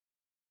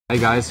Hey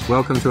guys,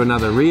 welcome to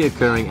another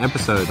reoccurring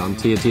episode on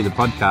TNT the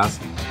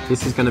podcast.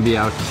 This is going to be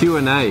our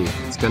Q&A.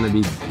 It's going to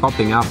be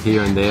popping up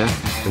here and there.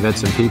 We've had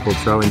some people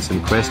throw in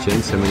some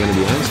questions and we're going to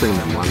be answering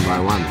them one by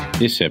one.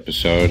 This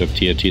episode of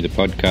TNT the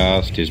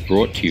podcast is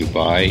brought to you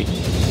by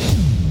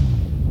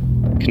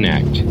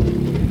Knact,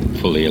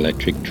 fully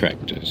electric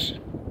tractors.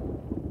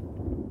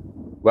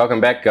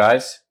 Welcome back,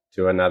 guys,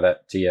 to another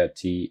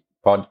TNT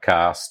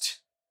podcast.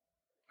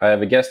 I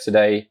have a guest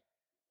today,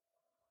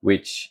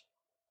 which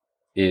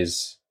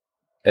is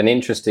an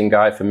interesting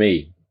guy for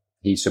me.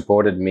 He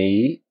supported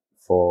me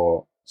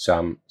for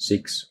some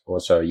 6 or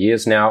so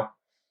years now.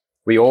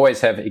 We always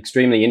have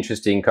extremely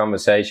interesting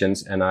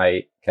conversations, and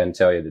I can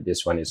tell you that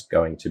this one is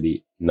going to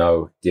be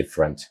no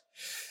different.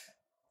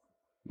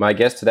 My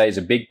guest today is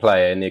a big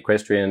player in the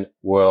equestrian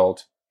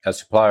world, a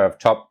supplier of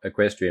top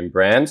equestrian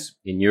brands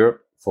in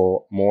Europe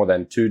for more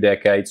than 2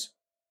 decades.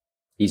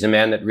 He's a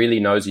man that really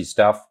knows his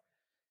stuff.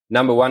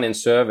 Number one in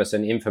service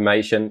and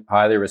information,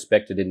 highly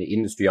respected in the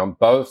industry on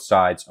both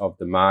sides of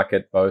the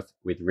market, both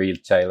with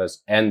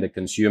retailers and the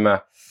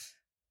consumer.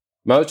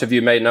 Most of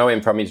you may know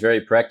him from his very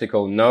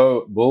practical,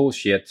 no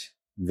bullshit,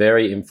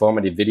 very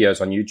informative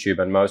videos on YouTube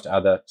and most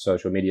other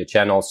social media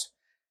channels.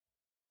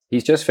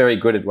 He's just very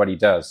good at what he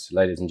does,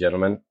 ladies and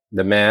gentlemen.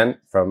 The man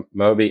from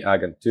Moby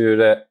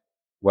Agenture.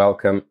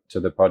 Welcome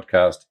to the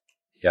podcast,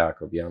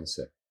 Jacob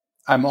Janssen.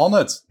 I'm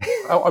honored.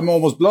 I'm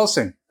almost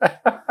blushing.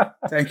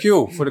 Thank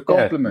you for the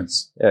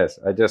compliments. Yes,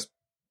 I just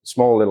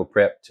small little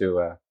prep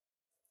to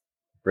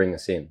bring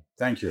us in.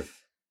 Thank you.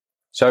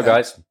 So,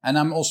 guys, and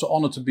I'm also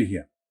honored to be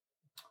here.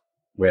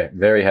 We're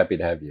very happy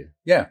to have you.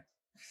 Yeah.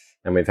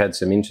 And we've had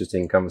some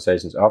interesting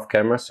conversations off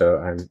camera, so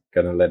I'm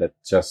going to let it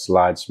just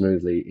slide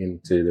smoothly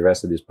into the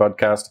rest of this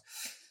podcast.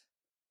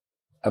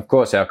 Of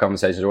course, our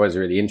conversations are always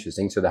really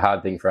interesting, so the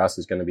hard thing for us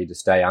is going to be to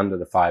stay under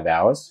the 5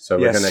 hours. So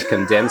we're going to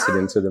condense it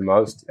into the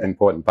most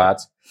important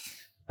parts.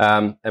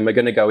 And we're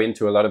going to go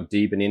into a lot of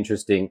deep and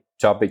interesting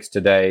topics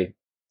today,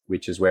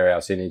 which is where our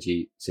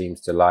synergy seems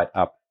to light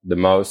up the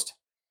most.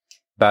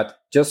 But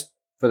just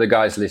for the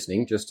guys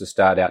listening, just to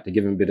start out, to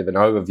give them a bit of an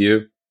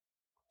overview,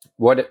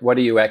 what are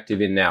you active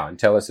in now? And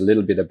tell us a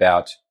little bit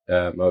about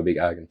Moby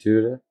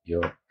Agenture,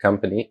 your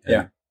company.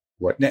 And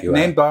what you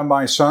named by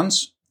my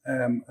sons,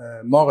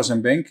 Morris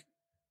and Bink.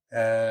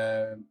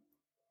 I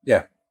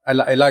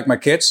like my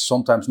kids,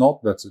 sometimes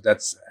not, but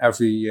that's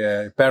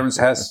every parents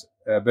has.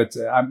 But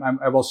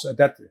I was at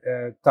that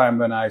time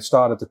when I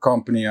started the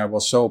company, I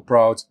was so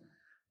proud,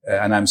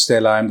 and I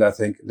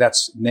think,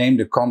 let's name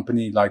the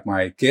company like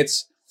my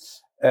kids.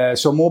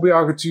 So Moby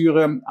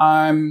Agenture,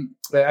 I'm,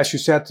 as you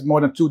said, more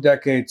than 2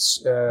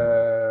 decades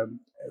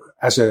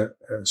as a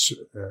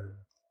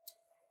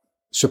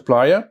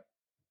supplier,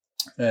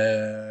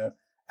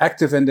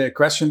 active in the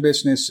equestrian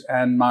business,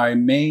 and my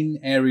main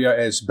area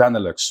is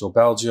Benelux, so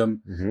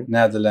Belgium,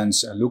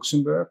 Netherlands, and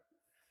Luxembourg.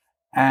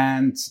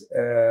 And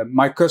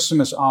my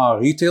customers are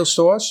retail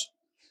stores.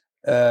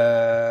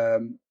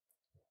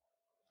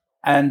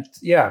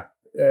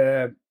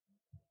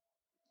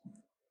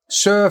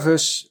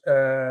 Service,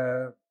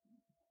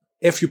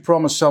 if you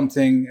promise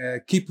something,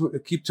 keep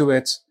to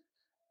it.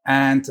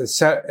 And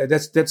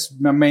that's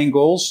my main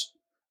goals.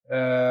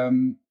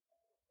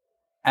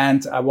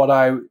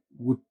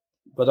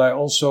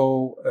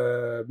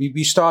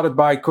 We started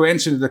by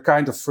coincidence, the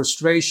kind of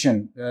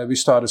frustration. We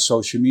started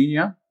social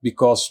media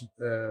because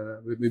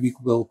we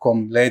will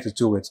come later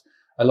to it.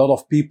 A lot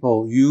of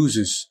people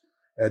uses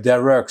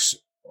their rugs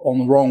on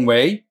the wrong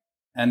way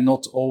and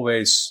not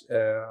always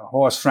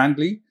horse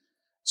friendly.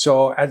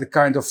 So at the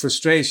kind of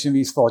frustration,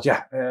 we thought,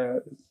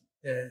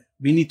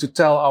 we need to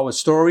tell our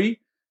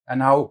story,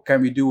 and how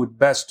can we do it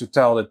best to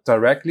tell it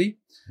directly?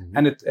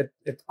 And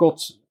it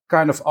got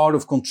kind of out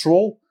of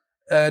control.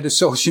 The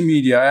social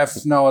media. I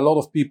have now a lot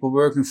of people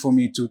working for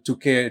me to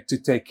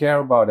take care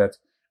about it.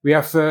 We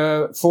have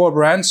 4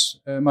 brands.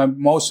 My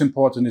most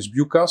important is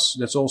Bucas.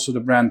 That's also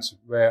the brand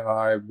where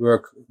I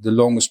work the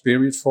longest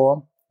period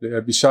for.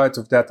 Besides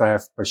of that, I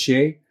have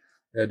Paché,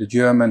 the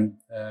German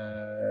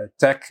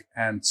tech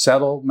and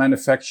saddle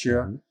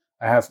manufacturer.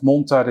 I have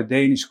Monta, the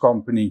Danish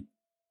company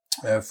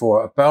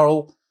for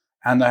apparel.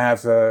 And I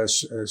have a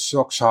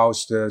socks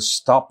house, the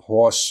Stap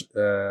Horse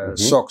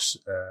socks.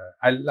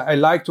 I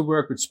like to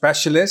work with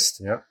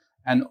specialists,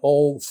 and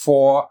all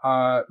 4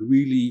 are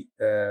really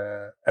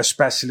a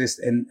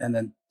specialist in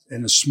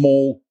a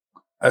small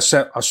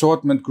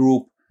assortment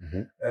group.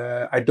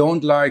 I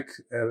don't like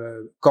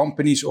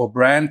companies or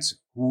brands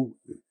who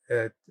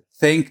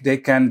think they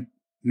can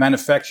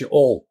manufacture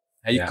all.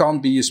 And you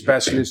can't be a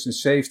specialist in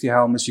safety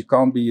helmets. You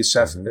can't be a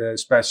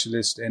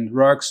specialist in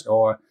rugs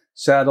or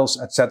saddles,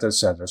 etc.,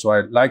 etc. So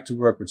I like to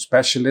work with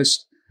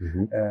specialists.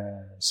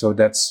 So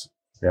that's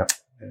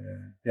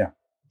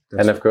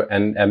and of course,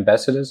 and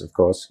ambassadors, of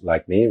course,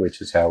 like me,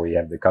 which is how we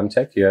have the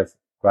contact. You have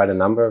quite a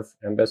number of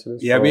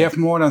ambassadors. Yeah, we have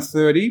more than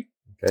 30.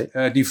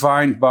 Okay.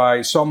 Defined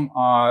by some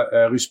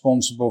are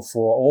responsible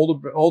for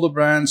all the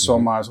brands,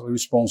 some are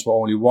responsible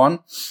for only one.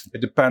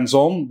 It depends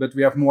on, but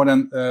we have more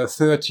than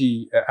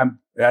 30.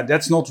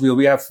 That's not real.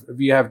 We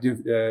have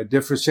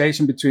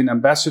differentiation between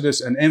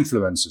ambassadors and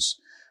influencers.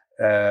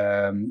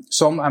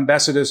 Some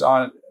ambassadors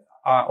are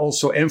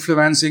also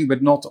influencing,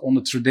 but not on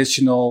the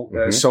traditional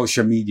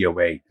social media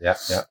way. Yeah,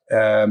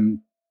 yeah.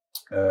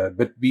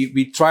 But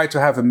we try to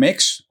have a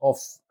mix of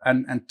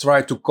and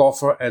try to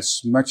cover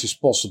as much as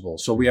possible.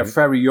 So we have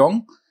very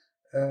young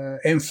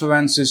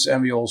influencers,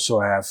 and we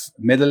also have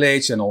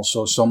middle-aged and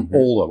also some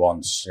older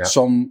ones. Yeah.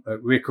 Some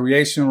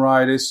recreation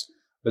riders,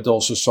 but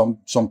also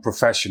some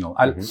professional.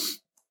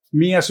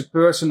 Me as a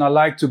person, I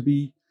like to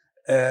be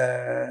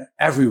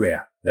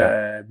everywhere.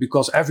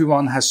 Because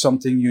everyone has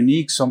something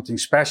unique, something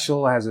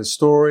special, has a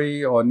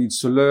story or needs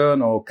to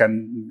learn or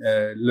can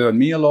learn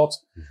me a lot.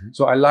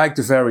 So I like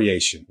the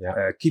variation.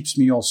 Keeps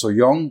me also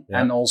young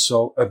and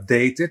also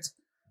updated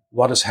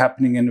what is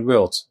happening in the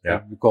world.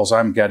 Because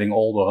I'm getting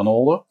older and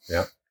older.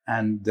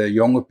 And the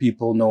younger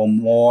people know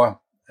more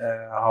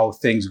how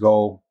things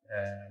go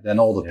than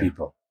older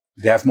people.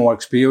 They have more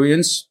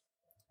experience.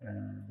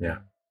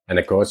 And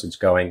of course it's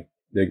going,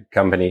 the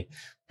company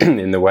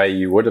in the way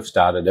you would have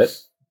started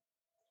it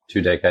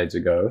 2 decades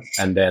ago,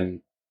 and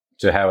then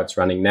to how it's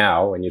running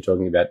now, when you're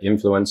talking about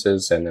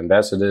influencers and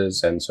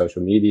ambassadors and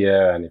social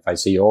media. And if I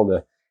see all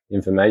the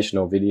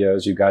informational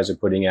videos you guys are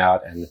putting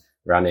out and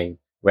running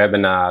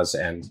webinars,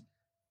 and,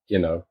 you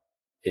know,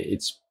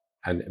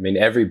 and I mean,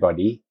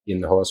 everybody in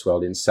the horse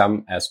world in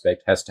some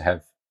aspect has to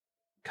have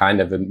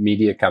kind of a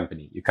media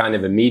company. You're kind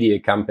of a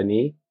media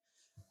company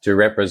to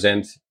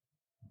represent.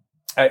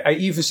 I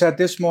even said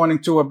this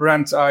morning to a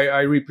brand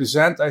I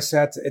represent, I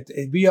said,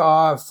 we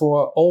are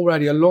for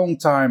already a long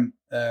time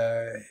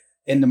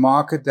in the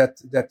market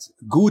that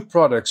good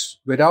products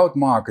without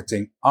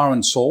marketing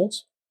aren't sold.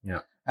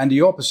 And the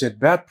opposite,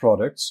 bad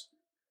products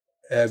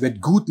with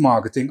good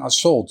marketing are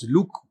sold.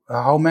 Look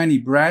how many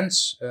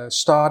brands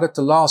started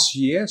the last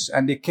years,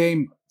 and they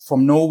came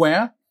from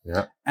nowhere,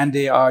 and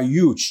they are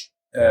huge.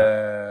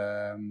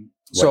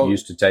 What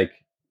used to take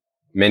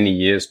many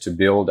years to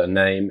build a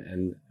name,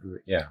 and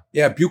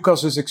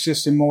Bucas is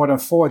existing more than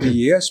 40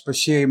 years,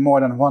 Paché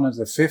more than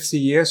 150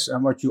 years.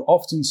 And what you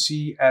often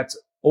see at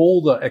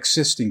older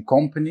existing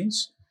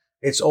companies,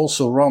 it's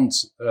also run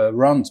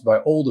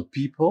by older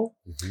people.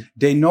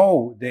 They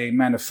know they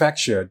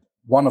manufactured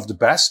one of the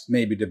best,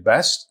 maybe the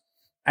best,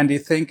 and they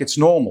think it's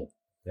normal.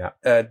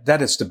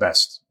 That is the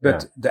best.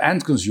 But the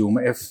end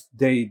consumer, if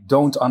they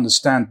don't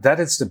understand that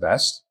it's the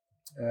best,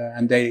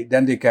 and they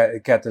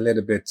get a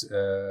little bit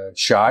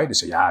shy. They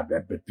say,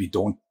 but we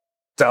don't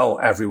tell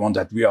everyone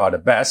that we are the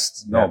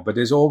best. No, but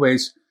there's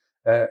always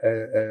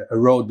a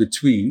road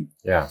between.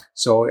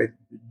 So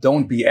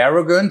don't be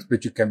arrogant,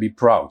 but you can be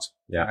proud.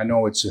 I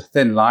know it's a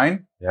thin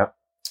line.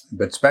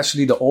 But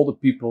especially the older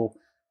people,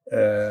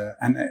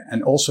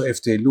 and also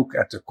if they look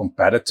at the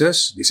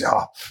competitors, they say,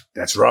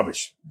 that's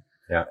rubbish.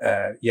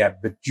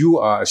 But you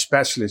are a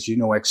specialist. You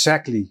know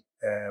exactly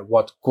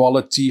what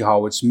quality,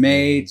 how it's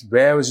made,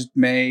 where is it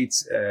made,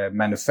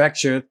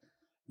 manufactured.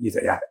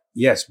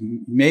 Yes,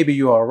 maybe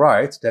you are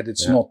right that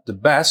it's not the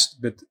best,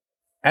 but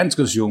end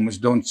consumers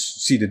don't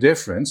see the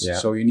difference.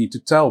 So you need to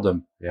tell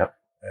them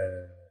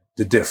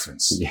the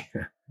difference.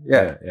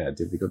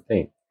 Difficult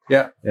thing.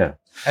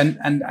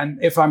 And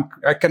if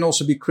I can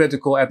also be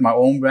critical at my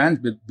own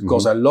brand, but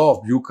because I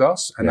love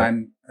Bucas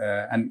and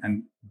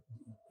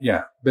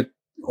but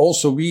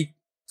also we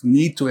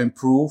need to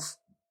improve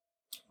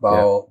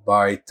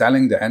by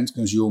telling the end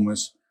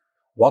consumers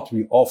what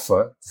we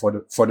offer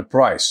for the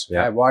price.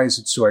 Why is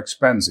it so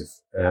expensive?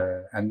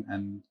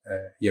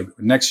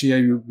 Next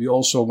year we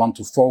also want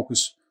to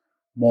focus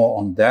more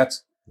on that.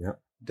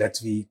 That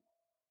we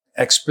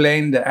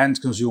explain the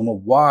end consumer,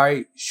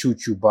 why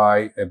should you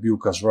buy a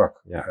Bucas rug?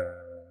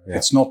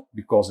 It's not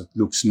because it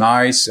looks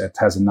nice, it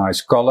has a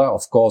nice color.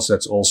 Of course,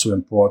 that's also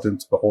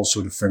important, but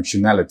also the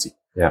functionality.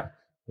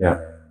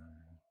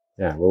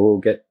 We'll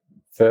get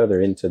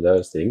further into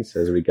those things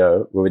as we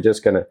go. We were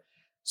just going to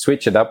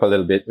switch it up a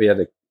little bit. We had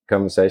a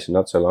conversation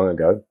not so long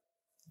ago,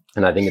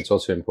 and I think it's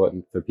also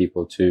important for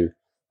people to,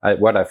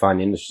 what I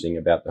find interesting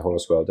about the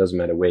horse world, doesn't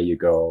matter where you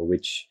go or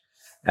which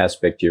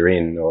aspect you're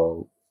in,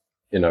 or,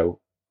 you know,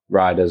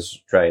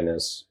 riders,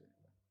 trainers,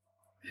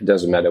 it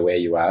doesn't matter where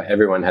you are.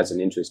 Everyone has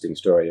an interesting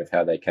story of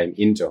how they came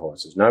into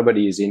horses.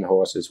 Nobody is in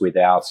horses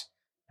without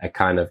a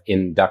kind of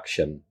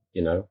induction,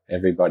 you know,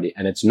 everybody.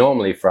 And it's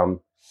normally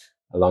from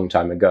a long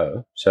time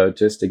ago. So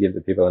just to give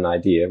the people an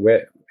idea,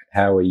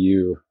 how are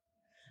you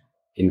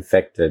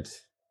infected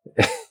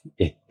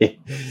in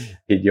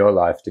your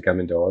life to come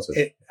into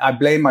horses? I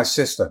blame my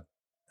sister.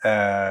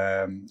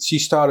 She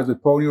started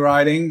with pony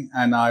riding,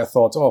 and I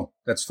thought,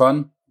 that's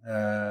fun.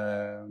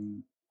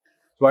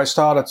 So I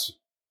started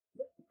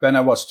when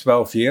I was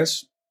 12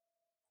 years,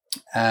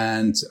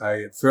 and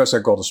first I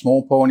got a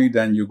small pony,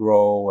 then you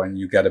grow and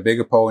you get a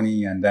bigger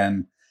pony, and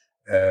then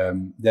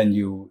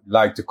you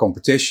like the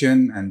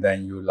competition, and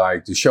then you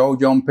like the show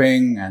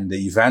jumping and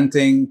the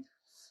eventing.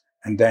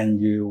 and then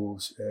you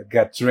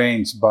get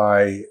trained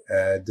by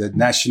the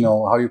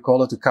national, how you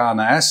call it, the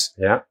KNS,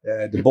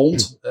 the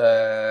Bond,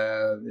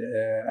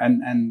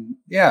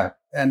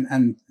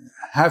 and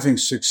having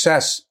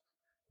success,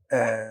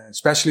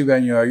 especially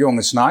when you are young,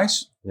 it's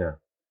nice. Yeah.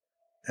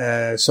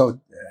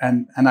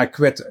 And I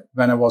quit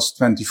when I was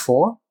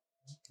 24.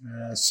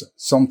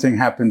 Something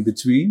happened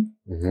between,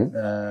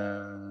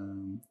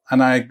 and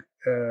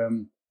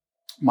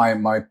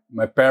my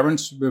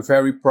parents were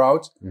very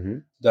proud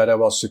that I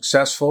was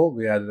successful.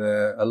 We had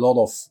a lot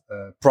of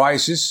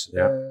prizes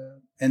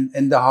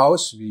in the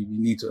house. We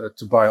need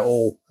to buy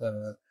all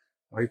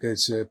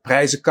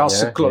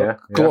prijzenkasten,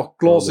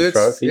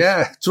 closets,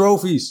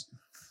 trophies.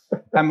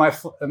 And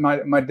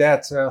my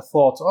dad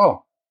thought,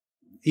 oh,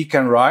 he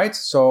can ride,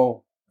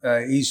 so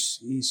he's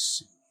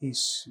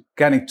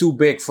getting too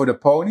big for the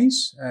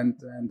ponies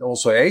and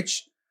also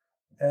age.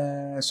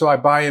 So I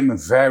buy him a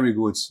very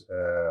good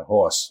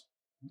horse.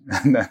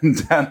 And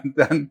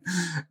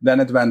then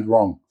it went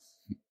wrong.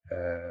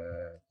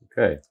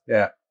 Okay.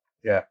 Yeah.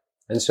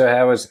 And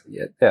so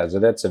so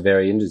that's a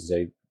very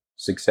interesting,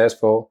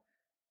 successful,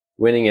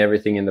 winning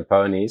everything in the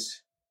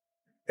ponies.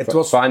 It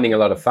was finding a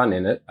lot of fun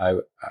in it,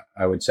 I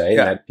would say, in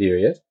that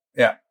period.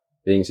 Yeah.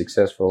 Being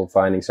successful,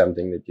 finding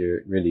something that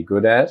you're really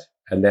good at.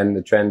 And then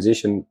the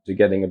transition to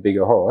getting a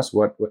bigger horse,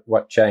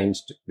 what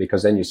changed?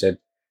 Because then you said,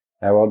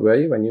 how old were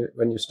you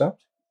when you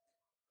stopped?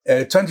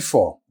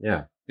 24.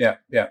 Yeah.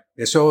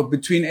 So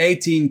between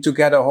 18 to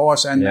get a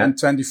horse and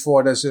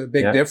 24, there's a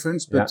big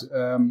difference. But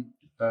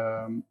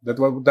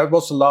that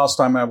was the last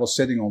time I was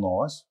sitting on a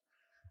horse.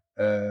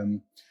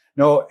 And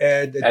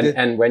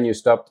when you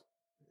stopped,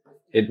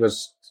 it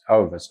was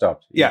over.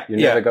 Stopped. You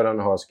never got on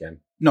a horse again.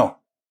 No.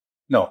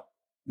 Now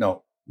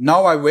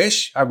I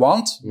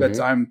want, but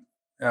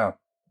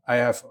I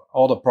have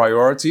other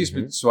priorities,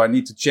 so I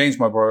need to change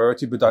my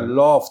priority. But I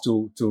love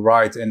to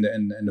ride in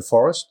the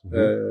forest,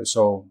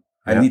 so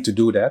I need to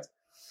do that.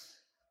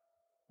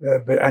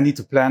 But I need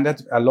to plan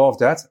that. I love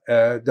that.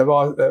 There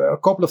were a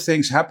couple of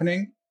things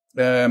happening.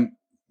 My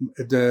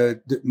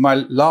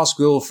last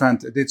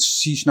girlfriend,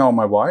 she's now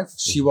my wife.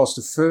 She was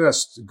the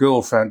first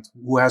girlfriend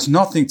who has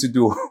nothing to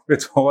do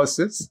with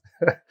horses.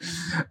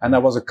 And I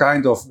was a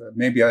kind of,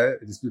 maybe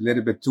it's a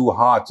little bit too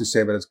hard to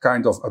say, but it's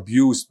kind of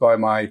abused by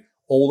my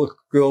older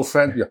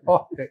girlfriend.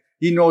 Oh,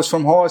 he knows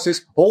from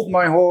horses, hold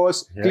my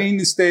horse, clean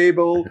the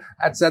stable,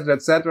 etc.,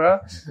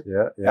 etc.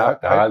 Yeah.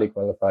 Highly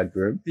qualified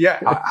groom. Yeah,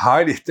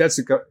 highly.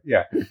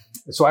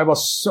 So I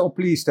was so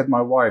pleased that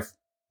my wife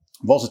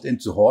wasn't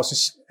into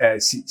horses.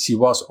 She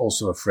was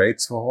also afraid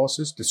for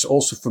horses. It's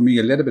also for me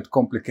a little bit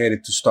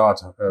complicated to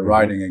start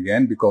riding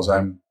again because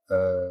I'm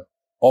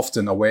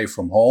often away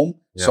from home.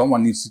 Yeah.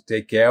 Someone needs to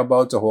take care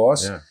about the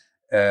horse. Yeah.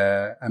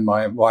 And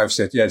my wife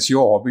said, it's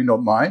your hobby,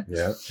 not mine.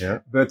 Yeah.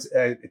 But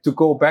to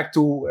go back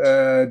to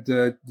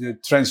the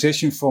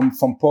transition from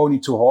pony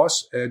to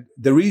horse,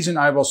 the reason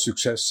I was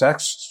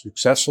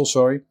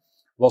successful,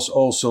 was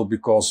also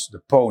because the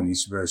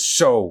ponies were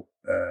so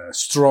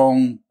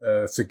strong,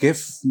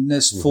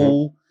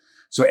 forgivenessful.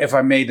 So if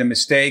I made a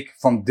mistake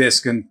from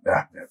Disken,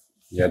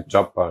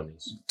 top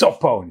ponies. Top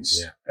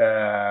ponies.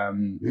 Yeah.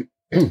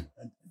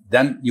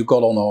 Then you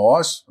got on a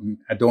horse.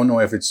 I don't know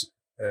if it's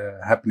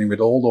happening with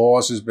all the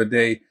horses, but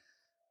they,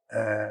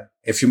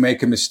 if you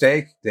make a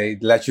mistake, they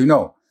let you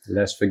know.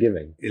 Less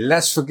forgiving.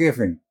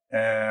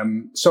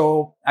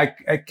 So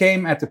I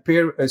came at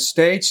a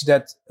stage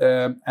that,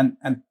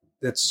 and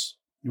that's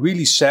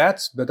really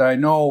sad, but I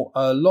know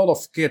a lot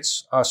of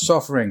kids are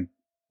suffering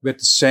with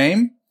the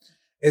same,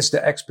 is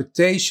the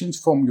expectations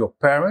from your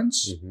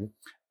parents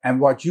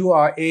and what you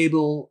are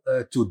able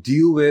to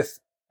deal with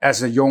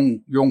as a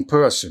young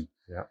person.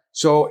 Yeah.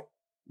 So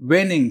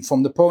winning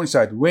from the pony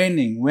side,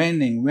 winning.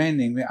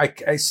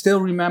 I still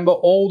remember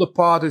all the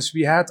parties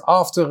we had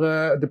after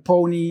the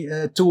pony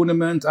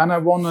tournament, and I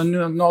won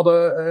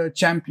another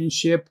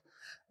championship.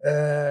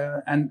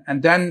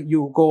 And then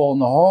you go on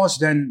the horse,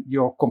 then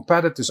your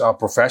competitors are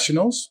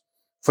professionals.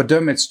 For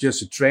them, it's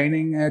just a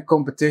training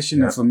competition.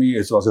 Yeah. And for me,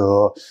 it was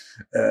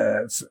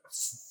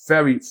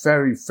very,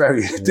 very,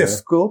 very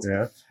difficult.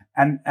 Yeah.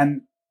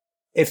 And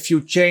if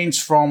you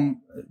change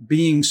from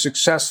being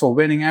successful,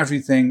 winning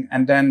everything,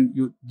 and then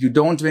you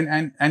don't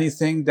win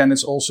anything, then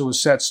it's also a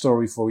sad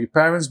story for your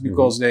parents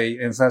because they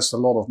invest a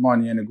lot of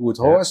money in a good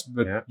horse,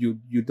 but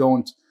you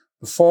don't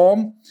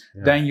perform.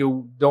 Then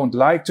you don't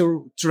like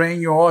to train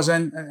your horse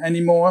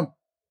anymore.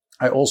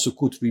 I also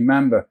could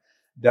remember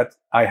that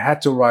I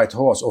had to ride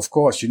horse. Of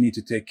course, you need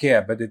to take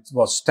care, but it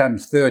was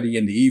 10:30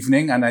 in the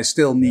evening, and I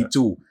still need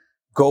to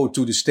go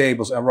to the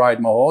stables and ride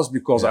my horse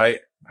because I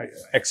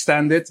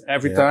extend it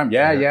every time.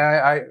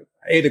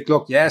 8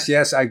 o'clock,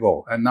 yes, I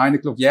go. And 9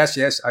 o'clock,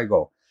 yes, I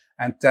go.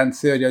 And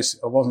 10:30,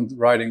 I wasn't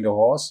riding the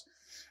horse.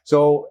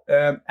 So,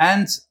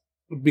 and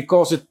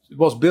because it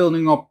was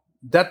building up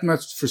that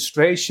much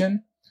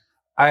frustration,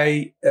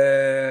 I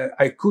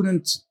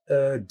couldn't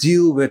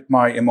deal with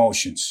my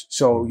emotions.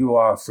 So you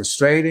are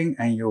frustrating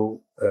and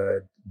you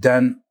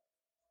then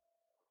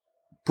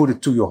put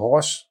it to your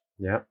horse.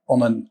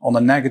 on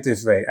a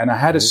negative way. And I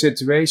had a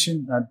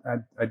situation,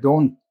 I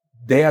don't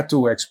dare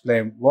to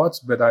explain what,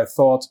 but I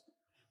thought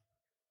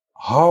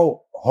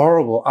how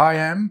horrible I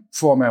am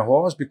for my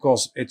horse,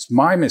 because it's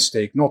my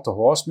mistake, not the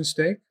horse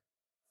mistake.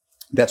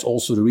 That's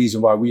also the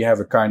reason why we have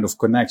a kind of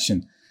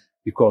connection,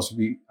 because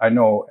I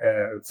know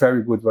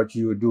very good what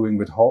you are doing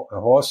with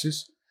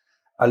horses.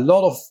 A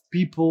lot of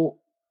people,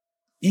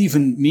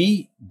 even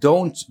me,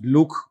 don't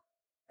look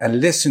and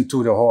listen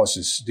to the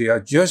horses. They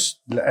are just,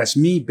 as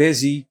me,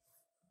 busy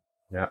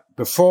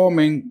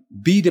performing,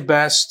 be the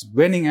best,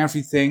 winning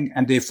everything,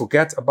 and they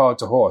forget about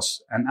the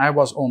horse. And I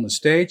was on the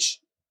stage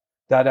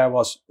that I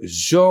was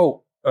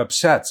so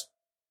upset,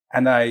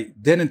 and I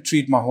didn't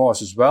treat my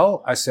horses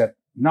well. I said,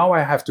 now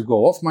I have to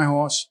go off my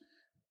horse.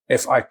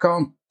 If I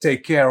can't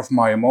take care of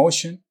my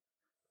emotion,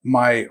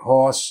 my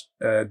horse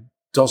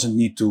doesn't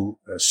need to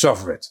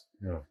suffer it.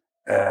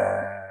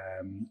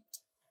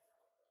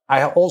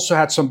 I also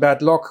had some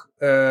bad luck.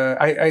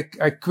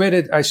 I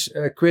quitted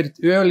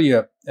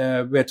earlier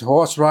with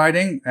horse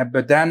riding,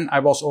 but then I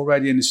was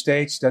already in the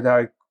stage that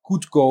I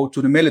could go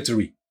to the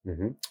military.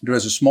 There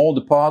is a small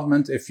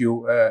department. If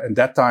you, at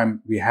that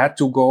time, we had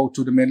to go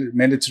to the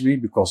military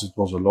because it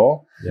was a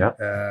law.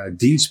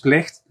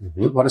 Dienstplicht.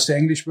 What is the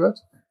English word?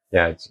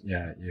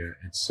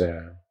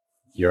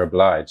 You're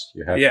obliged.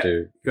 You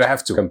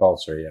have to.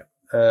 Compulsory.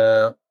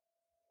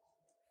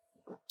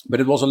 But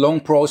it was a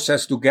long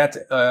process to get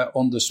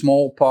on the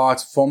small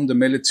part from the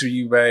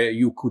military where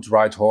you could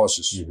ride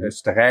horses.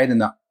 It's the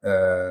rijdende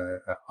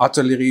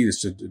artillery,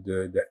 it's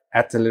the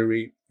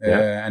artillery.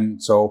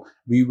 And so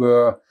we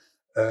were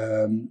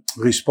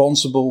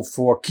responsible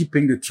for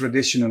keeping the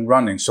tradition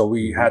running. So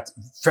we had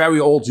very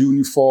old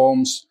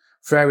uniforms,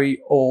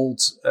 very old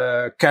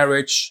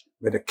carriage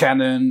with a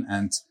cannon.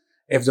 And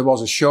if there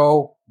was a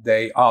show,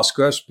 they asked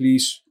us,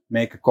 please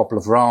make a couple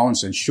of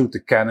rounds and shoot the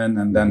cannon,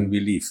 and then we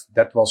leave.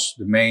 That was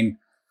the main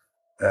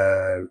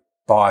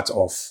part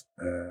of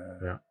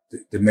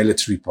the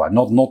military part.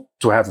 Not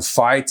to have a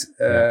fight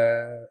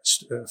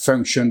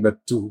function,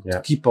 but to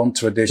keep on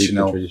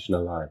traditional. Keep the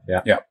traditional life.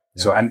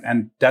 So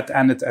and that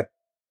ended at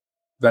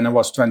when I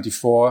was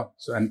 24.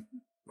 So, and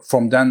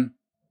from then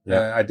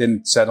I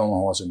didn't sit on a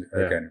horse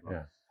again.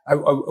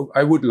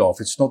 I would love.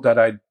 It's not that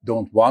I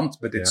don't want,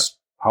 but it's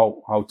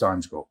how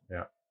times go.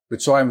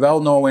 But so I'm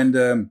well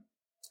known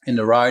in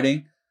the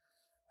riding,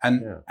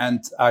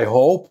 and I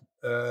hope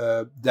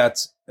that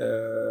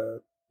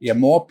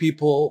more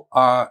people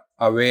are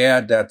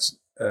aware that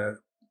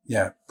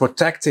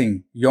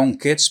protecting young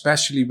kids,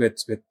 especially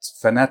with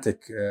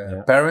fanatic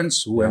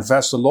parents who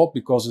invest a lot,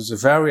 because it's a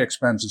very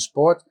expensive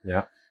sport.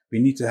 We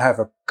need to have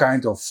a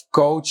kind of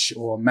coach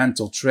or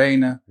mental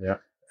trainer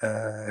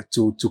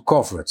to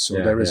cover it. So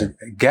there is a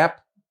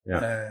gap.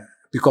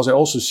 Because I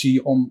also see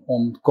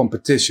on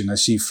competition, I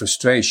see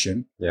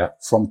frustration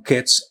from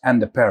kids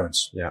and the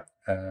parents.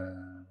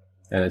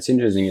 And it's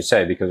interesting you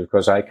say, because of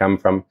course I come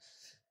from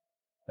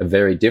a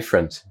very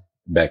different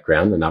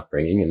background and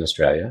upbringing in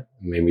Australia.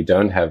 I mean, we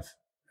don't have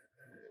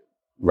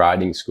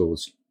riding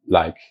schools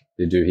like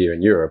they do here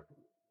in Europe.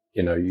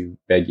 You know, you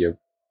beg your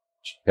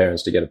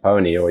parents to get a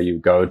pony, or you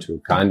go to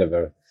kind of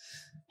a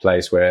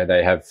place where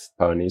they have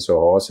ponies or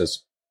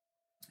horses.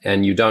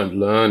 And you don't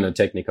learn a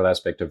technical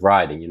aspect of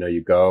riding. You know,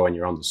 you go and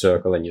you're on the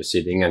circle and you're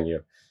sitting and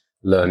you're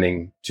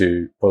learning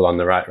to pull on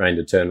the right rein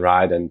to turn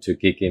right, and to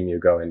kick him, you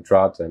go in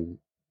trot. And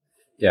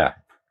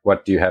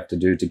what do you have to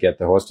do to get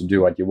the horse to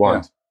do what you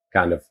want?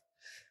 Kind of,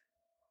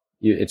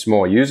 it's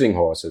more using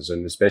horses.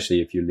 And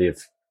especially if you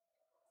live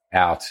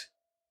out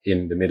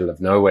in the middle of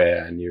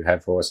nowhere and you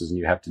have horses and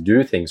you have to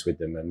do things with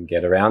them and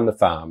get around the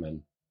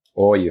farm,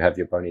 or you have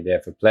your pony there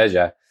for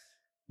pleasure,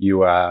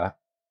 you are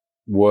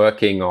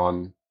working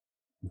on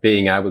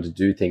being able to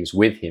do things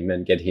with him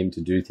and get him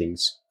to do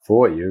things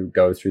for you,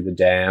 go through the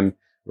dam,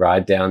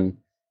 ride down,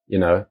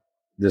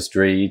 the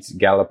streets,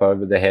 gallop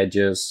over the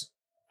hedges,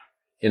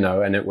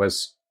 and it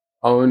was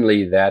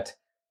only that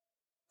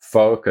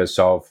focus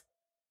of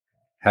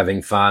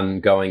having fun,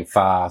 going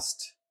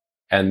fast.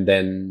 And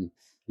then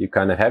you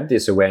kind of have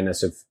this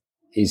awareness of,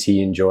 is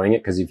he enjoying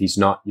it? Because if he's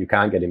not, you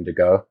can't get him to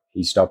go.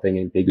 He's stopping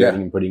and pigging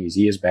and putting his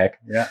ears back.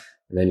 And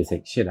then you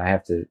think, shit, I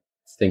have to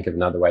think of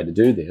another way to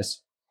do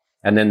this.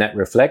 And then that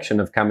reflection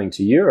of coming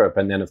to Europe,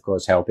 and then, of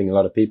course, helping a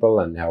lot of people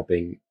and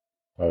helping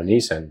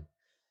ponies and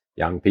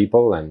young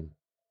people. And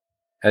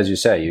as you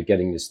say, you're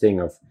getting this thing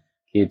of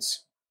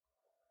kids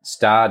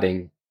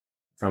starting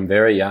from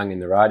very young in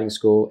the riding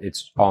school.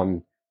 It's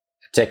on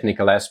a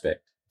technical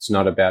aspect. It's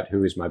not about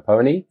who is my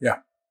pony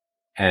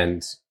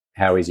and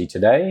how is he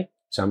today.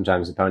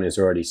 Sometimes the pony is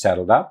already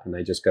saddled up and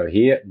they just go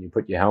here, and you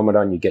put your helmet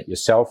on, you get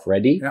yourself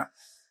ready.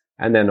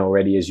 And then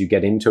already as you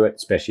get into it,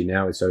 especially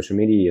now with social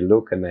media, you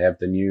look and they have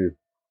the new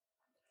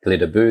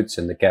glitter boots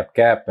and the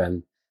cap,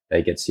 and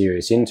they get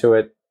serious into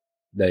it.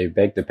 They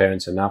beg the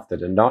parents enough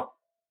that are not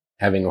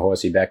having a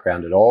horsey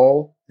background at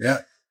all.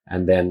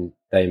 And then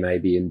they may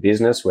be in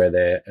business where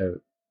they're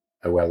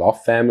a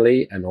well-off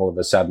family, and all of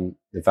a sudden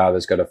the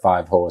father's got a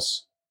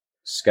 5-horse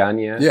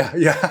Scania. Yeah.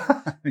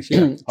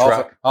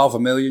 Truck. half a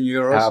million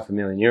euros.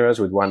 €500,000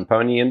 with one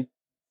pony in.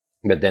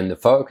 But then the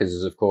focus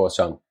is, of course,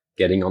 on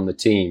getting on the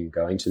team,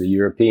 going to the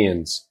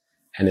Europeans.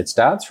 And it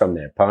starts from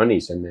there,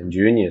 ponies and then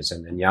juniors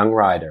and then young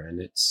rider.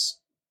 And it's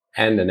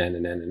and.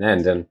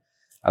 And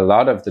a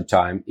lot of the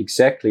time,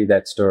 exactly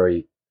that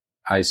story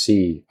I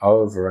see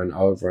over and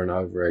over and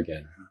over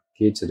again.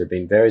 Kids that have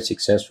been very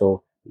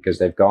successful because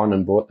they've gone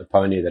and bought the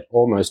pony that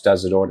almost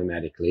does it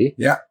automatically.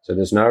 Yeah. So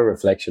there's no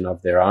reflection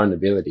of their own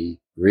ability,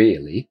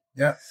 really.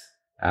 Yeah.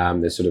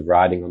 They're sort of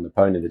riding on the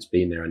pony that's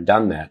been there and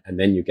done that. And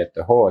then you get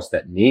the horse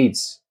that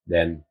needs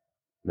then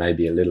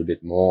maybe a little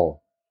bit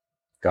more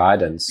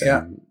guidance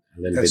and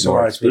a little bit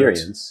more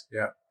experience.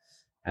 Yeah.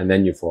 And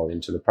then you fall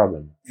into the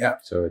problem. Yeah.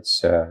 So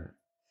it's,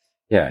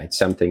 it's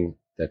something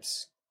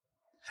that's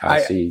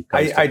I see.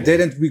 I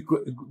didn't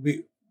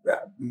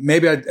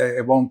maybe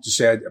I want to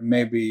say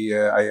maybe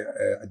I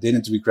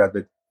didn't regret,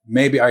 but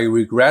maybe I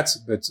regret.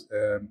 But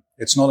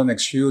it's not an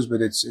excuse.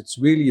 But it's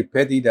really a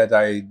pity that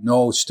I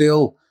know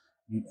still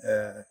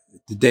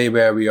the day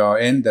where we are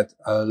in that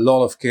a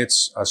lot of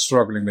kids are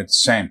struggling with the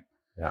same.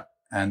 Yeah.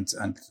 And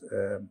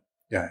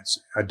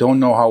I don't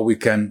know how we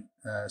can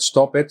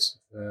stop it.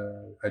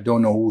 I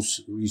don't know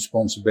whose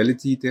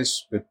responsibility it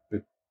is, but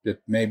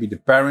maybe the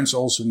parents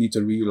also need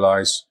to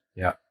realize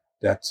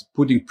that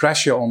putting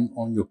pressure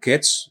on your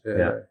kids,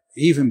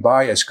 even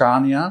buy a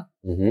Scania,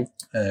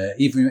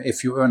 even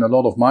if you earn a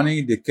lot of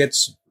money, the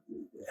kids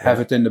have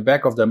it in the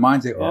back of their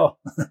mind. They,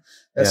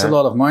 that's a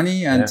lot of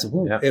money. And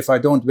if I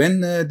don't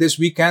win this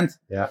weekend.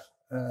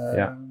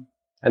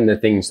 And the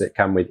things that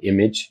come with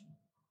image,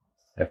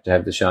 have to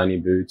have the shiny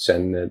boots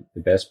and the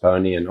best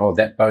pony. And,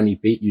 that pony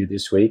beat you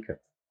this week.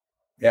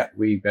 Yeah.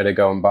 We better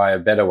go and buy a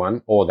better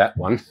one or that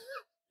one.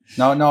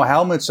 Now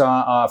helmets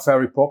are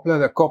very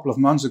popular. A couple of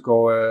months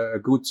ago, a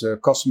good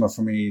customer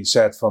for me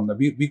said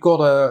we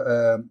got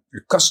a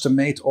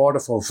custom-made order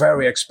for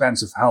very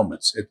expensive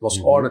helmets. It was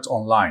ordered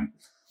online.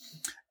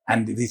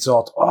 And we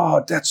thought,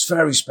 that's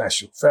very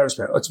special, very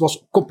special. It was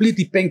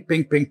completely pink.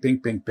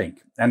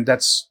 And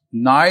that's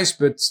nice,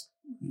 but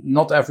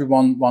not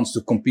everyone wants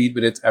to compete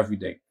with it every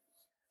day.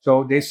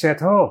 So they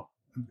said,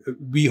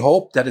 we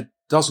hope that it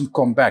doesn't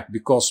come back,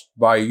 because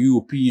by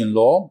European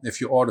law, if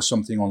you order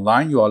something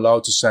online, you are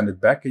allowed to send it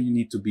back and you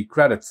need to be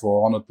credited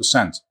for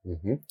 100%.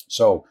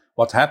 So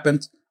what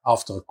happened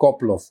after a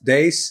couple of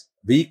days,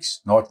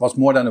 weeks? No, it was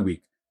more than a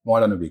week.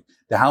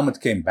 The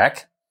helmet came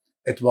back.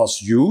 It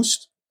was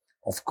used.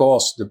 Of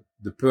course,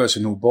 the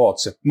person who bought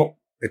said, no,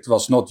 it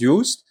was not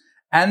used.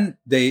 And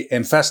they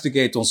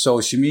investigate on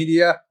social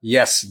media.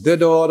 Yes, the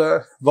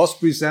daughter was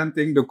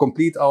presenting the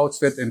complete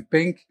outfit in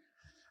pink.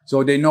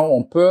 So they know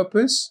on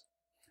purpose.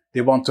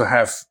 They want to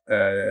have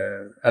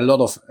a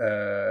lot of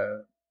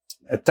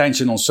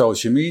attention on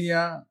social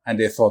media. And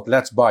they thought,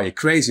 let's buy a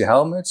crazy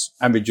helmet.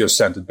 And we just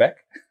sent it back.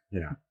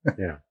 Yeah.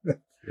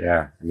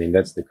 I mean,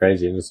 that's the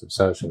craziness of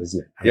social,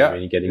 isn't it? When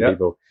you're getting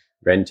people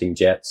renting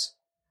jets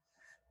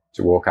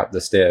to walk up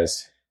the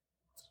stairs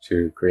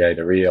to create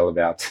a reel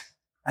about.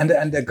 And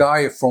the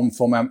guy from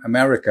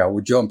America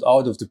who jumped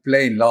out of the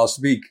plane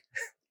last week,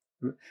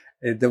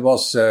 there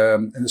was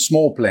in a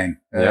small plane,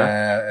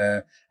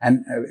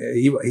 and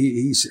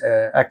he's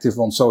active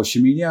on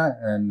social media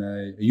and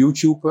a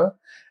YouTuber,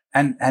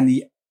 and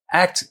he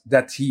acted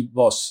that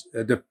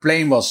the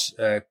plane was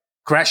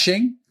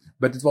crashing,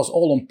 but it was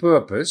all on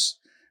purpose.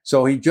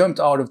 So he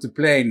jumped out of the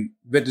plane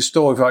with the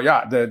story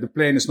of, the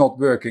plane is not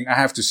working, I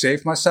have to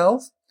save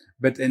myself.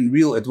 But in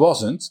real, it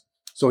wasn't.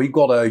 So he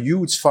got a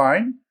huge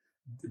fine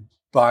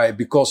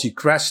because he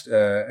crashed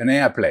an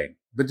airplane.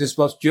 But this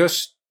was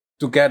just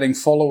to getting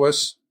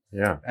followers.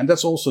 Yeah. And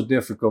that's also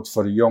difficult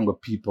for the younger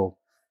people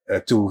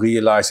to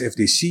realize if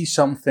they see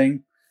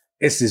something,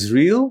 is this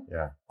real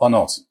or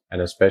not? And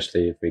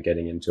especially if we're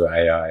getting into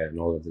AI and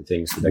all of the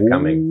things that are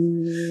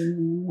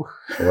coming,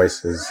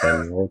 voices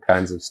and all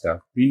kinds of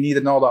stuff. We need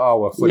another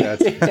hour for that.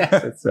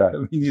 That's right.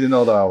 We need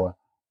another hour.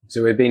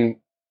 So we've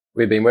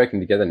been working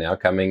together now,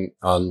 coming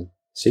on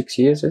 6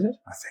 years, is it?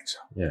 I think so.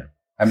 Yeah.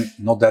 I'm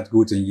not that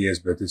good in years,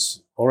 but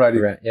it's already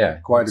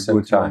quite a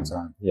good time.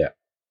 Yeah.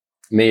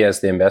 Me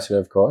as the ambassador,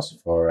 of course,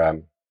 for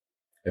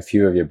a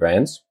few of your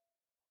brands.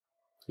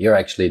 You're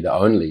actually the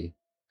only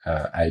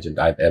agent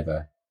I've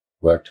ever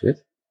worked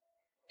with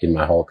in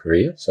my whole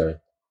career. So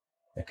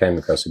I came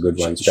across a good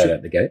one straight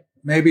out the gate.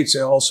 Maybe it's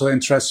also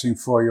interesting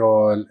for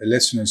your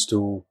listeners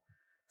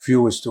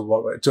viewers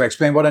to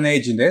explain what an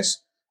agent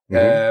is.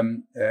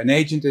 An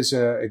agent is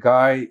a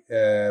guy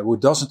who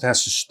doesn't have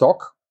the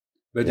stock,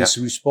 but is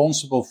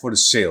responsible for the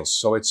sales.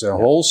 So it's a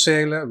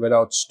wholesaler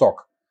without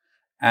stock.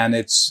 And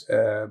it's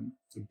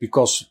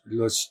because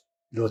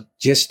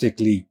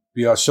logistically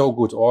we are so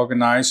good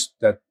organized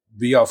that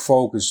we are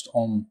focused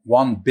on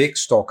one big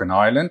stock in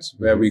Ireland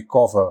where we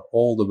cover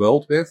all the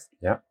world with.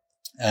 Yeah.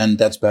 And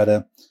that's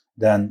better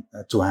than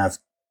to have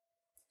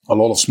a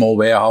lot of small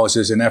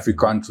warehouses in every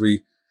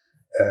country.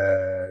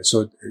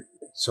 So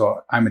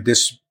I'm a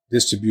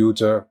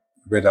distributor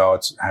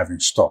without having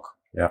stock.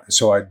 Yeah.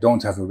 So I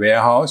don't have a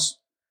warehouse,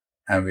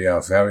 and we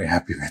are very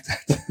happy with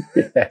that.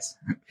 Yes.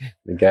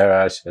 The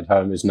garage at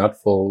home is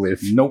not full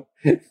with Nope.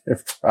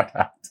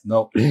 product.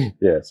 No.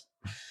 Yes.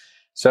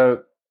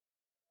 So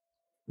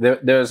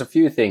there's a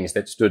few things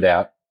that stood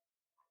out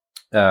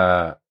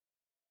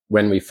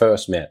when we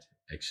first met,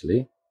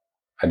 actually.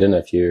 I don't know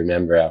if you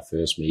remember our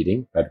first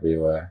meeting, but we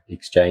were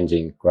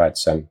exchanging quite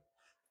some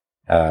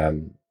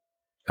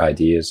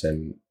ideas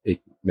and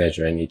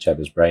measuring each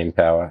other's brain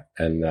power.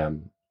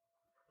 And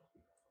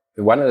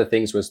one of the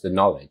things was the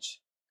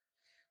knowledge.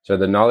 So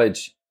the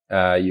knowledge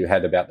you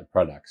had about the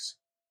products.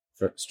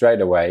 Straight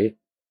away,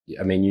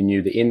 I mean, you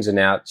knew the ins and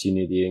outs, you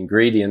knew the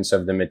ingredients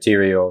of the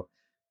material,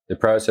 the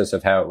process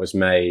of how it was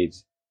made,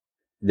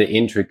 the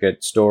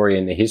intricate story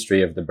and the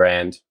history of the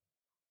brand.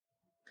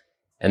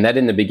 And that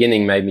in the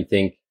beginning made me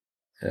think,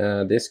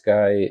 this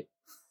guy,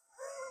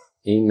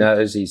 he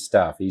knows his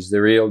stuff. He's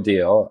the real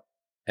deal.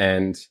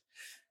 And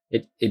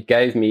it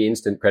gave me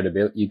instant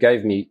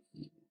credibility.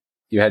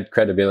 You had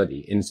credibility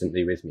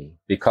instantly with me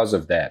because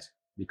of that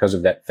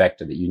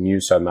factor that you knew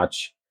so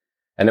much.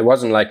 And it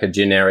wasn't like a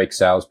generic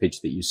sales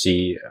pitch that you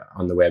see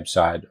on the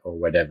website or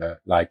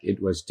whatever. Like,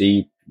 it was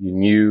deep. You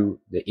knew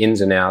the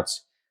ins and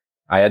outs.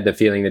 I had the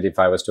feeling that if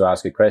I was to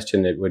ask a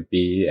question, it would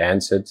be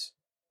answered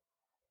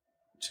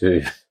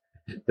to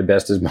the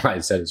best of my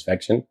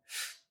satisfaction.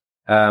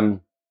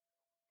 And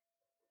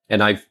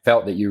I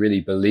felt that you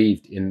really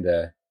believed in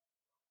the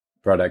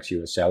products you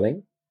were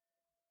selling.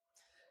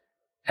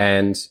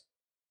 And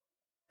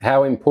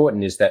how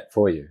important is that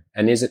for you?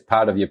 And is it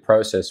part of your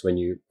process when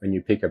you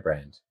pick a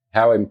brand?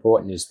 How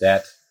important is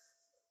that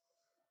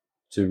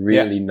to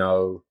really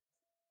know?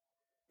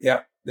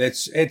 Yeah,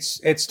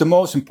 it's the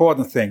most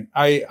important thing.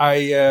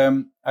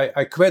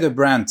 I quit a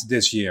brand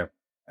this year,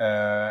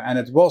 and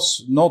it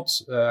was not.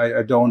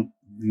 I don't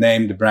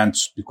name the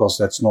brands because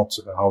that's not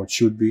how it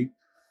should be.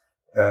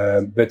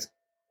 But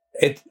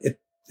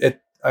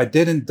I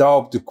didn't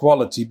doubt the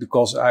quality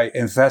because I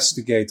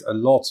investigate a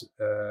lot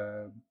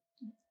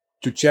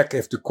to check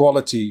if the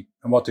quality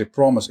and what they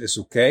promise is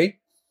okay.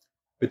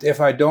 But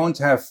if I don't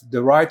have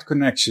the right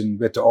connection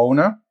with the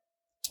owner,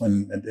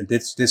 and in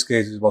this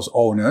case it was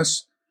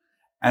owners,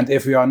 and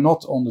if we are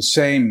not on the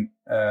same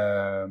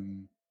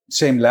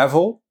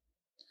level,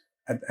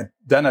 and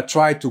then I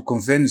try to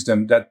convince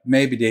them that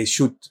maybe they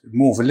should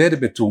move a little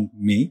bit to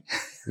me.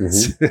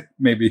 Mm-hmm.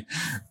 Maybe.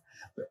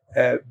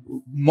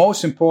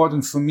 Most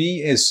important for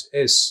me is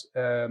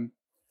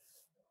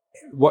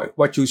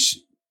what you.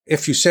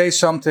 If you say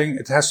something,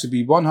 it has to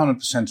be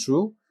 100%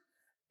 true.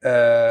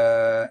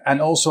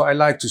 And also, I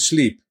like to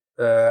sleep.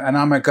 And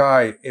I'm a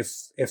guy.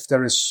 If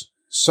there is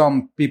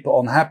some people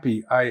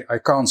unhappy, I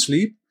can't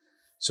sleep.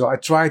 So I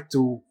try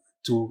to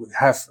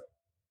have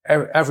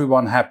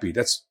everyone happy.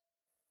 That's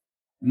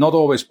not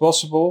always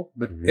possible,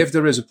 but mm-hmm. if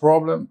there is a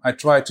problem, I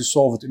try to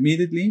solve it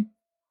immediately,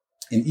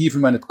 and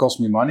even when it costs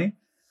me money.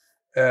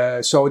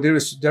 So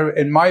there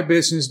in my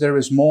business, there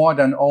is more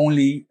than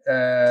only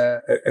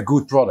a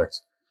good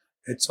product.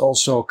 It's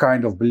also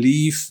kind of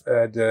belief,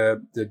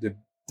 the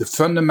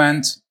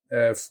fundament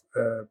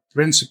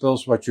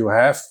principles what you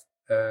have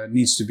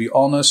needs to be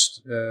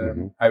honest.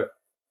 Mm-hmm.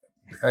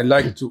 I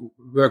like to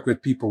work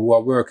with people who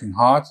are working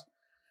hard,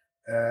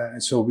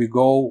 and so we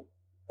go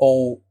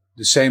all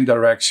the same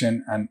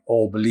direction and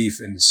all believe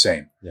in the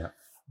same. Yeah.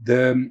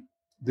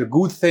 The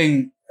good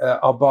thing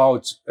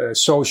about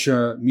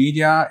social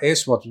media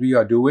is what we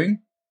are doing.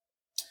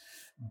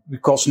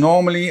 Because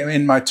normally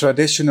in my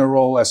traditional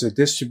role as a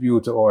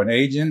distributor or an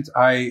agent,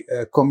 I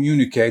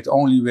communicate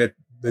only with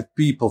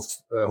people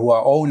who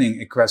are owning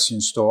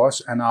equestrian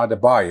stores and are the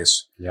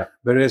buyers. Yeah.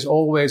 But there is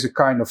always a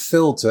kind of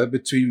filter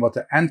between what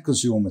the end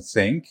consumer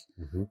think,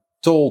 mm-hmm.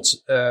 told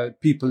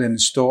people in the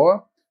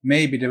store.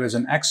 Maybe there is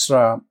an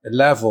extra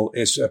level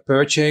is a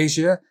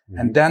purchaser, mm-hmm.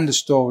 and then the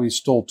story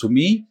is told to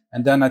me,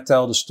 and then I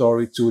tell the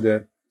story to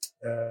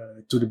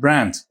the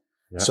brand.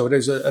 Yeah. So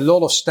there's a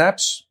lot of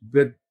steps,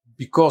 but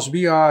because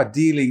we are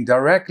dealing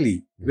directly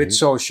mm-hmm. with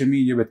social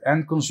media, with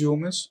end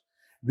consumers,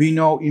 we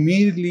know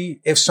immediately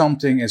if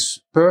something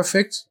is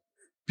perfect.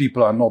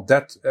 People are not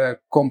that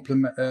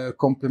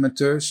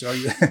complimenters,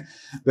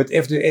 but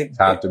it's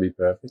hard to be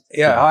perfect.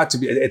 Yeah, hard to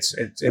be.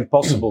 It's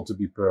impossible to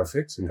be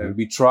perfect. Mm-hmm.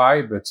 We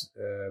try, but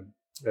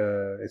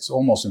it's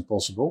almost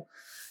impossible.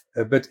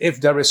 But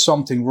if there is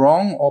something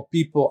wrong or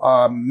people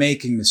are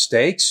making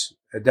mistakes,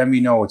 then we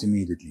know it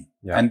immediately.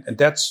 Yeah. And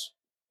that's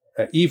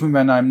even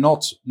when I'm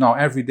not now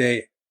every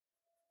day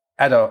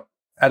at a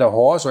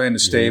horse or in a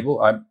stable.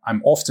 Mm-hmm.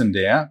 I'm often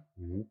there,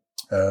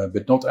 mm-hmm.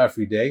 But not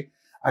every day.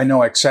 I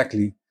know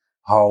exactly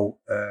how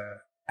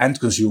end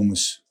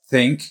consumers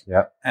think,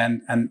 yeah.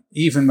 and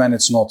even when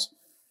it's not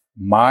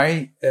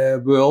my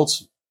world,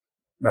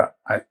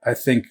 I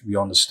think we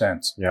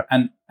understand. Yeah.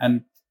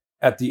 And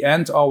at the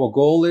end, our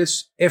goal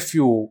is if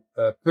you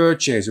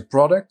purchase a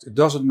product, it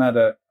doesn't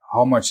matter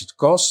how much it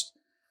costs,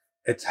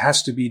 it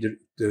has to be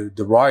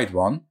the right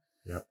one.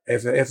 Yeah.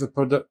 If a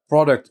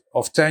product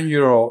of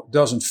 €10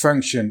 doesn't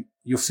function,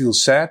 you feel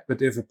sad.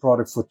 But if a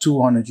product for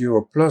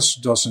 €200 plus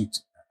doesn't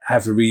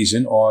have a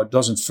reason or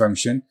doesn't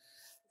function,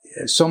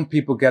 some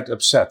people get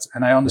upset,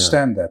 and I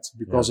understand that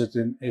because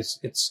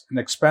it's an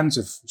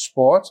expensive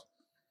sport,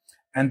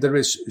 and there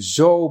is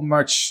so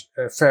much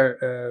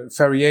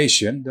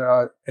variation. There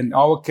are, in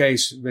our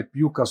case with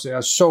Bucas, there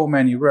are so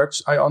many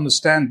rugs. I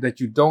understand that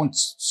you don't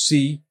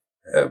see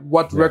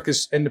what rug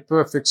is in the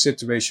perfect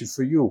situation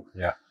for you.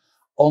 Yeah.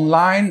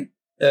 Online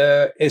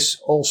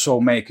is also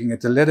making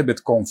it a little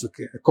bit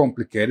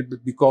complicated,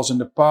 but because in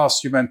the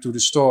past you went to the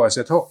store and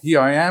said, "Oh,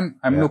 here I am.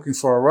 I'm looking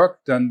for a rug."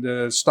 Then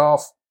the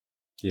staff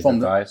Give from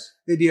advice.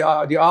 they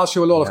ask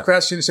you a lot of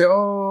questions. Say,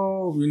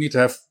 "Oh, you need to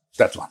have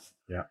that one."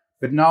 Yeah.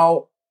 But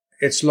now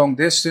it's long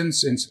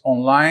distance. It's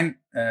online.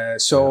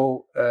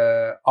 So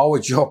our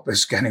job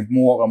is getting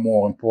more and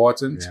more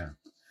important. Yeah.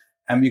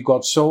 And we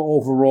got so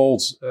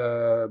overawed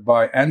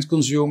by end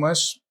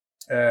consumers.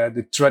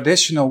 The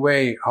traditional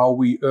way how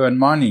we earn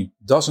money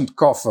doesn't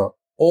cover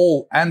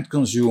all end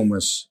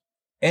consumers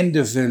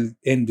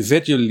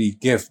individually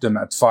give them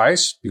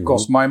advice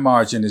because my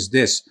margin is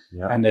this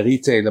and the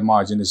retailer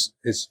margin is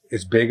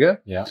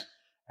bigger. Yeah.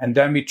 And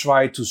then we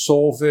try to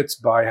solve it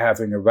by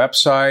having a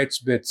website,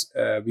 but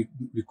we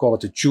call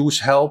it a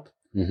choose help.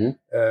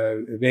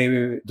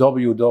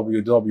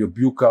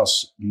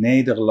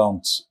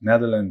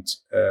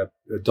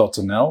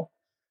 www.bucasnederland.nl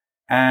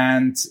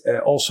and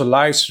also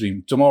live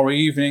stream. Tomorrow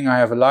evening I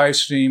have a live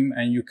stream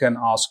and you can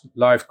ask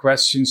live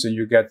questions and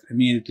you get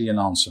immediately an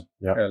answer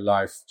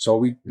live. So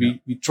we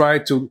try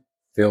to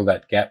fill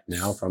that gap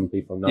now from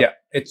people.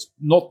 It's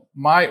not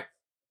my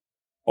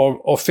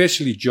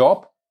officially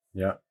job.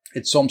 Yeah.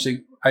 It's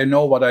something I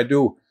know what I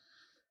do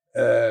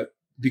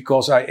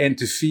because I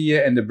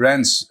interfere in the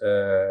brand's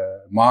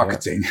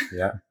marketing.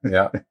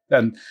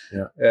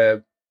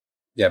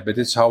 But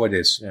it's how it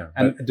is. Yeah,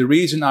 and the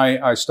reason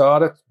I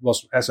started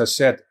was, as I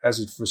said, as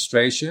a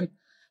frustration.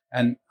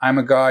 And I'm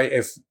a guy,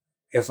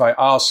 if I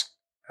ask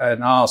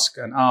and ask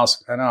and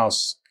ask and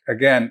ask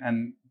again,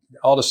 and the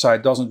other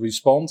side doesn't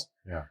respond,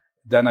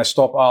 then I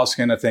stop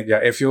asking and I think,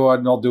 if you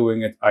are not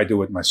doing it, I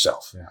do it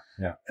myself.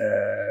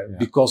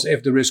 Because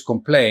if there is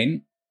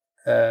complaint,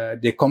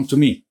 they come to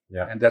me.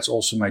 And that's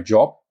also my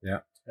job.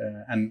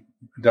 And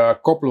there are a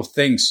couple of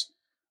things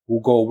who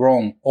go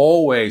wrong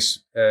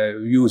always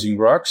using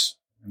rugs.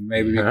 And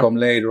maybe we come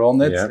later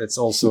on it. It's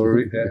also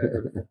a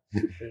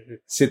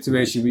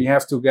situation we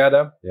have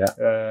together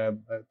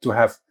to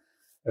have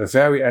a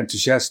very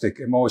enthusiastic,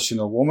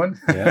 emotional woman.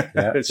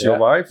 It's your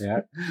wife.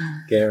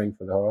 Caring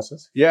for the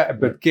horses.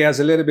 But cares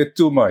a little bit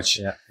too much.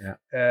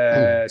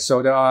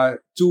 So there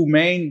are two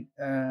main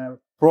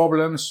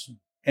problems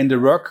in the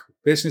rug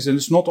business. And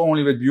it's not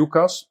only with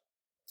Bucas.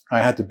 I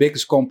had the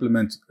biggest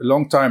compliment a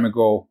long time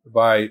ago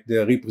by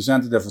the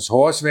representative of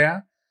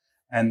Horsewear.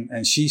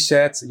 And she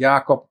said,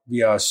 "Jacob,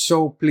 we are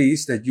so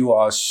pleased that you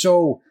are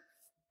so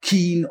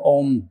keen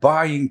on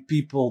buying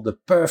people the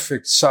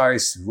perfect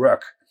size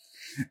rug.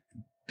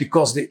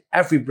 Because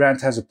every brand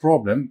has a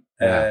problem.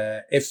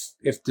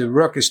 If the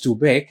rug is too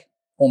big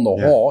on the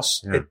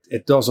horse,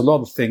 it does a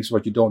lot of things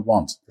what you don't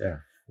want."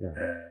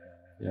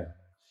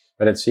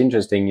 But it's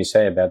interesting you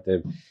say about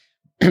the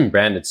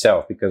brand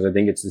itself, because I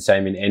think it's the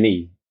same in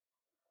any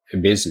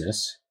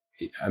business.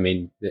 I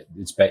mean,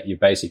 you're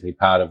basically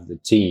part of the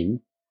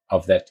team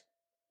of that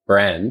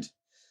brand.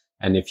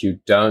 And if you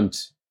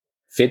don't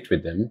fit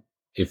with them,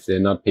 if they're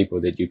not people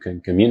that you can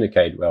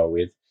communicate well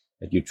with,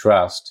 that you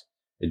trust,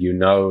 that you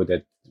know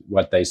that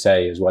what they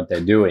say is what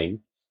they're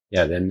doing,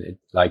 then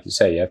like you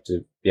say, you have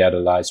to be able to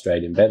lie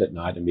straight in bed at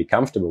night and be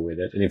comfortable with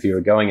it. And if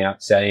you're going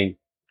out saying,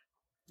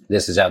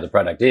 this is how the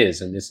product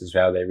is and this is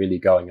how they're really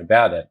going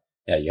about it,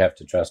 you have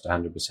to trust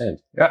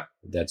 100%.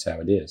 That's how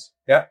it is.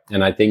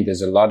 And I think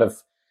there's a lot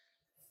of,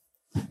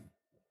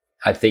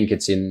 I think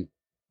it's in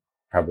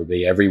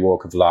probably every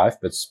walk of life,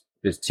 but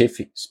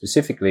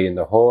specifically in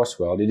the horse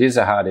world, it is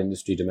a hard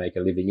industry to make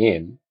a living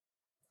in.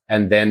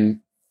 And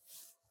then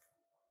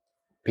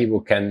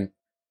people can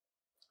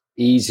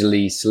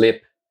easily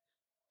slip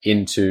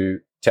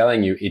into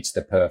telling you it's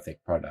the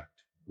perfect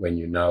product when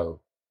you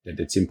know that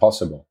it's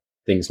impossible,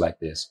 things like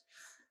this.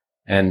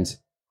 And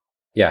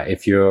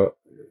if you're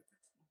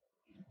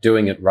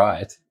doing it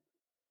right,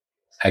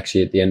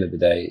 actually at the end of the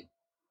day,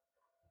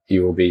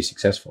 you will be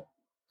successful.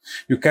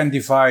 You can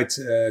divide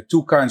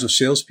two kinds of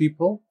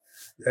salespeople.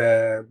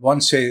 One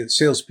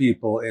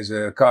salespeople is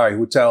a guy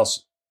who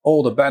tells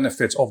all the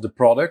benefits of the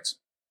product,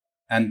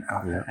 and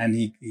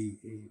he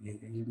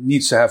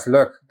needs to have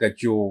luck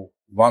that you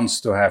wants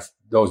to have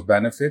those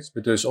benefits.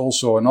 But there's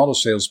also another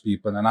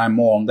salespeople, and I'm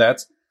more on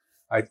that.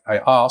 I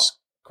ask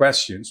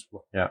questions,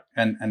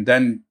 and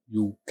then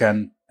you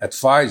can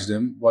advise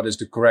them what is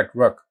the correct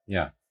rug.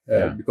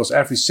 Because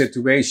every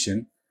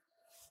situation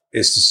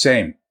is the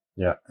same.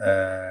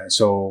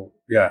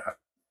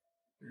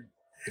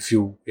 If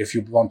you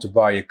want to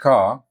buy a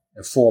car,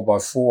 a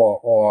 4x4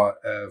 or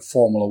a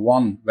Formula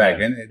One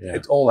wagon,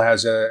 it all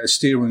has a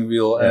steering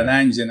wheel, an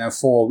engine, and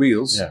four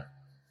wheels.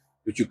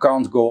 But you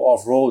can't go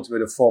off road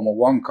with a Formula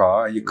One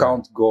car, and you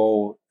can't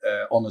go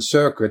on a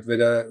circuit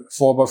with a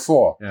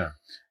 4x4.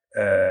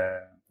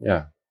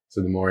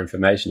 So the more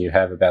information you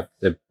have about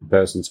the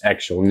person's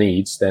actual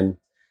needs, then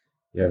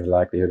you have a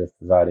likelihood of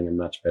providing a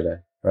much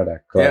better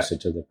product, closer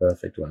to the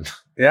perfect one.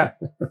 Yeah.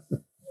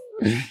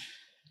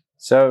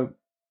 So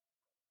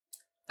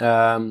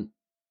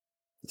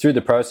through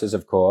the process,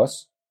 of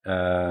course,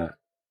 through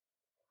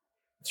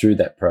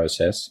that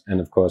process, and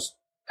of course,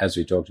 as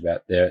we talked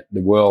about there,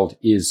 the world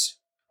is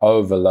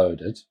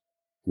overloaded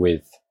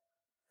with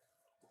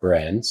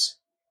brands.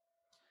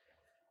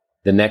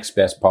 The next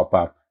best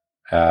pop-up,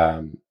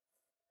 the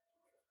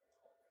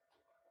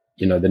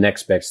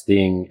next best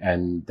thing,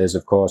 and there's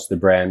of course the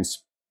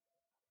brands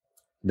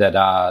that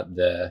are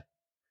the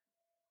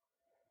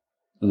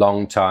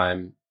long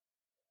time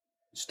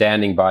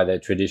standing by their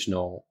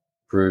traditional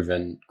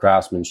proven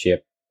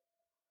craftsmanship,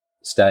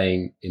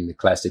 staying in the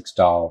classic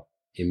style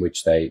in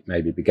which they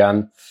maybe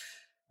begun,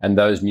 and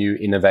those new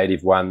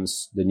innovative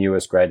ones, the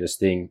newest greatest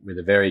thing with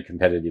a very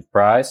competitive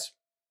price.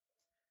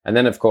 And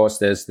then of course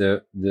there's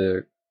the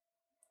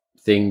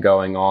thing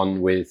going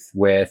on with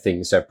where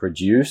things are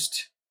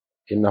produced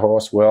in the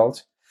horse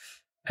world.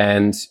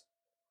 And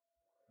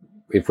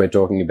if we're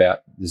talking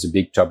about, there's a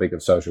big topic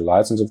of social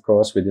license, of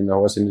course, within the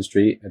horse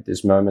industry at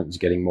this moment. It's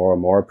getting more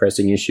and more a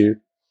pressing issue.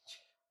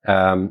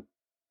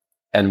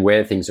 And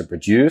where things are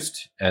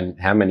produced and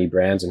how many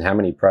brands and how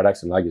many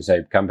products. And like you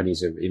say,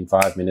 companies are in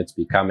 5 minutes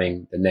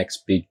becoming the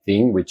next big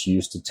thing, which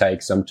used to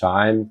take some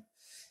time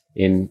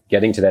in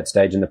getting to that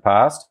stage in the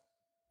past.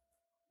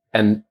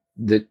 And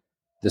the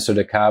sort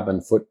of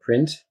carbon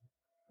footprint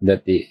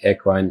that the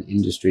equine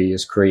industry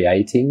is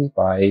creating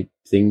by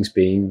things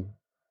being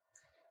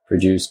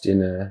produced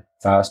in a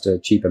faster,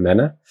 cheaper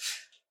manner.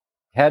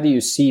 How do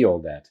you see all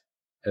that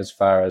as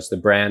far as the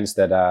brands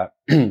that are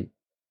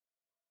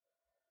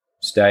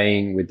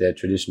staying with their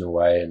traditional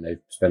way and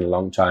they've spent a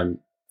long time,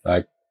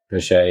 like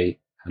Peugeot,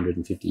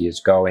 150 years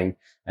going,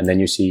 and then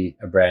you see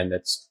a brand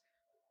that's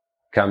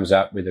comes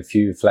up with a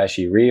few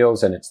flashy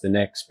reels and it's the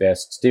next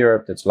best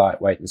stirrup that's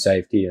lightweight and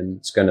safety and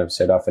it's going to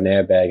set off an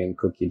airbag and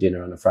cook your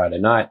dinner on a Friday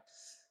night.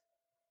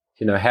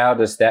 How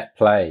does that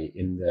play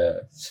in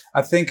the...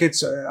 I think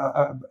it's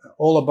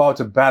all about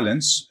a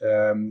balance.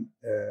 The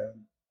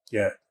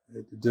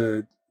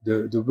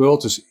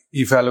world is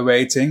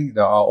evaluating.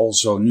 There are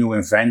also new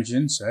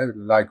inventions.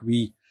 Like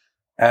we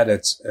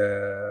added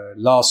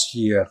last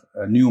year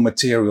a new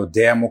material,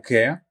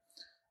 Dermocare.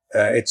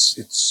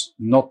 It's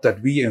not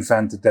that we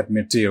invented that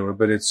material,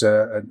 but it's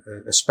a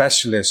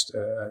specialist,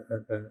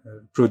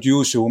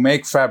 producer who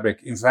make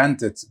fabric,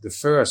 invented the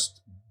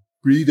first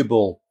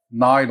breathable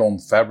nylon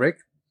fabric.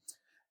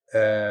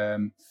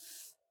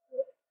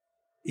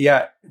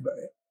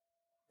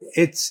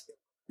 It's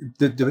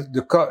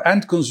the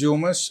end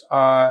consumers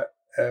are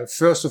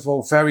first of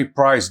all very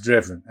price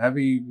driven.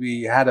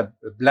 We had a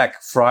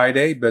Black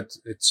Friday, but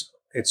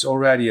it's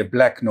already a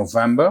Black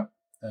November,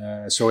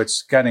 so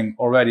it's getting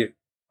already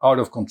out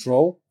of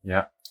control.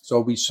 Yeah. So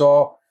we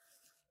saw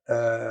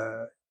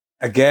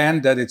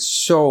again that it's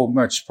so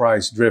much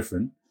price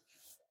driven,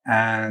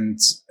 and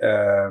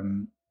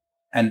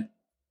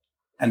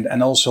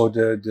also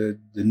the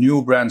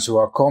new brands who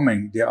are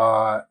coming, they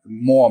are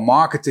more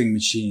marketing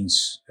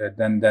machines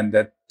than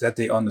that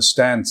they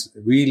understand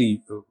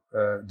really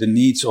the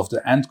needs of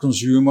the end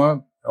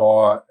consumer,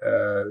 or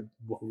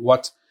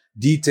what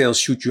details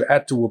should you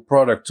add to a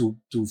product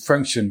to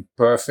function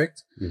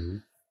perfect. Mm-hmm.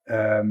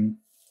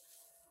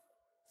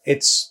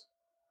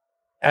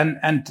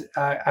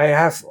 I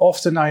have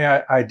often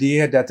an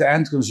idea that the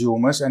end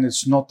consumers, and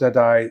it's not that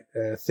I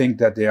think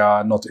that they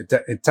are not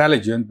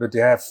intelligent, but they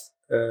have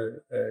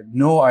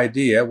no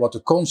idea what the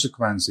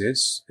consequence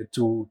is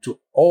to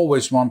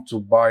always want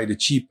to buy the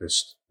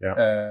cheapest.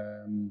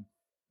 Yeah.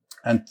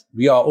 And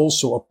we are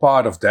also a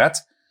part of that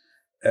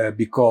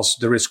because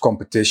there is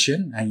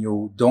competition and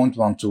you don't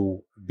want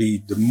to be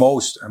the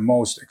most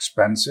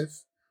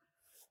expensive,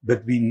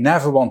 but we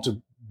never want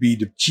to be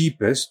the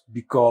cheapest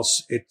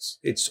because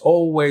it's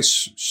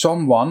always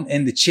someone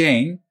in the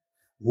chain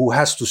who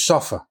has to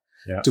suffer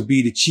to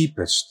be the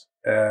cheapest.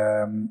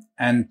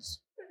 And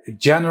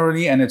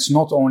generally, and it's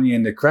not only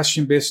in the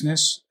equestrian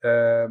business,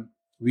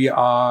 we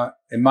are,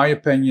 in my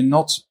opinion,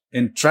 not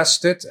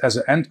interested as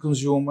an end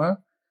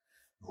consumer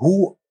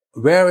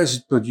where is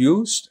it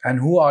produced and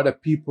who are the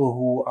people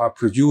who are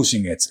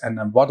producing it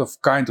and what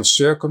kind of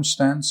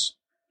circumstance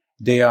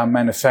they are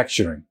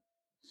manufacturing.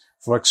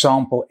 For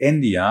example,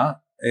 India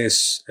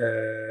is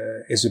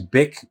a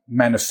big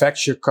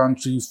manufacture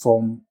country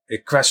from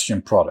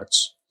equestrian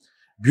products.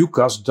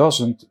 Bucas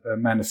doesn't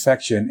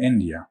manufacture in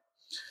India.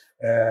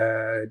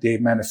 They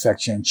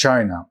manufacture in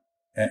China.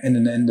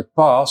 And in the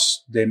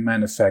past, they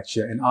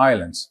manufacture in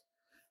Ireland.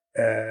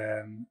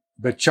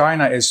 But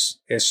China is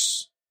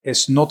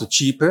not the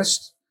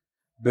cheapest,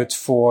 but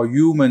for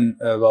human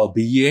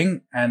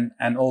well-being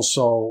and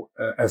also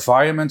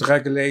environment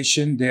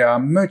regulation, they are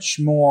much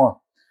more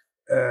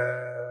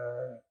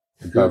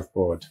above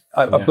board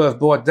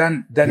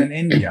than in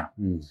India.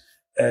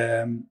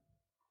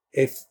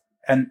 If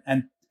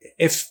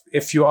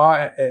you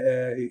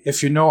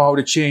know how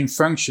the chain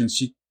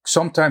functions,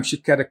 sometimes you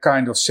get a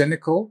kind of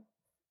cynical.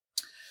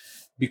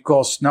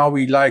 because now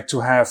we like to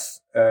have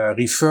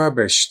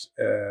refurbished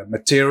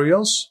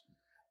materials,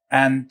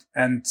 and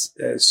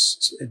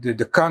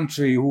the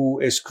country who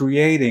is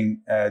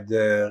creating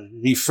the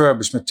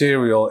refurbished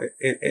material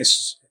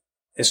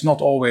is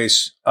not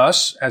always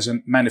us as a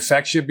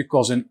manufacturer,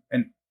 because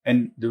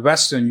in the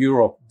Western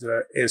Europe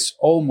there is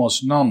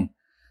almost none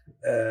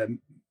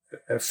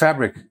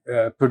fabric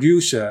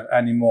producer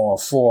anymore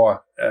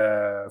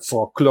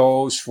for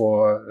clothes,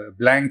 for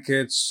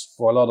blankets,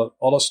 for a lot of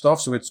other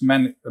stuff. So it's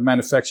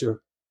manufactured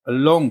a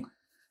long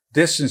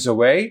distance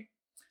away.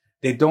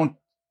 They don't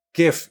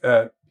give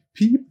a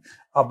peep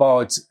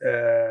about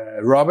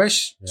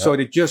rubbish, so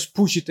they just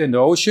push it in the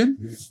ocean.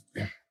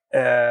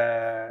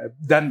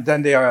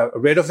 Then they are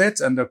rid of it,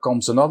 and there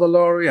comes another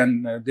lorry,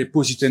 and they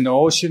push it in the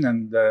ocean.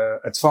 And the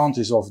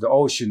advantage of the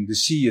ocean, the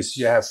sea, is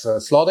you have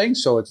flooding,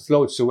 so it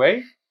floats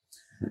away,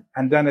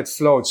 and then it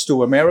floats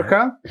to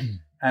America,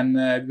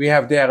 and we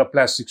have there a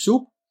plastic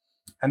soup,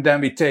 and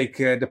then we take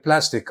the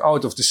plastic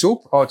out of the soup,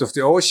 out of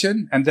the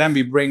ocean, and then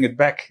we bring it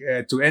back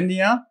to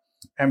India,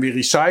 and we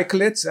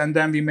recycle it, and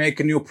then we make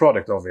a new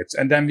product of it,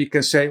 and then we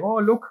can say, "Oh,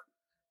 look,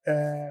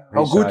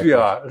 how good we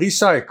are,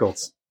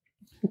 recycled."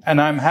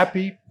 And I'm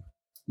happy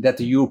that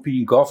the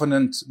European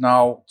government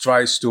now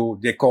tries to,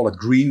 they call it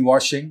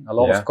greenwashing. A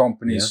lot of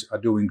companies are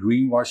doing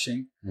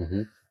greenwashing.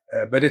 Mm-hmm.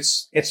 But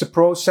it's a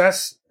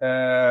process. We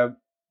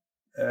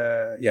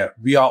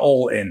are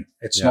all in.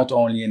 It's not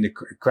only in the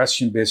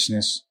question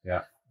business,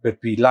 but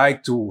we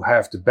like to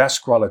have the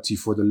best quality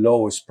for the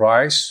lowest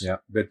price. Yeah.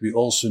 But we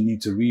also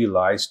need to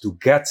realize, to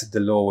get the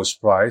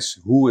lowest price,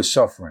 who is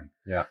suffering.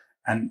 Yeah.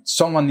 And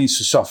someone needs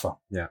to suffer.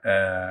 Yeah.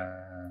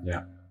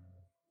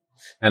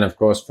 And of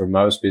course, for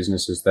most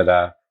businesses that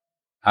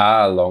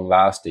are long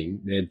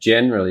lasting, they're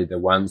generally the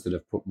ones that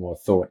have put more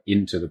thought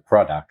into the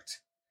product.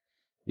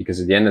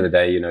 Because at the end of the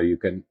day,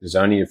 there's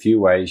only a few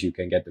ways you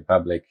can get the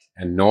public.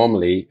 And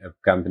normally a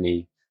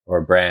company or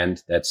a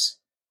brand that's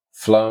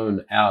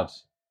flown out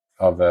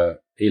of a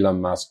Elon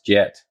Musk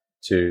jet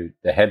to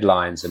the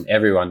headlines and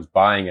everyone's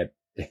buying it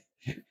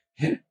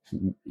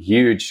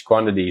huge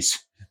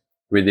quantities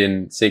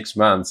within 6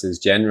 months is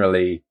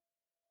generally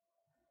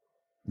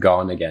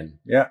gone again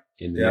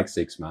in the next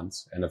 6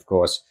 months. And of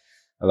course,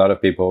 a lot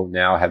of people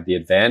now have the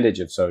advantage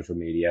of social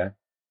media.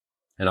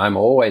 And I'm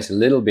always a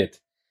little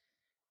bit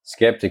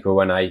skeptical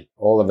when I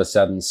all of a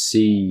sudden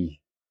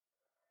see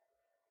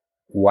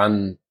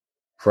one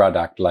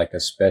product like a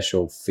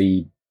special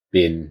feed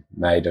bin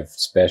made of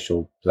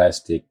special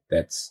plastic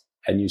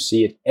and you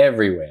see it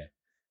everywhere.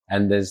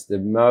 And there's the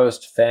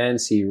most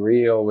fancy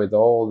reel with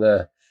all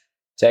the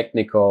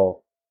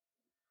technical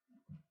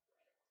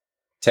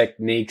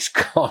techniques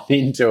gone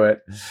into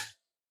it.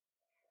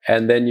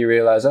 And then you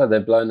realize,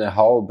 they've blown their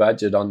whole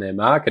budget on their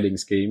marketing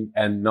scheme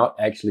and not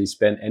actually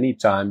spent any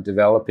time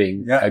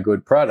developing a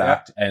good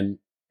product. Yeah. And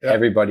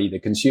everybody, the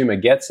consumer,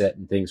 gets it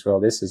and thinks, well,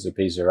 this is a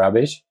piece of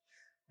rubbish.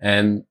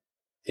 And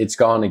it's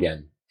gone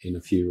again in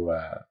a few.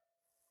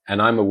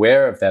 And I'm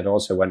aware of that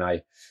also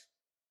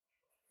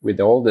with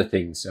all the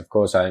things. Of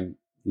course, I'm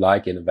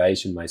like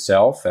innovation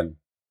myself, and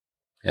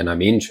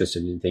I'm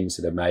interested in things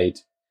that are made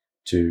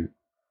to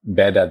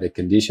better the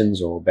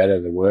conditions or better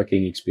the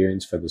working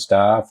experience for the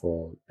staff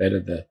or better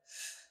the,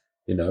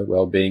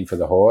 well-being for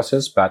the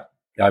horses. But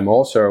I'm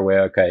also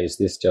aware, okay, is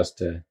this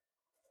just a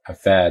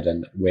fad,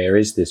 and where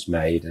is this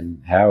made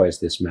and how is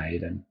this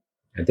made? And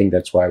I think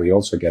that's why we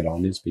also get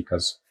on, is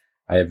because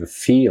I have a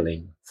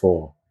feeling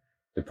for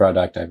the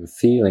product. I have a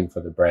feeling for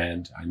the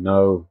brand. I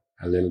know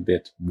a little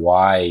bit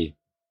why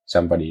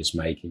somebody is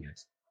making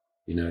it,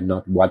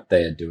 not what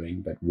they are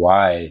doing, but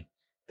why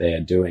they are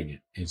doing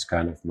it is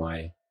kind of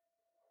my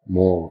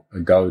more a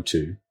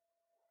go-to,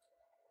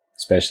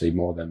 especially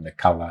more than the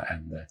color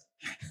and the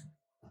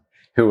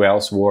who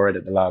else wore it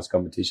at the last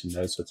competition,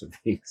 those sorts of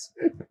things,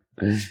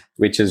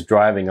 which is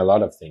driving a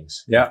lot of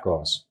things, of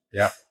course,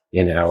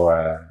 in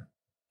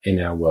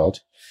our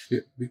world.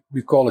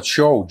 We call it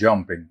show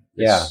jumping.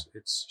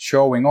 It's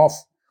showing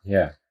off.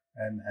 Yeah.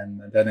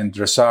 And then in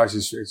dressage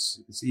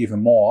it's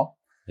even more.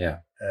 Yeah.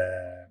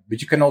 But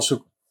you can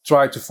also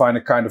try to find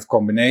a kind of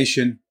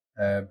combination.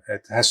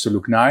 It has to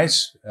look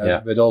nice,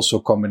 but also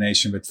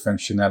combination with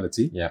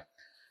functionality. Yeah.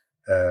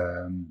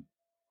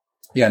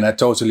 And I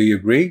totally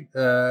agree.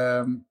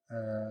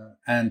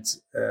 And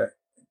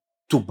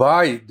to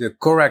buy the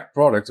correct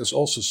product is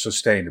also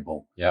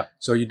sustainable. Yeah.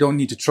 So you don't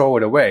need to throw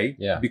it away,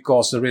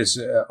 because there is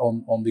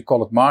we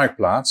call it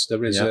Marktplaats.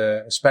 There is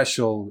a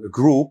special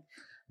group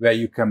where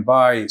you can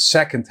buy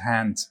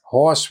second-hand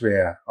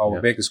horseware,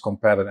 our biggest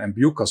competitor, and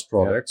Bucas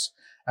products.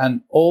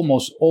 And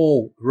almost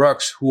all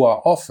rugs who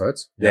are offered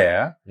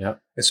there,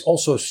 it's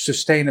also a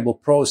sustainable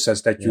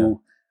process that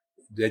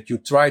you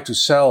try to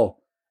sell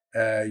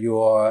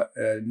your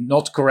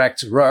not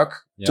correct rug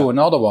to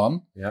another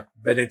one. Yeah.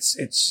 But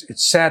it's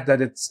sad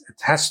that it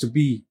has to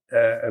be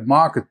a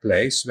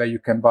marketplace where you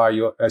can buy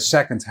your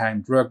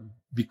second-hand rug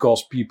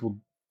because people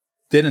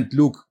didn't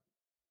look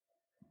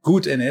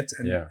good in it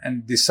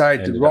and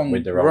decide the wrong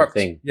rug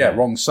thing.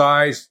 Wrong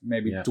size,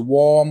 maybe too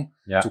warm,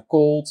 too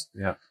cold.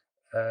 Yeah.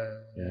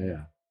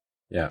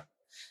 Yeah.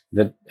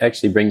 That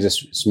actually brings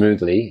us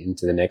smoothly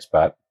into the next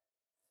part.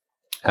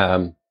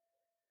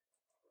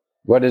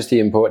 What is the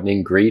important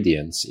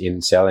ingredients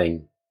in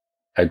selling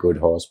a good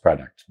horse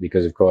product?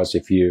 Because of course,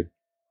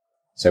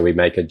 so we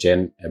make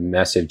a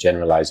massive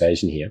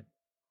generalization here.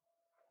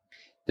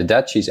 The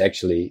Dutch is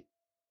actually,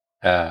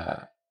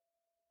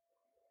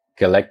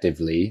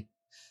 collectively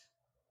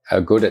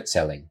are good at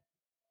selling.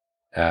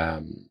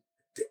 The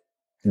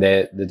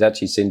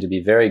Dutchies seem to be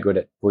very good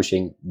at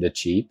pushing the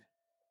cheap,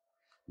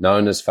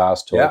 known as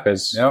fast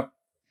talkers. Yeah.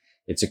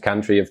 It's a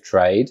country of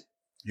trade.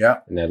 Yeah.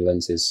 The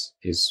Netherlands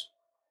is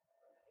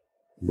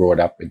brought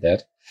up with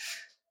that.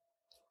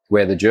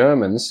 Where the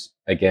Germans,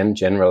 again,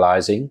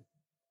 generalizing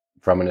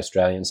from an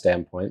Australian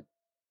standpoint,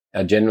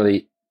 are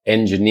generally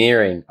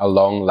engineering a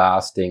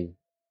long-lasting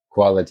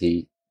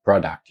quality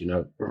product,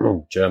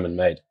 German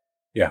made.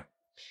 Yeah.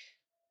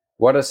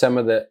 What are some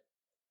of the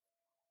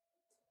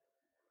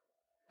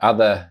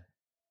other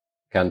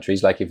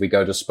countries, like if we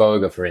go to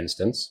Spoga, for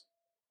instance?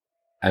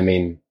 I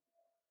mean,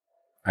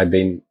 I've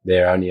been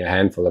there only a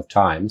handful of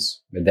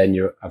times, but then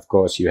you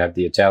have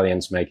the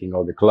Italians making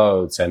all the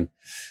clothes, and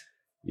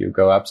you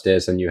go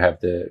upstairs and you have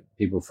the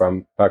people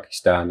from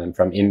Pakistan and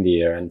from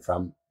India and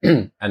from,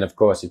 and of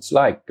course it's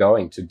like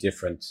going to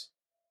different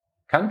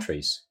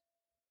countries,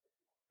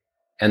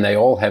 and they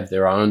all have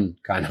their own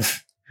kind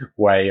of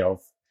way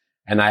of,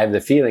 and I have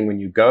the feeling when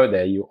you go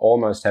there, you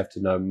almost have to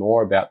know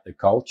more about the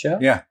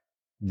culture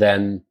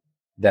than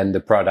the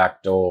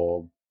product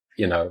or,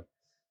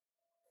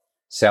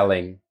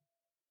 selling.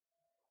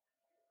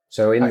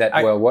 So in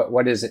that world,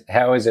 what is it?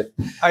 How is it?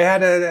 I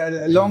had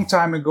a long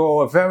time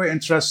ago a very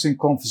interesting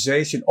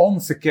conversation on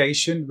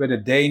vacation with a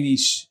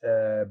Danish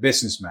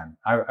businessman.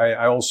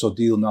 I also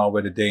deal now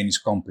with a Danish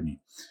company.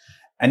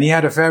 And he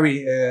had a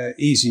very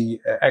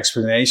easy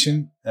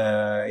explanation.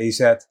 He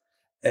said,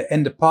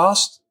 in the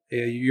past,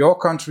 your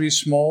country is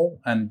small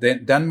and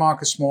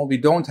Denmark is small. We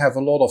don't have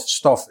a lot of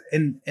stuff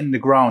in the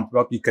ground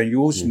what we can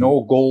use. Mm-hmm.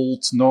 No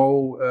gold,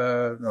 no,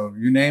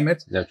 you name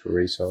it. Natural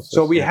resources.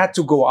 So we had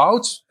to go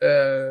out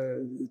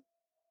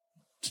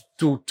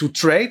to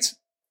trade.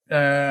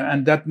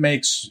 And that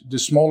makes the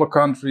smaller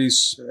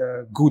countries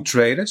good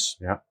traders.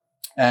 Yeah.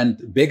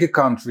 And bigger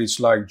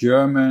countries like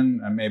Germany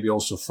and maybe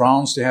also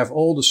France, they have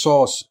all the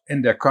source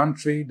in their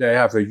country. They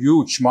have a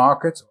huge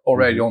market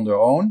already on their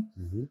own.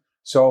 Mm-hmm.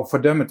 So for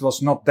them, it was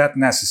not that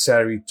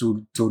necessary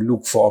to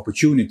look for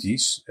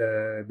opportunities,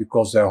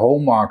 because their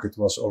home market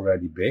was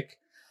already big.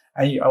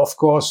 And of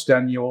course,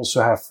 then you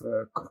also have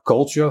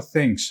culture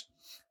things.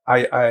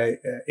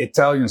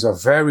 Italians are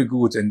very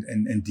good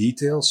in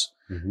details,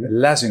 mm-hmm.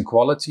 less in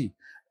quality.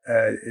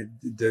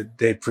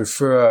 They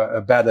prefer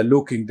a better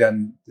looking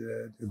than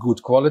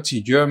good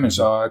quality. Germans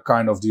mm-hmm. are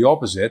kind of the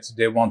opposite.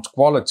 They want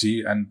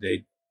quality and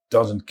they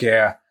doesn't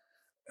care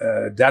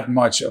that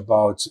much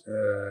about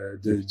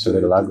it's a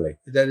little ugly.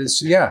 That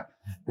is, yeah.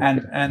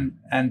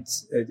 And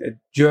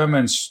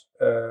Germans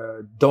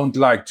don't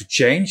like to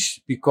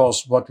change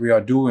because what we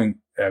are doing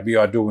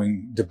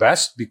the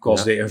best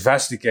because they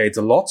investigate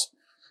a lot.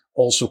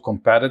 Also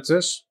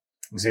competitors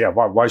say,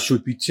 why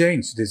should we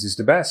change? This is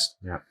the best.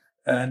 Yeah.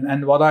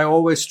 And what I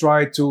always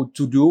try to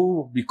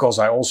do, because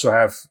I also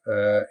have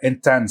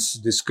intense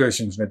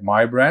discussions with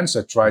my brands,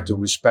 I try to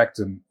respect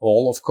them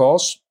all, of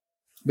course,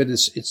 but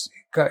it's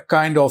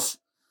kind of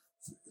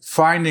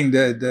finding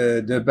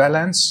the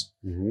balance.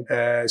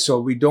 Mm-hmm. So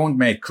we don't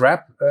make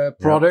crap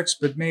products,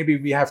 but maybe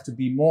we have to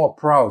be more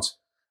proud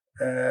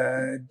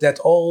that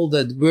all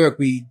the work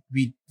we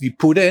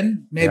put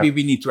in, maybe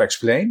we need to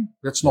explain.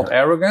 That's not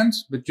arrogant,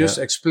 but just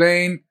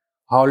explain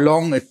how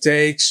long it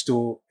takes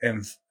to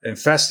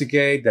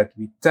investigate, that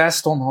we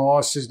test on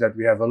horses, that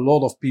we have a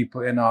lot of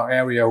people in our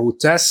area who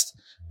test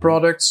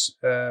products.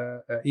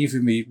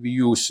 Even we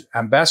use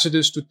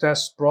ambassadors to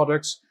test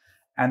products,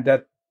 and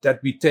that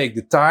we take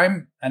the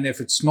time. And if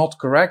it's not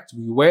correct,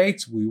 we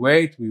wait.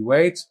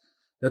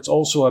 That's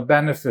also a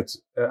benefit.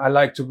 I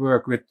like to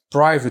work with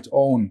private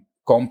owned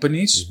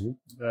companies.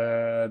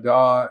 Mm-hmm. There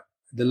are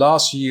the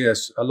last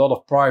years, a lot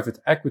of private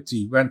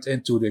equity went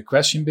into the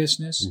equestrian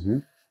business. Mm-hmm.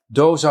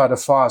 Those are the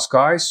fast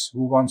guys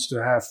who wants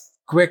to have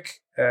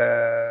quick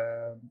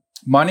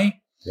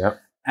money,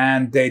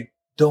 and they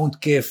don't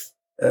give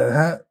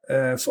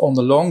on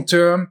the long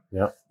term.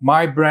 Yeah.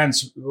 My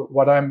brands,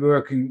 what I'm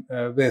working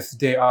with,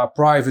 they are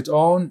private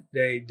owned.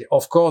 They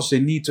of course they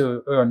need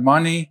to earn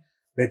money,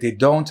 but they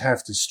don't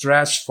have the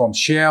stress from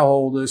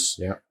shareholders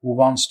who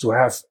wants to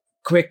have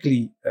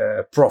quickly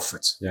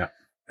profit. Yeah.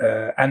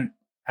 And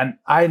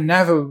I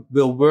never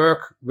will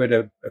work with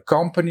a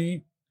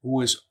company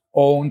who is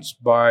owned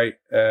by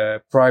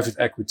private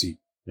equity.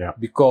 Yeah.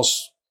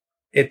 Because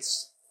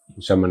it's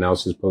someone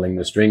else is pulling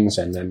the strings,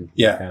 and then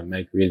you can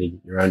make really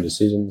your own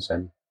decisions.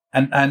 And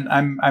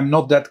I'm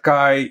not that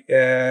guy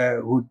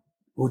who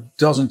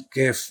doesn't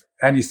give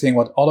anything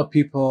what other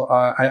people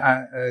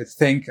I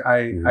think.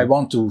 I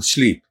want to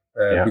sleep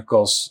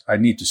because I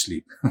need to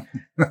sleep.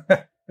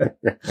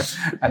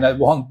 And I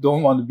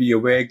don't want to be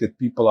awake that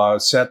people are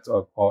upset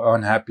or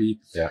unhappy.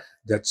 Yeah.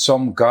 That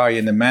some guy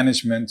in the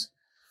management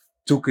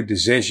took a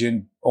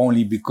decision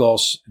only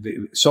because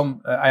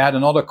I had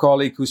another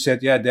colleague who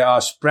said, yeah, there are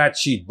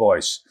spreadsheet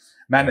boys,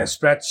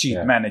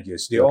 spreadsheet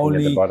managers. They Looking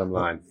at the bottom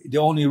line. They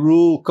only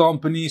rule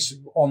companies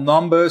on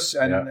numbers,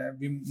 and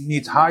we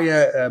need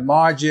higher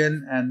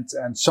margin,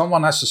 and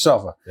someone has to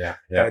suffer.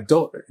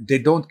 They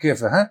don't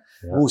give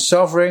who's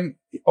suffering.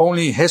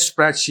 Only his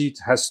spreadsheet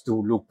has to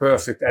look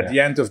perfect at the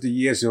end of the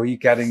year, so he's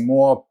getting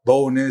more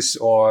bonus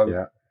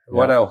or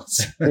what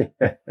else.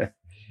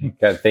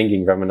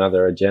 Thinking from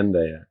another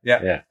agenda.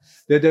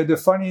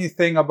 The funny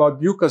thing about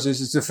Bucas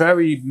is it's a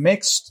very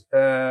mixed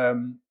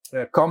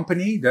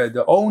company.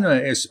 The owner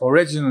is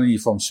originally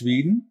from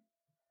Sweden.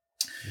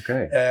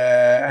 Okay.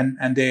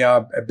 And they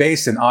are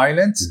based in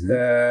Ireland.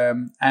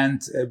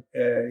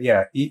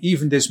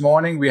 Even this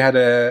morning we had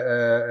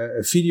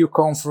a video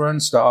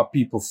conference. There are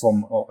people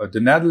from the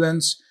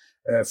Netherlands,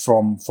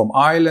 from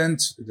Ireland,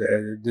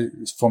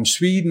 from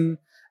Sweden,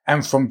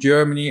 and from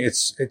Germany.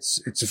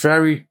 It's a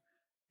very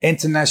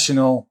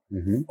international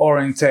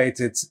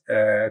orientated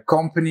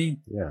company.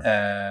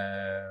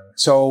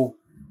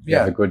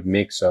 A good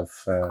mix of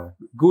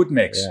good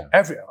mix.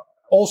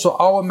 Also,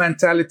 our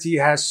mentality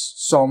has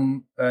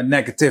some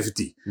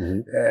negativity.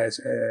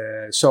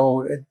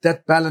 So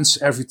that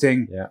balance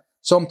everything.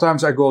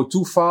 Sometimes I go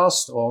too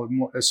fast, or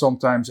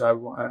sometimes I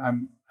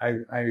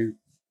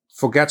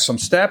forget some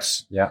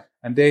steps.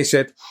 And they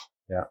said,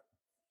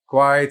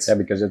 quiet.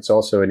 Because it's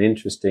also an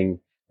interesting,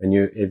 when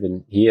you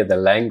even hear the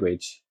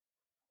language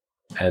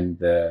and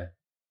the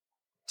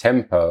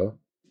tempo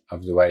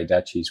of the way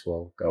Dutchies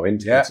will go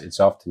into it, it's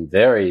often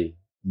very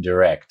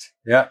direct.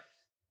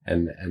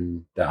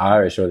 And the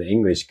Irish or the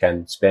English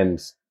can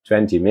spend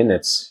 20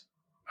 minutes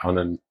on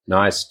a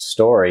nice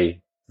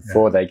story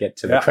before they get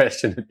to the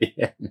question at the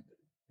end.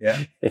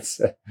 It's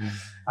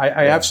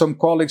I have some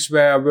colleagues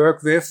where I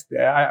work with,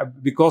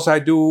 because I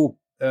do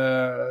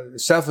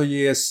several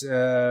years.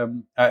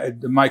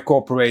 My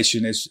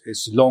cooperation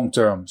is long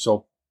term,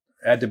 so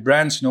the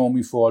brands know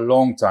me for a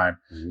long time,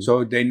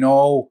 so they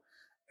know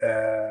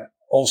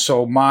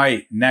also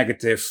my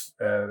negative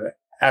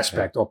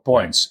aspect or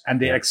points, and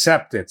they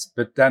accept it.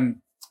 But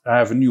then I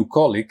have a new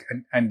colleague,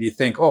 and they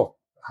think, oh,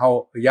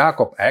 how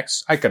Jacob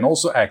acts, I can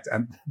also act,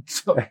 and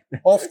so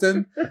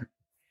often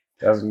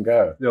doesn't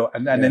go.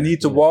 And I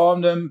need to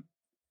warn them.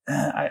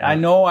 I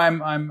know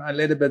I'm a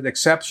little bit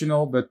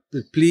exceptional, but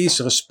please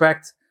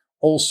respect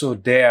also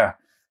their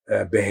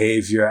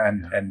behavior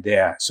and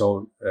their.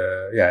 So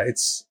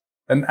it's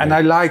and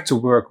I like to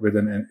work with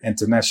an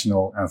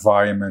international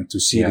environment to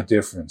see the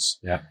difference.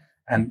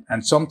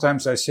 And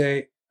sometimes I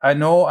say, I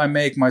know I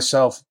make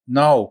myself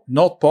now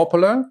not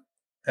popular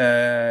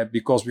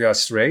because we are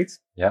straight.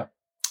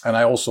 And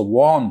I also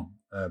warn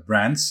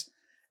brands,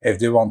 if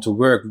they want to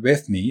work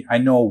with me, I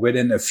know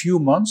within a few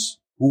months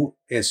who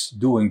is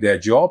doing their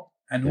job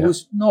and who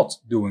is not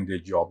doing their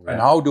job. And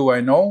how do I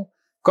know?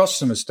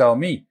 Customers tell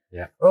me,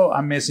 oh,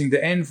 I'm missing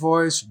the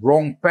invoice,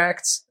 wrong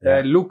packed.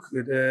 Look,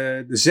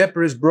 the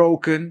zipper is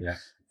broken.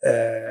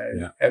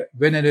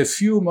 Within a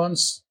few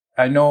months,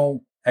 I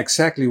know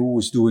exactly who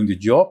is doing the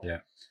job.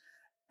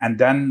 And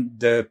then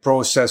the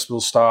process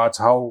will start.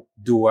 How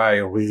do I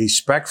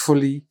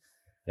respectfully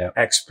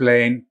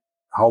explain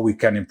how we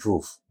can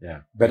improve?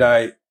 But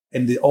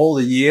all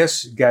the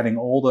years getting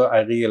older,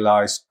 I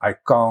realized I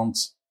can't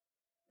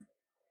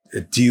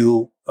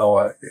deal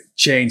or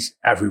change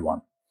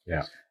everyone.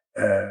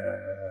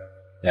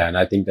 And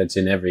I think that's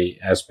in every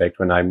aspect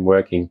when I'm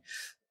working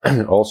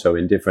also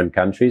in different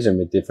countries and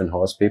with different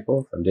horse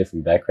people from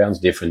different backgrounds,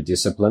 different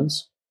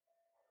disciplines.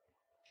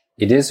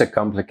 It is a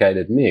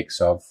complicated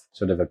mix of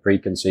sort of a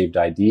preconceived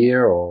idea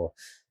or,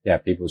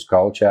 people's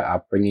culture,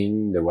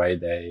 upbringing, the way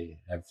they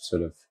have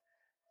sort of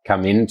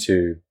come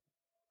into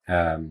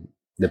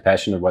the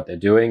passion of what they're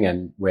doing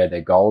and where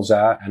their goals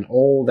are, and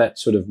all that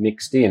sort of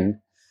mixed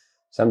in.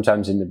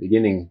 Sometimes in the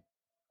beginning,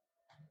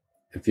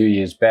 a few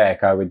years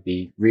back, I would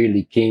be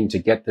really keen to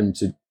get them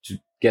to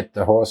get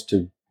the horse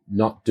to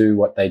not do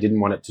what they didn't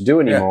want it to do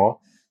anymore,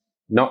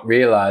 not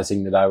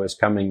realizing that I was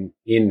coming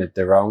in at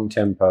the wrong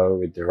tempo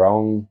with the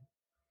wrong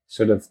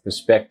sort of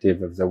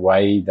perspective of the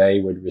way they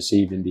would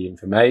receive in the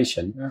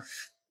information.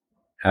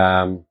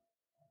 And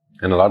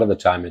a lot of the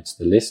time it's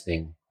the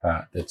listening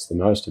part that's the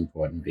most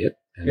important bit,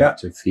 and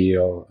to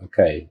feel,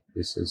 okay,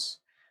 this is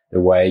the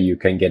way you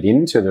can get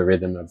into the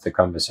rhythm of the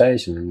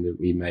conversation and that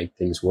we make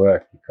things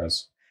work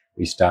because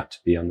we start to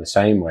be on the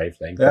same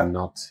wavelength and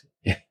not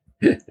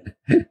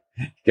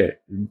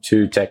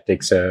two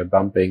tactics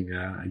bumping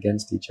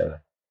against each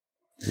other.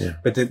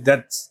 But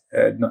that's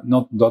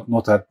not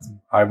that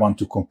I want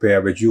to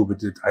compare with you,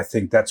 but I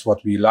think that's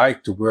what we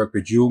like, to work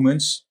with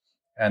humans,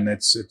 and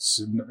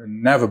it's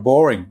never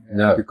boring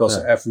because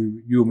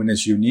every human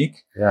is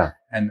unique.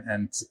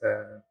 And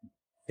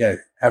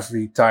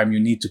every time you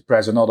need to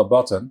press another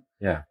button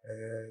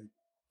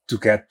to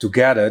get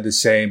together the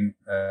same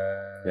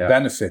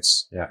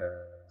benefits.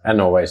 And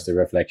always the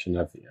reflection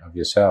of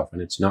yourself,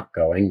 and it's not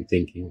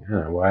thinking,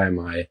 why am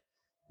I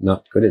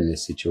not good in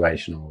this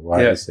situation, or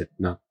why is it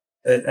not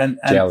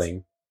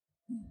gelling?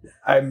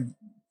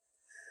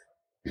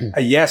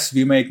 Yes,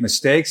 we make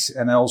mistakes.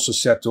 And I also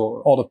said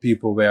to other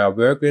people where I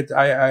work with,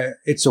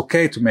 it's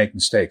okay to make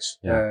mistakes.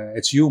 Yeah.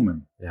 It's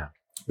human. Yeah.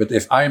 But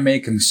if I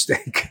make a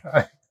mistake,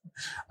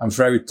 I'm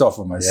very tough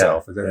on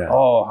myself. Yeah.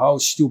 Oh, how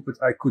stupid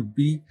I could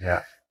be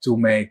to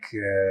make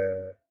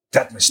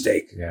that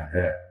mistake.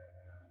 Yeah.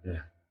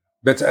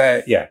 But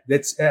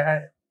that's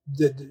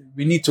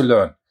we need to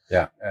learn.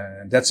 Yeah,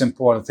 that's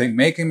important thing.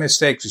 Making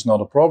mistakes is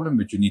not a problem,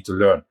 but you need to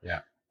learn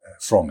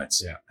from it.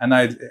 Yeah. And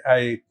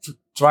I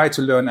try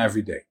to learn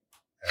every day.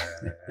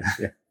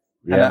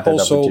 And I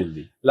also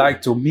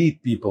like to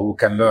meet people who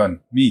can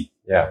learn me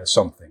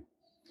something.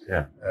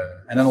 Yeah.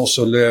 And then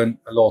also learn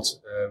a lot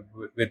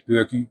with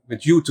working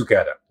with you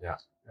together. Yeah.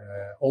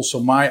 Also,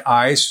 my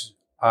eyes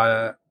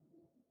are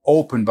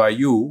opened by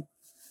you.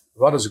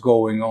 What is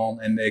going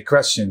on in the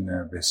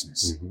equestrian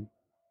business? Mm-hmm.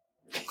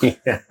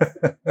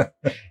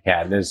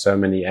 Yeah, there's so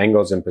many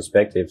angles and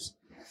perspectives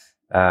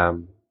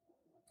to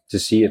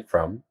see it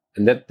from.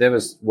 And that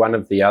was one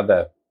of the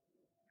other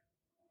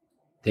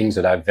things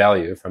that I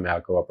value from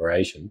our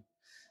cooperation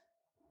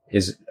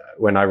is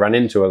when I run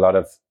into a lot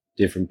of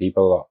different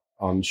people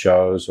on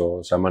shows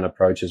or someone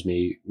approaches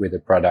me with a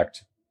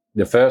product,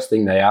 the first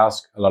thing they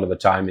ask a lot of the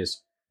time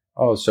is,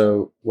 oh,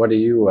 so what are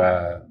you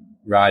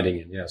riding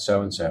in? Yeah,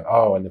 so and so.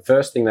 Oh, and the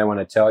first thing they want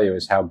to tell you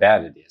is how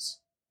bad it is.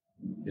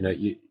 You know,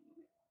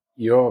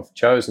 you've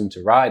chosen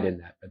to ride in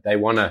that, but they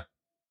want to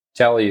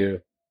tell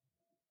you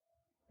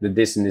that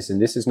this and this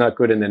and this is not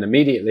good. And then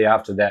immediately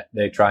after that,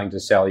 they're trying to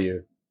sell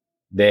you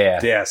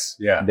their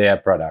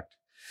product.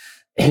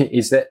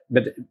 Is that,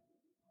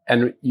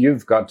 and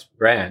you've got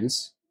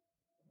brands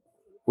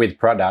with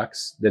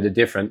products that are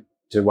different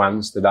to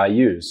ones that I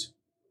use,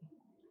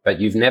 but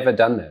you've never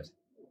done that.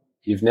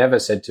 You've never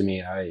said to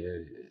me,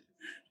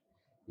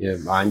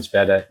 mine's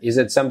better. Is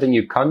it something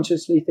you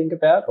consciously think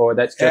about, or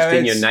that's just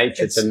in your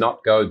nature to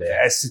not go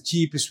there? It's the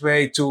cheapest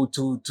way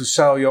to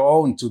sell your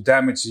own, to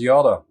damage the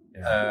other.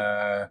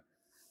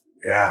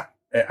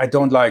 I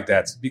don't like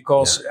that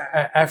because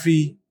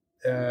every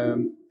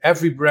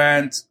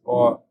brand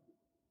or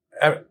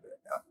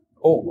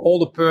all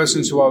the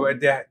persons who are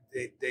there,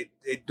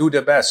 they do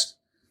their best.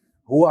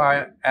 Who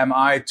am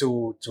I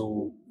to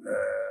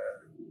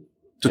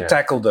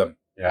tackle them?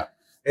 Yeah.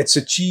 It's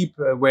a cheap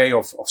way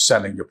of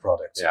selling your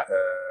product. Yeah.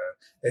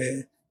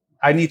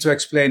 I need to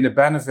explain the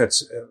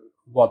benefits,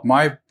 what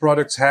my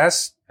product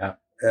has. Yeah.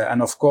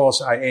 And of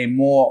course, I aim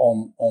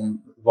more on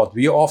what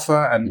we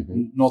offer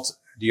and not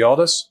the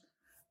others.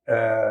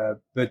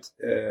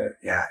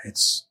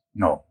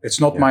 It's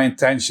not my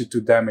intention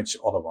to damage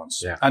other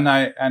ones. Yeah.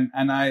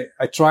 And I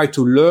try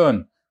to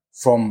learn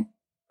from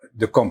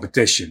the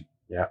competition.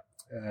 Yeah.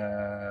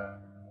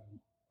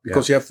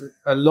 Because you have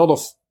a lot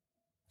of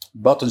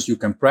buttons you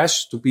can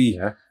press to be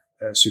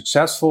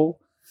successful.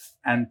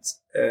 And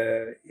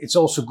it's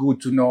also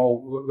good to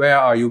know where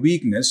are your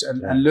weakness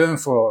and learn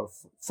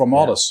from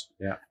others.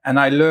 Yeah. And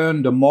I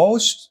learn the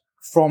most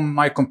from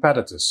my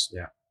competitors.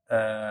 Yeah.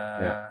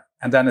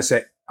 And then I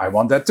say, I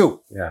want that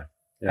too. Yeah.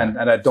 Yeah.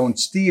 And I don't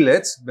steal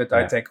it, but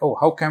I think,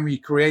 how can we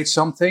create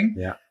something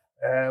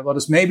what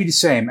is maybe the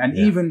same? And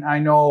even I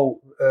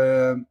know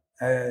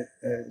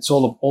it's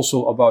all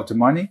also about the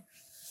money,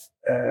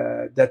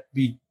 that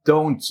we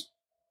don't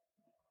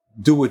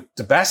do it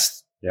the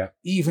best. Yeah.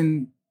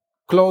 Even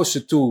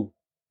closer to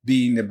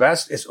being the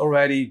best is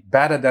already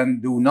better than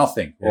do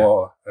nothing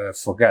or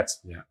forget.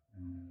 Yeah.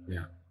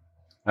 Yeah.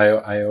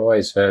 I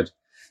always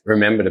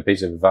remembered a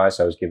piece of advice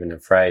I was given, a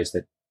phrase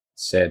that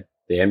said,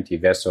 the empty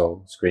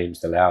vessel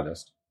screams the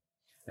loudest.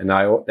 And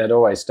that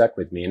always stuck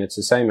with me. And it's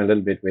the same a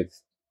little bit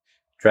with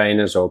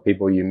trainers or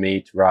people you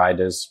meet,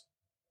 riders.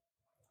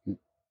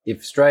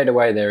 If straight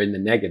away they're in the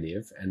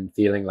negative and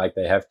feeling like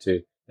they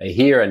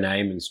hear a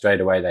name and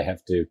straight away they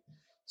have to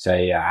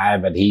say,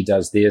 but he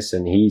does this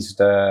and he's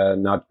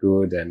not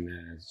good. And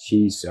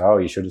you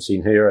should have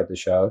seen her at the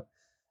show.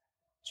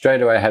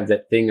 Straight away I have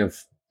that thing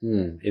of,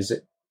 is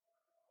it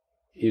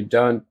you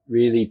don't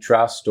really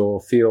trust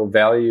or feel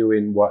value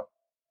in what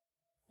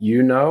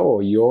you know,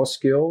 or your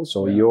skills,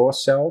 or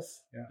yourself?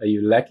 Yeah. Are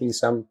you lacking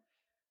some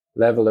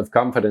level of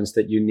confidence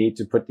that you need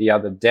to put the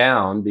other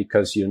down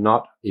because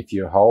if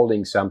you're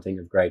holding something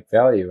of great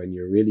value and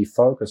you're really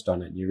focused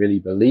on it, and you really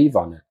believe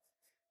on it,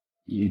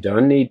 you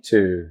don't need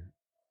to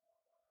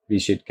be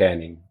shit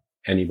canning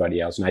anybody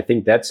else. And I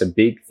think that's a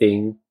big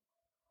thing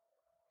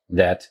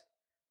that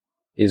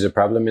is a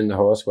problem in the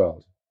horse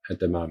world at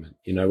the moment.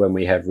 You know, when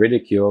we have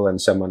ridicule and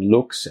someone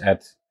looks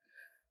at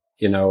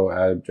a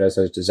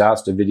dressage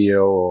disaster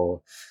video,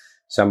 or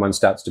someone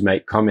starts to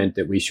make comment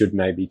that we should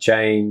maybe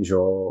change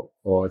or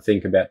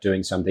think about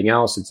doing something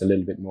else, it's a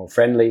little bit more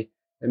friendly.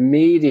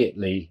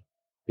 Immediately,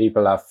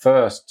 people are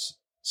first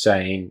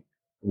saying,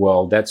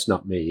 well, that's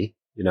not me,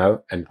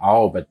 and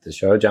but the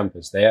show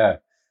jumpers,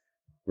 they're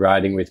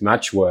riding with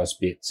much worse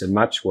bits and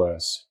much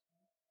worse.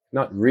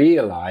 Not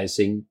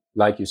realizing,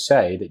 like you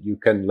say, that you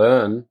can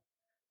learn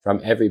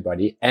from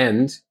everybody,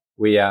 and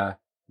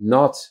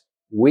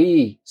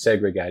we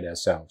segregate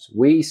ourselves.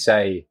 We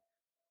say,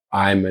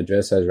 I'm a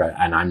dressage rider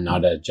and I'm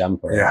not a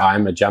jumper. Yeah.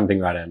 I'm a jumping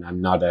rider and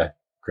I'm not a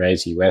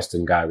crazy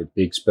Western guy with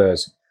big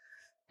spurs.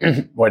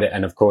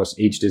 And of course,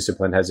 each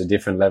discipline has a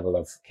different level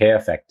of care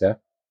factor.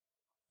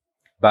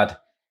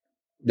 But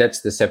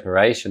that's the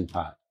separation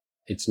part.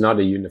 It's not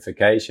a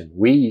unification.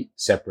 We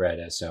separate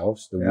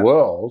ourselves. The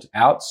world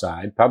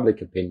outside,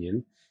 public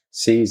opinion,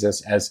 sees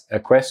us as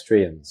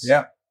equestrians.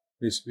 Yeah.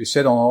 We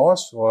sit on a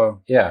horse,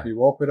 or we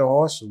walk with a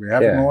horse, or we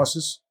have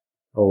horses.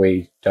 Or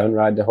we don't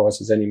ride the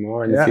horses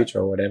anymore in the future,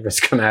 or whatever is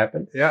going to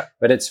happen. Yeah.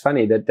 But it's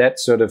funny that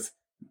sort of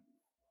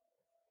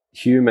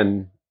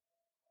human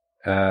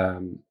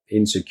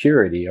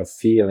insecurity of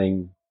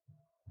feeling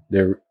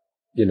the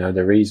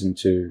reason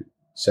to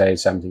say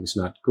something's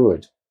not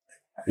good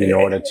in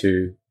order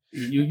to...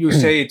 You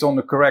say it on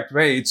the correct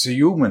way. It's a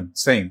human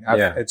thing.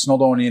 It's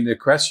not only in the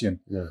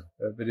question,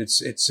 but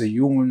it's a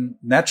human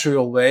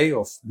natural way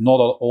of not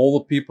all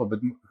the people, but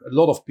a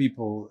lot of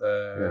people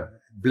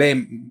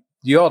blame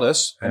the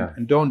others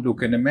and don't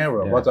look in the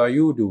mirror. What are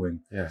you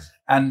doing?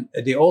 And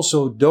they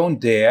also don't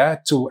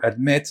dare to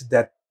admit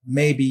that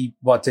maybe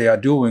what they are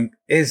doing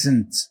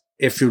isn't,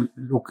 if you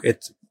look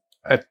at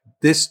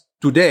this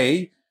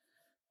today,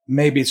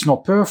 maybe it's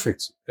not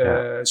perfect.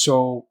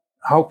 So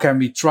how can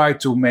we try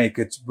to make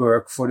it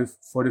work for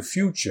the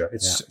future?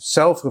 It's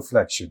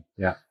self-reflection.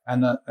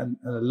 And a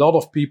lot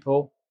of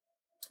people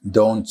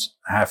don't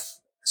have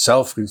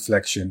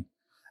self-reflection,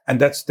 and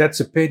that's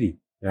a pity.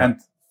 And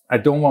I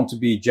don't want to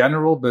be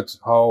general, but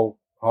how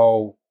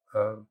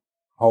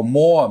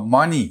more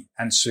money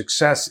and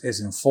success is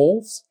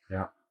involved,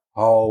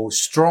 how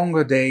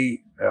stronger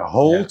they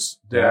hold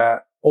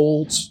their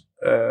old,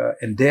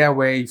 in their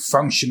way,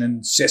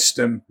 functioning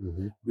system.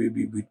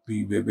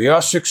 We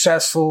are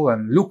successful,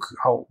 and look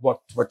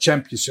what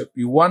championship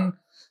we won.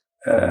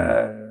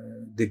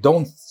 They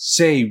don't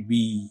say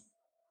we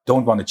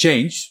don't want to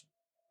change,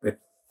 but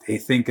they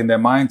think in their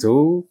mind,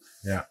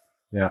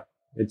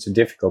 it's a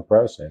difficult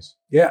process.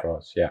 Of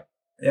course,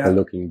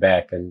 looking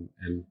back and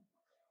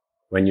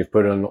when you've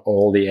put on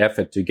all the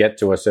effort to get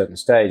to a certain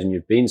stage and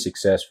you've been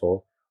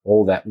successful,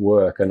 all that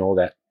work and all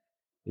that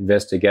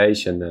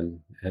investigation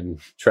and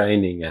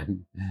training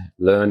and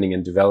learning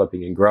and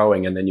developing and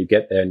growing, and then you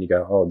get there and you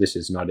go, oh, this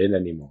is not it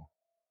anymore.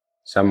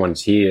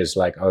 Someone's here is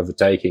like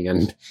overtaking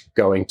and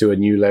going to a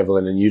new level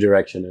in a new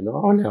direction, and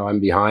oh, now I'm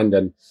behind.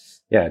 And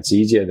it's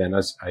easier then,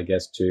 I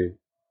guess, to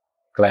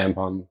clamp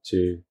on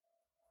to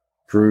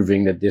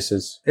proving that this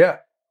is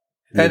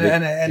and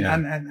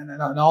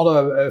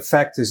another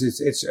fact is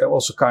it's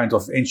also kind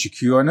of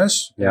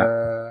insecureness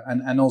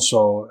and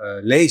also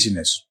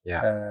laziness,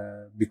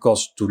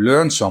 because to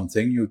learn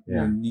something you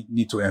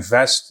need to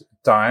invest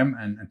time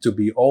and to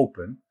be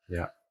open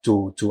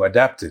to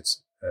adapt it.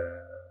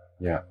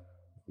 No,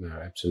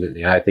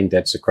 absolutely. And I think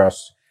that's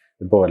across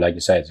the board. Like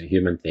you say, it's a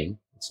human thing.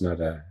 It's not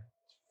a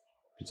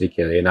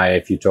particularly. And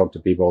if you talk to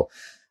people,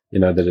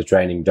 that are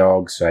training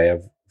dogs, I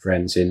have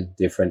friends in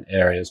different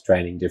areas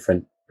training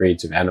different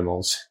breeds of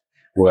animals,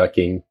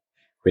 working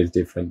with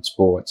different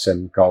sports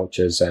and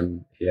cultures.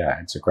 And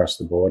it's across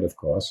the board, of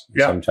course.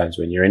 Sometimes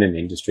when you're in an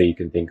industry, you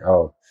can think,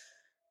 oh,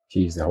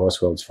 geez, the horse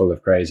world's full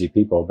of crazy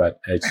people, but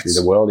actually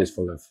the world is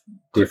full of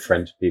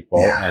different people.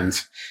 And,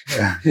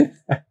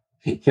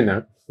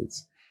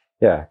 it's,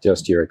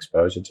 just your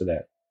exposure to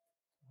that.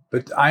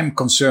 But I'm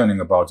concerning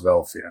about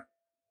welfare.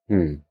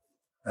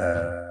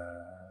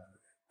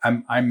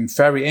 I'm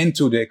very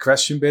into the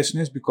equestrian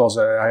business because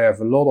I have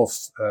a lot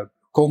of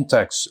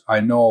contacts I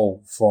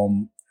know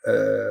from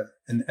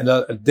in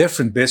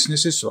different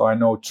businesses. So I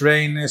know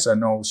trainers, I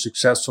know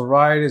successful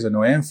riders, I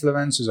know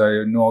influencers,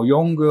 I know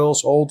young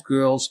girls, old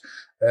girls,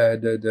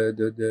 the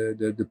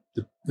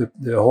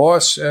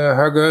horse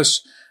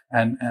huggers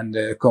and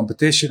the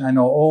competition. I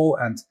know all,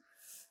 and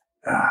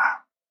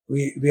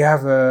we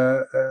have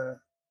a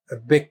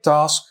big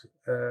task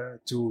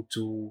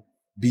to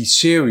be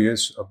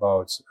serious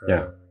about.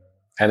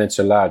 And it's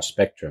a large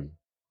spectrum.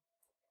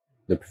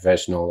 The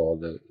professional or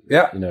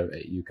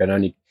you can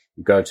only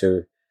go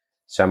to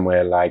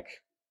somewhere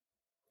like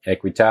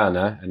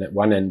Equitana, and at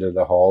one end of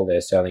the hall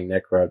they're selling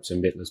neck ropes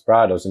and bitless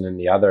bridles, and in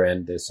the other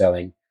end they're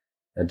selling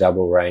a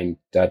double rein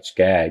Dutch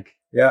gag.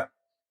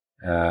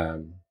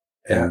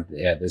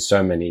 There's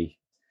so many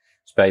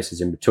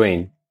spaces in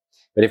between.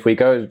 But if we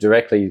go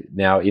directly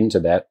now into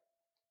that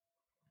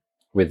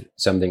with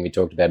something we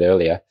talked about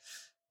earlier,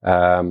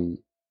 and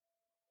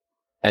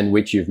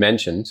which you've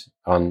mentioned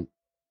on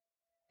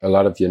a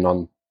lot of your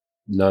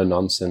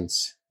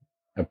no-nonsense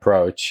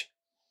approach,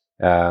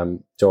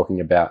 talking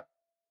about,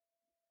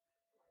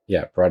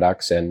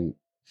 products and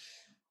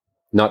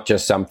not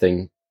just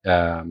something,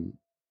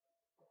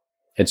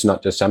 it's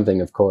not just something,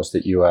 of course,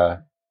 that you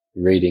are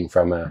reading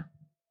from a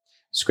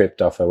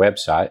script off a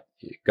website,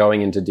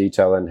 going into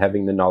detail and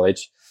having the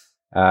knowledge.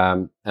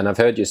 And I've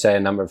heard you say a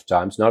number of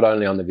times, not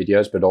only on the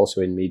videos, but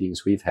also in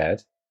meetings we've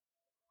had,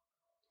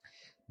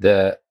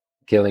 the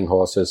killing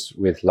horses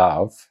with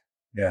love,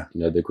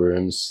 the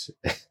grooms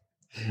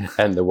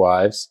and the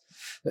wives.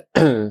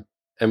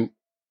 And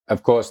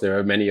of course, there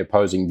are many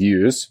opposing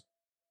views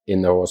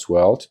in the horse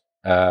world.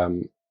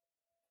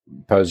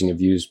 posing of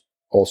views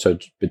also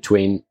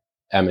between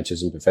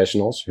amateurs and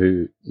professionals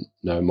who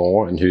know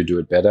more and who do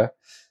it better.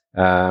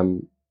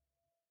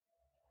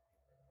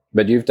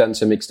 But you've done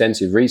some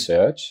extensive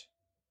research,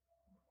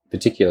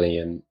 particularly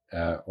in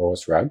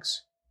horse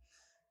rugs.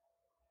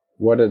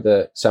 What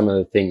are some of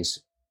the things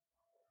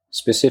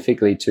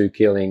specifically to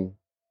killing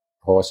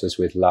horses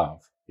with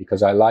love?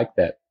 Because I like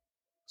that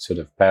sort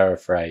of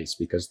paraphrase,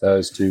 because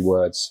those two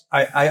words.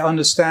 I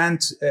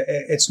understand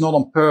it's not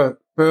on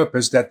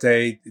purpose that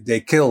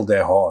they kill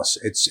their horse.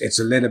 It's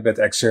a little bit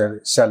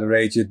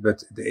accelerated,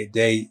 but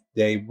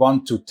they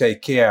want to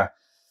take care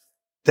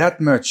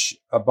that much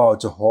about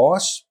the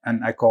horse,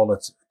 and I call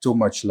it too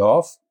much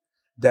love,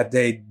 that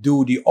they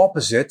do the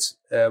opposite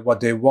what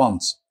they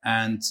want.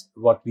 And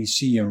what we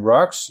see in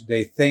rugs,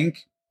 they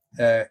think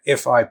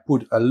if I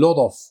put a lot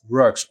of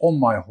rugs on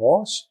my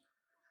horse,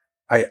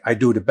 I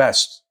do the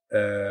best.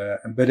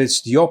 But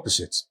it's the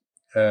opposite.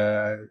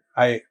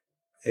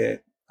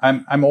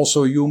 I'm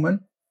also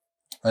human,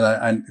 and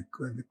I'm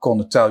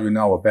gonna tell you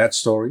now a bad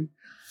story.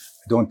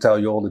 I don't tell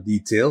you all the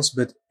details,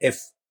 but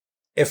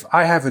if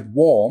I have it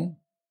warm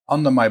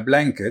under my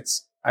blanket,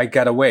 I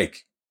get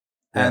awake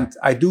and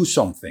I do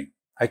something.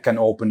 I can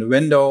open the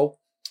window.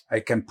 I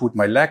can put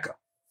my leg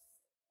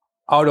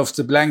out of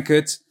the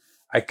blanket.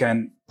 I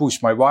can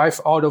push my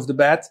wife out of the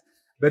bed.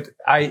 But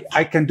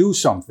I can do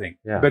something.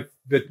 Yeah. But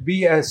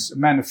we as a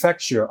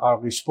manufacturer are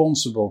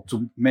responsible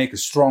to make a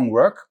strong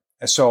rug.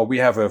 And so we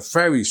have a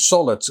very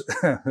solid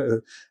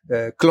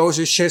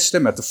closure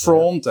system at the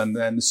front and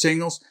the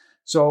singles.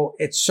 So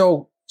it's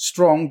so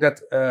strong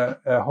that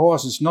a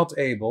horse is not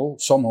able,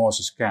 some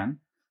horses can,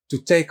 to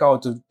take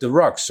out the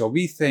rug. So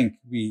we think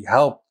we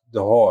help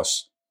the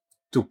horse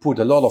to put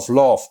a lot of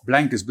love,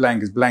 blankets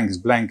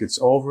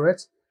over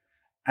it.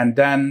 And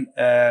then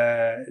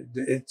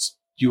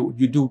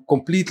you do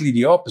completely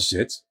the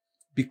opposite,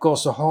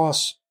 because the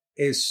horse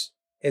is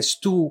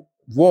too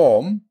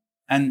warm,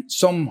 and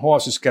some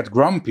horses get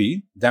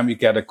grumpy. Then we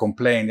get a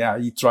complaint. Yeah,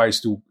 he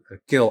tries to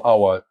kill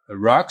our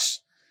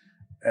rugs.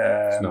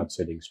 It's not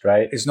sitting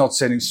straight. It's not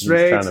sitting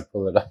straight. He's trying to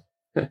pull it up.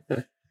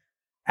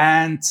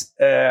 And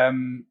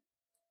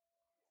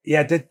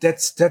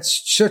that's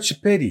such a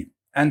pity.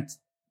 And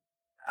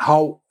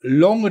how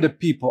longer the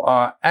people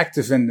are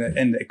active in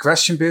the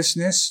equestrian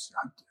business,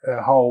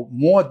 how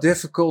more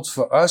difficult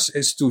for us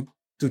is to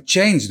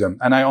change them.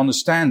 And I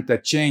understand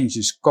that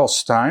changes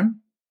cost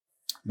time,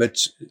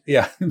 but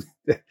yeah,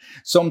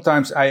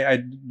 sometimes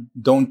I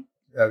don't,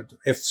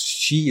 if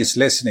she is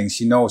listening,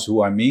 she knows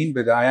who I mean,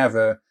 but I have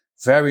a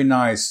very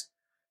nice,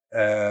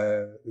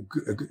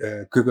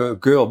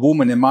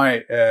 woman in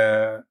my,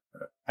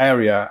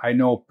 area I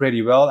know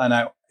pretty well.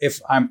 And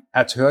if I'm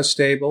at her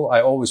stable,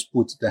 I always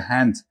put the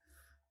hand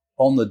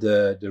under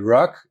the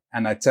rug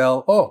and I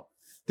tell, oh,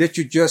 did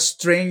you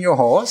just train your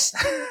horse?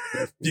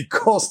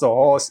 Because the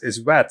horse is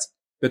wet.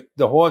 But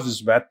the horse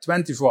is wet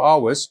 24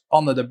 hours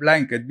under the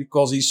blanket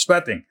because he's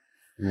sweating.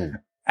 Mm.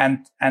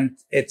 And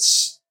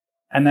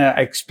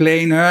I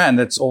explain her, and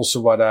that's also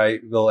what I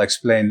will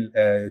explain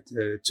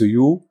to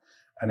you.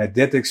 And I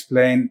did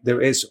explain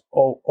there is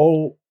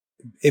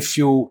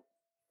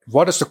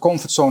what is the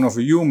comfort zone of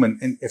a human?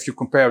 And if you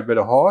compare it with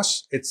a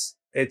horse, it's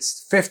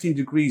 15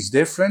 degrees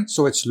different.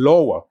 So it's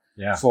lower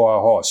for a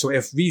horse. So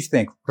if we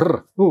think,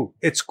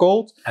 it's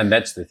cold. And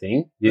that's the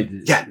thing.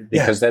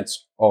 Because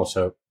that's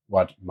also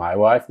what my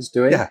wife is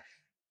doing. Yeah.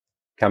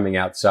 Coming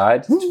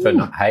outside for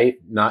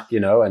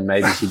and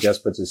maybe she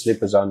just puts her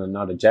slippers on and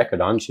not a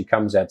jacket on. She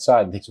comes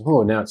outside and thinks,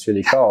 oh, now it's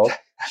really cold.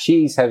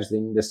 She's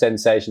having the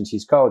sensation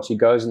she's cold. She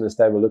goes in the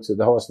stable, looks at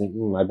the horse and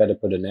thinks, I better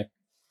put a neck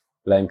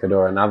blanket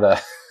or another.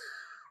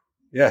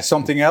 Yeah,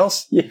 something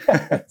else.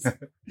 Yeah.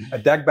 A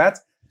deck bed.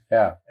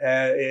 Yeah.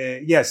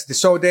 Yes.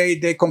 So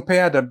they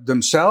compare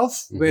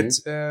themselves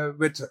with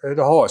the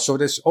horse. So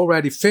there's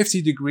already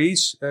 50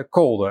 degrees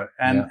colder.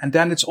 And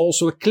then it's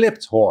also a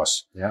clipped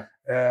horse. Yeah.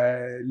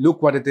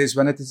 Look what it is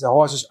when a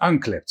horse is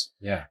unclipped.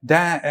 Yeah.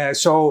 Then,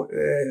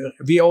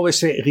 we always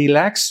say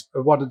relax.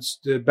 What is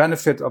the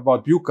benefit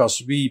about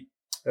Bucas? We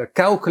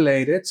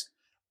calculated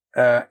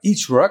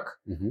each rug.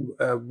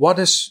 What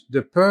is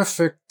the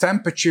perfect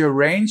temperature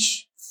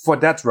range for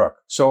that rug?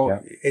 So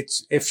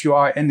it's, if you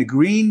are in the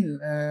green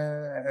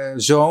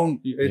zone,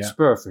 it's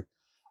perfect.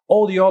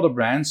 All the other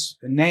brands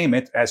name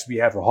it as we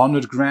have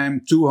 100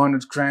 gram,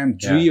 200 gram,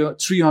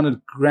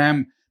 300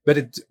 gram, but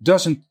it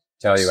doesn't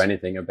tell you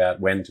anything about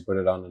when to put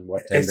it on and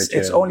what temperature.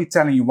 It's only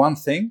telling you one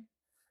thing: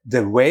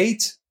 the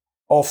weight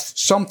of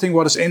something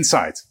what is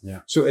inside.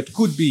 Yeah. So it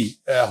could be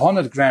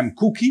 100 gram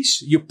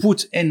cookies you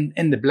put in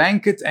the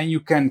blanket, and you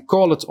can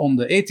call it on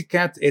the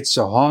etiquette. It's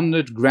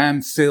 100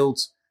 gram filled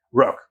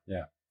rug.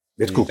 Yeah.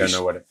 With cookies. You don't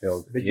know what it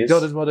filled is.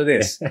 That is what it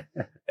is.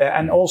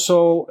 And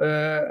also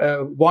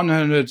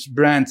 100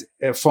 brand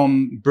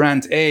from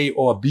brand A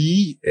or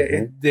B,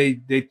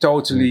 they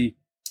totally,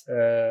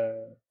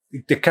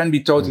 they can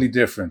be totally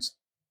different.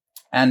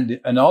 And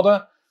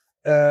another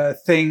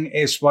thing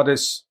is what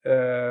is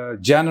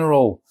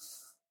general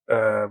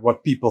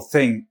what people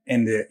think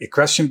in the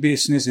equestrian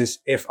business is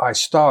if I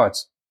start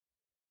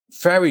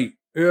very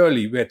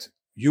early with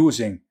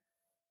using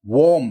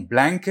warm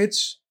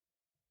blankets,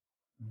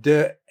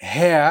 the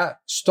hair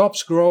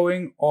stops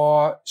growing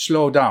or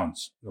slow down.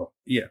 So,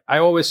 yeah, I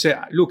always say,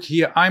 look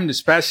here, I'm the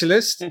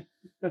specialist.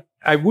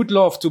 I would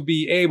love to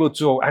be able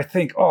to, I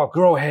think,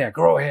 grow hair.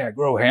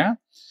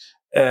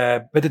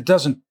 But it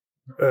doesn't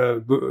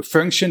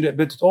function,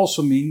 but it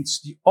also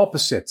means the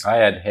opposite. I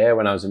had hair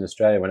when I was in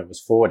Australia when it was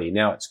 40.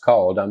 Now it's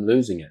cold. I'm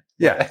losing it.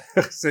 Yeah.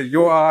 So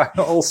you are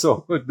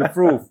also the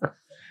proof.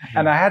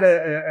 And I had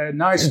a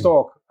nice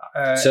talk.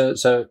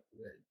 So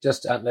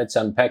just let's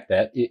unpack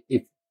that.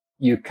 If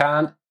you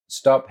can't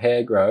stop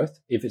hair growth,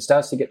 if it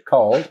starts to get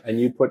cold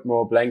and you put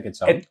more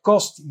blankets on, it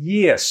costs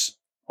years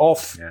of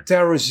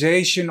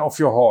terrorization of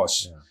your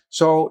horse. Yeah.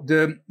 So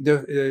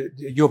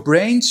your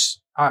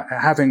brains are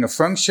having a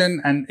function,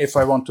 and if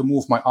I want to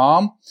move my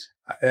arm,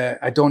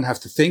 I don't have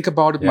to think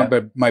about it.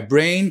 Yeah. My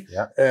brain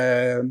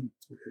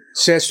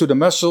says to the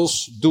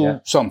muscles, do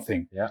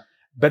something. Yeah.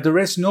 But there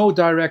is no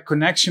direct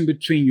connection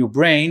between your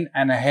brain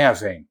and a hair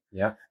vein.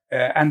 Yeah.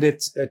 And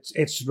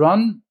it's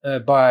run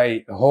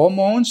by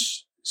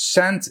hormones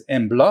sent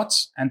in blood,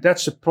 and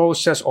that's a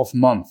process of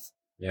months.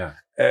 Yeah.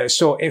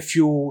 So if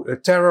you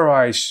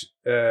terrorize,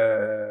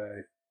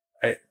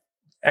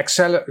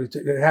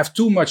 have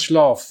too much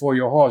love for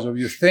your horse, or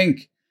you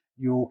think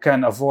you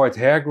can avoid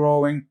hair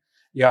growing,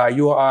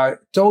 you are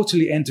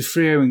totally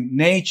interfering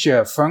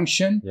nature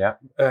function,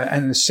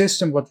 and a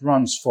system what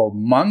runs for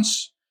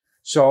months.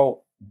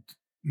 So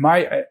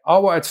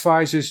our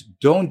advice is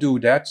don't do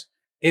that.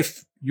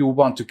 If you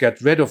want to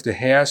get rid of the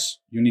hairs,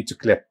 you need to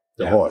clip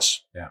the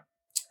horse. Yeah.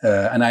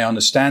 And I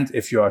understand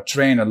if you are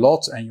trained a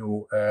lot and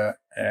you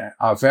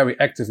are very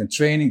active in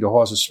training, the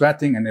horse is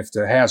sweating, and if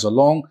the hairs are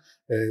long,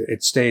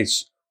 it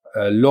stays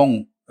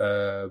long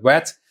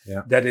wet.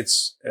 Yeah.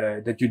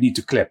 That you need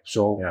to clip.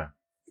 So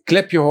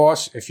clip your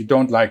horse if you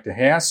don't like the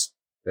hairs.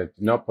 But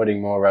not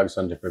putting more rugs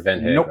on to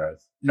prevent hair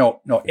growth.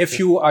 No. If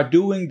you are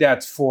doing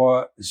that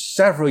for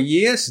several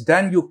years,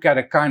 then you get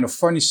a kind of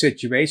funny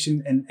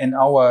situation. In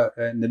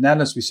the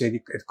Netherlands, we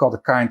say it's called a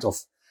kind of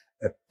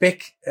a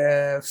pig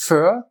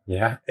fur.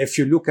 Yeah. If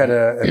you look at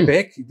a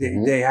pig,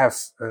 they have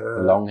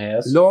long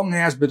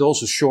hairs, but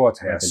also short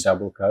hairs. Like a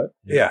double coat.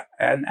 Yeah.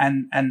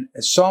 And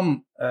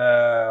some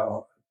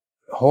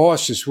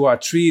horses who are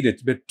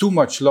treated with too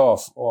much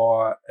love,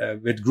 or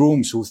with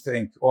grooms who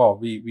think,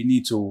 we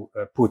need to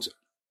put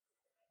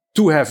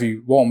too heavy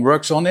warm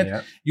rugs on it.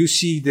 Yeah. You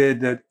see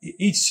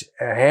each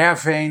hair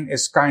vein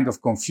is kind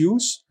of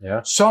confused.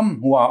 Yeah. Some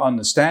who are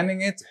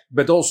understanding it,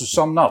 but also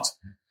some not.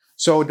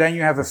 So then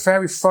you have a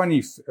very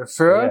funny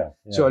fur.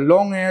 Yeah. So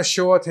long hair,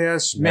 short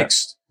hairs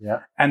mixed.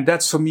 Yeah. And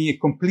that's for me a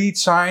complete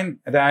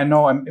sign that I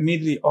know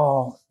immediately,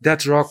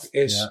 that rug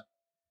is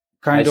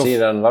kind of. I see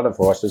it on a lot of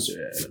horses.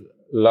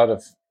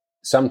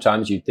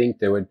 Sometimes you'd think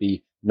there would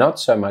be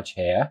not so much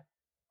hair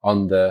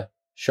on the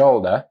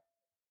shoulder,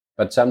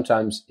 but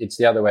sometimes it's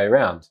the other way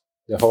around.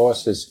 The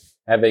horse is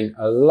having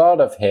a lot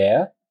of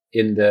hair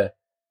in the,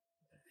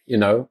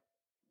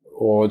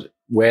 or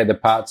where the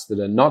parts that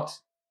are not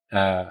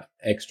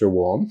extra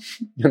warm,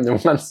 and the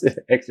ones that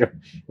are extra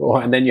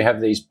warm. And then you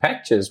have these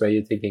patches where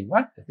you're thinking,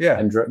 what? Yeah.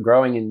 And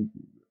growing in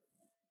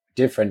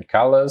different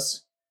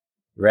colors,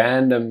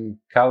 random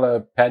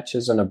color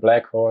patches on a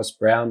black horse,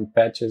 brown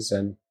patches,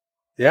 and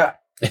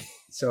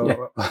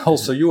So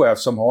also you have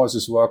some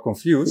horses who are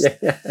confused.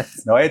 Yeah.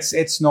 No,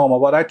 it's normal.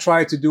 What I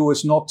try to do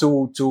is not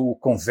to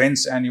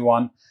convince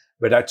anyone,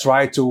 but I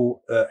try to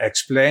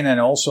explain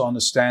and also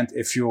understand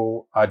if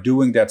you are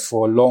doing that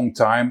for a long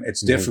time,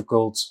 it's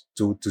difficult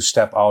to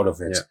step out of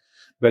it. Yeah.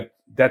 But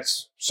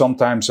that's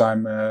sometimes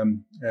I'm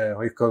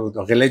how you call it,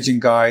 a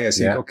religion guy. I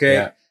think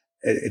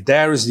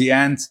there is the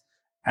end.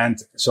 And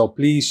so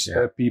please,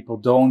 people,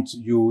 don't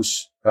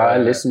use. I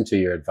listen to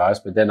your advice,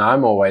 but then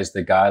I'm always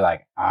the guy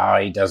like,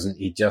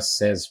 he just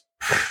says,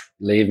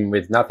 leave him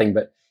with nothing.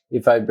 But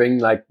if I bring,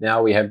 like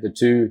now we have the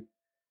two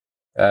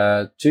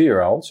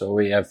 2-year-olds, or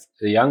we have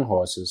the young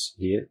horses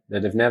here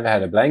that have never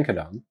had a blanket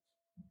on.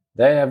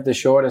 They have the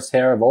shortest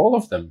hair of all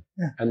of them.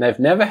 Yeah. And they've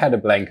never had a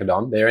blanket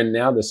on. They're in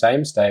now the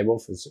same stable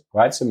for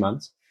quite some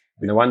months.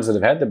 And the ones that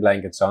have had the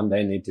blankets on,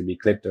 they need to be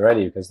clipped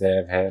already because they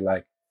have hair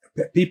like.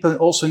 People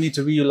also need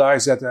to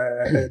realize that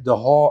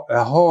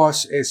a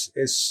horse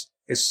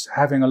is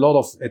having a lot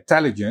of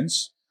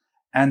intelligence,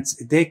 and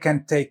they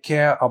can take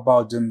care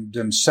about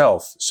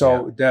themselves.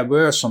 So there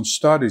were some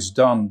studies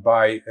done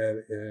by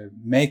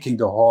making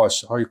the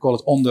horse, how you call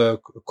it, on the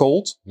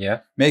cold,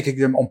 making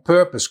them on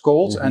purpose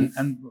cold,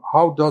 and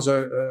how does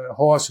a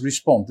horse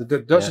respond?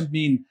 That doesn't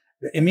mean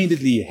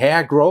immediately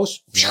hair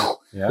grows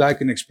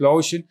like an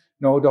explosion.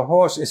 No, the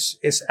horse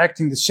is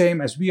acting the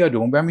same as we are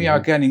doing. When we are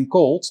getting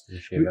cold,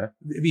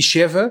 we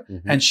shiver,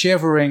 and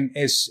shivering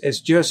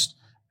is just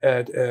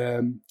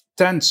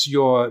tense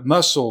your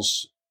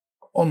muscles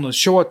on the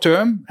short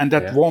term, and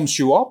that warms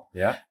you up.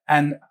 Yeah.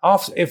 And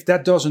if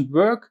that doesn't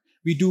work,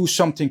 we do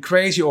something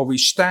crazy, or we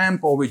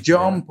stamp, or we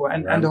jump,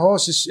 and the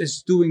horse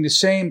is doing the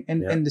same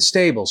in the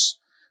stables.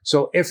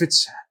 So if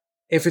it's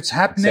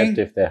happening,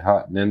 except if they're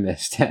hot and then they're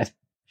dead.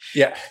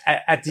 Yeah,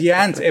 at the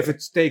end, if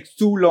it takes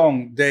too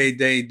long,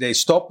 they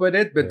stop with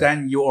it, but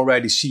then you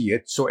already see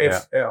it. So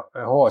if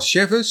a horse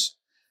shivers,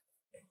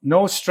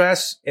 no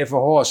stress. If a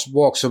horse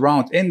walks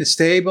around in the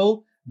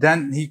stable,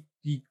 then he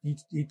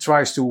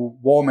tries to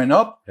warm it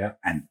up,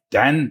 and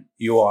then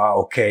you are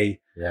okay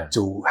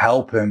to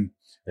help him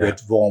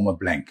with warmer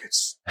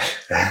blankets.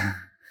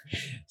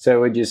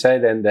 So would you say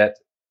then that,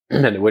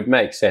 and it would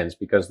make sense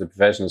because the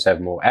professionals have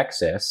more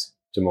access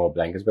to more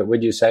blankets, but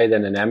would you say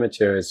then an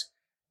amateur is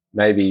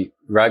maybe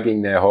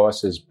rugging their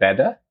horses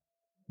better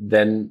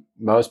than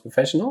most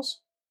professionals?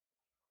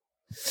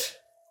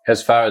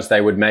 As far as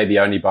they would maybe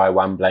only buy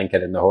one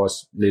blanket and the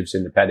horse lives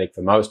in the paddock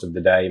for most of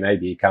the day.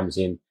 Maybe he comes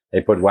in, they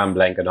put one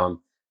blanket on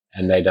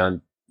and they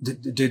don't.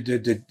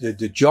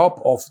 The job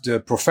of the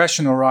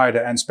professional rider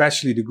and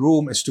especially the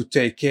groom is to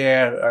take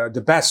care the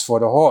best for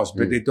the horse,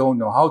 but they don't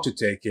know how to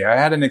take care. I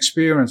had an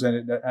experience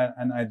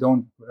and I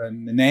don't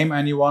name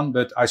anyone,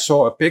 but I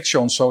saw a picture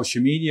on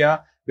social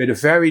media with a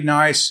very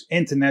nice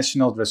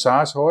international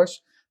dressage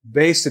horse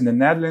based in the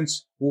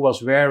Netherlands who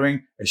was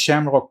wearing a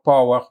Shamrock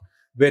Power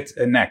with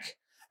a neck.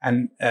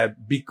 And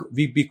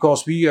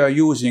because we are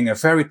using a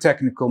very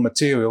technical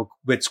material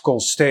which is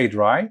called Stay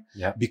Dry,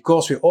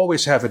 because we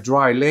always have a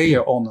dry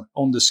layer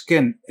on the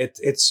skin,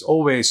 it's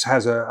always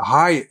has a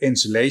high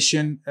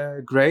insulation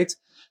grade.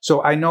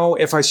 So I know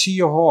if I see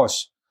a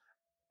horse,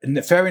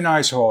 a very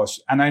nice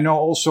horse, and I know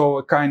also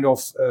a kind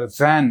of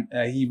van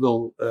he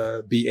will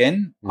be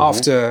in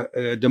after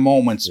the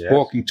moment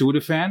walking to the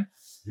van,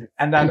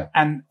 and then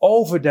and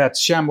over that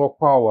Shamrock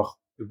Power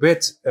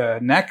with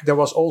neck, there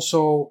was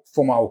also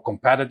from our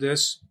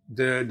competitors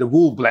the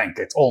wool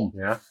blanket on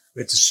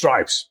with the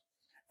stripes,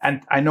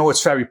 and I know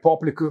it's very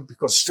popular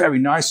because it's very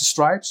nice, the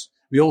stripes.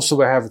 We also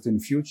will have it in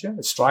the future,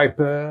 a stripe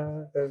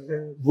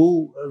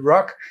wool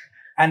rug,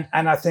 and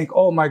I think,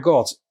 oh my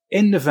God,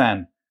 in the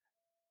van,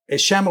 a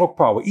Shamrock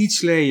Power,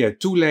 each layer,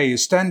 2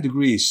 layers, 10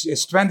 degrees,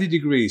 it's 20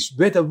 degrees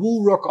with a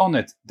wool rug on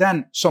it.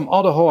 Then some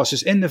other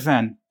horses in the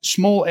van,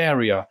 small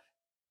area,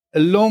 a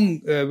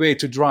long way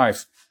to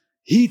drive.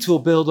 Heat will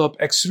build up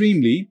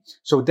extremely.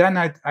 So then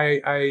I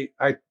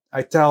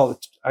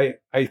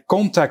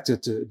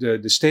contacted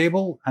the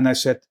stable and I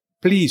said,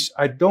 please,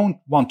 I don't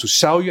want to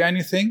sell you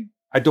anything.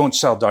 I don't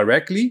sell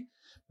directly,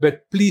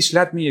 but please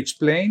let me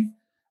explain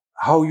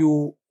how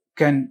you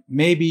can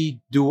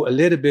maybe do a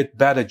little bit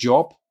better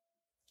job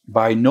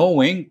by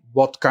knowing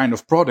what kind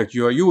of product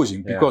you are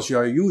using, because you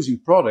are using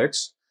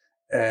products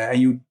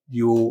and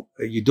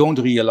you don't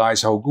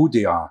realize how good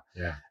they are.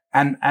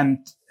 And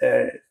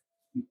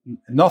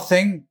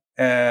nothing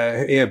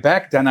here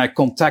back. Then I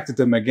contacted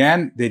them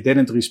again. They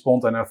didn't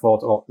respond, and I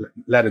thought, oh,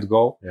 let it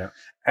go.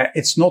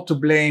 It's not to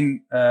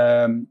blame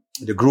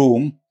the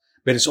groom,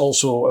 but it's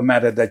also a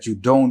matter that you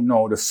don't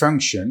know the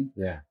function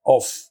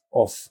of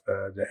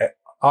the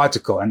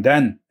article. And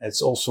then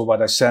it's also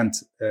what I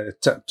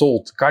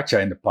told Katja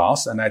in the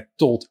past, and I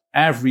told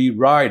every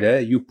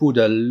rider, you put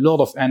a lot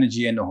of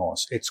energy in the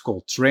horse. It's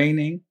called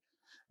training,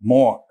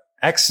 more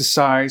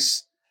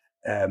exercise,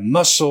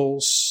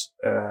 muscles,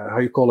 how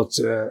you call it,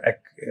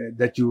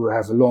 that you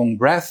have a long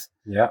breath.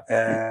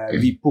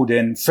 We put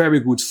in very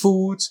good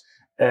food.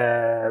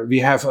 We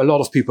have a lot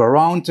of people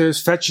around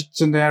us,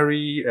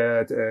 veterinary,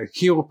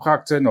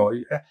 chiropractor.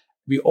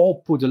 We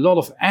all put a lot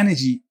of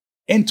energy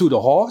into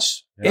the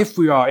horse. If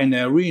we are in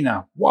the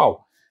arena,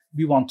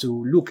 we want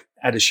to look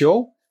at a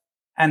show.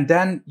 And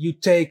then you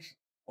take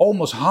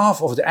almost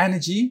half of the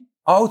energy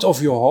out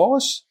of your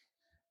horse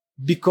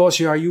because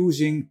you are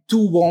using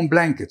 2 warm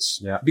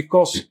blankets.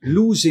 Because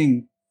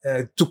losing,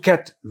 to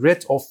get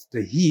rid of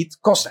the heat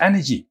costs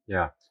energy.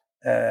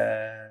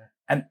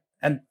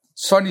 And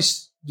funny,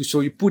 so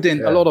you put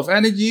in a lot of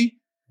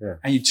energy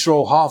and you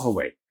throw half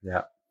away.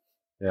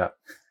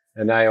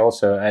 And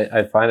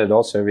I find it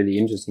also really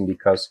interesting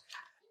because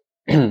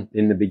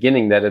in the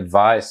beginning, that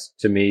advice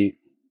to me,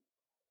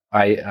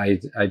 I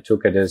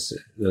took it as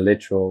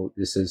literal,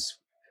 this is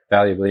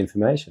valuable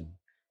information.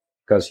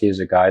 Because here's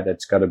a guy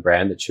that's got a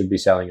brand that should be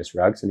selling us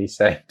rugs, and he's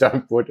saying,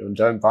 don't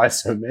buy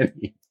so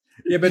many.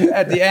 But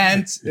at the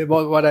end,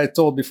 what I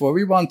told before,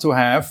 we want to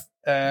have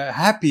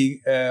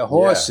happy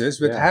horses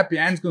with happy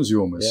end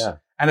consumers.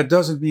 And it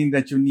doesn't mean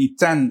that you need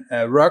 10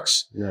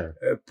 rugs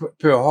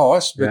per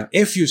horse, but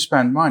if you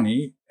spend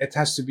money, it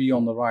has to be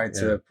on the right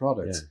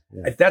product.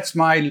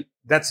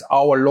 That's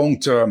our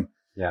long-term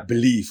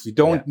belief. We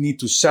don't need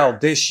to sell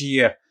this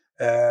year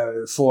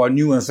for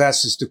new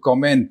investors to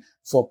come in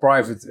for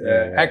private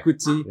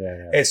equity.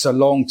 It's a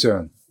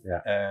long-term.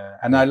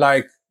 And I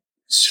like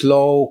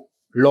slow,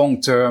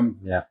 long-term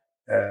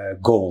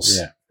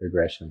goals.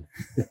 Regression.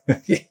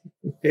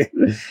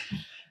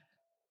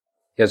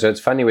 So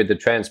it's funny with the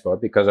transport,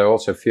 because I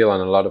also feel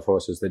on a lot of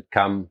horses that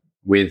come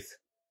with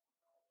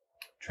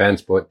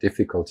transport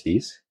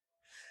difficulties,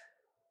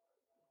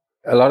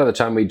 a lot of the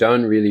time we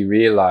don't really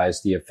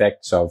realize the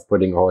effects of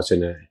putting a horse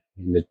in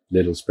the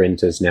little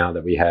sprinters now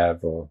that we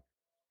have, or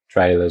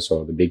trailers,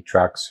 or the big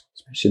trucks,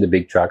 especially the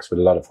big trucks with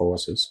a lot of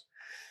horses.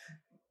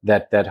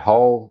 that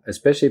whole,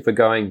 especially if we're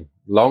going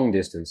long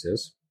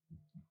distances,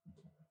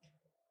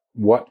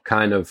 what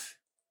kind of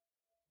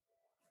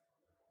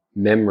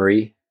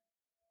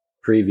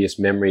previous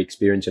memory,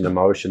 experience and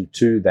emotion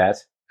to that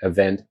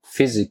event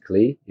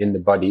physically in the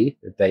body,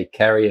 that they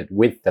carry it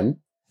with them.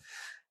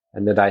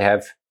 And that I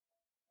have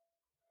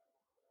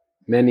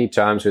many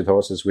times with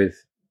horses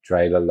with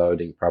trailer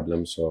loading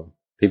problems, or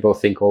people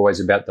think always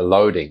about the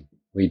loading.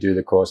 We do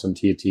the course on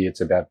TRT,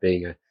 it's about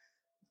being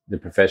the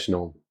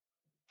professional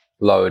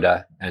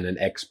loader and an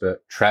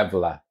expert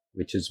traveler,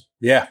 which is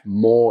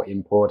more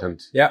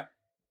important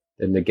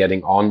than the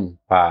getting on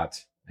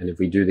part. And if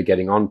we do the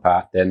getting on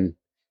part, then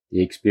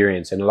the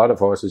experience. And a lot of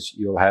horses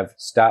you'll have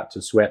start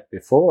to sweat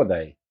before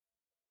they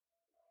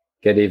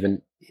get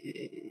even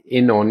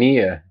in or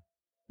near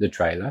the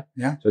trailer.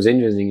 Yeah. So it's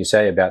interesting you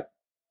say about,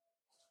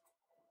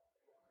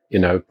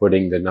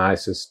 putting the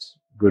nicest,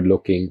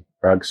 good-looking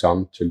rugs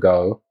on to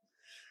go.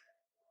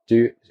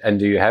 Do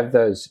you have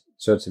those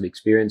sorts of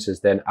experiences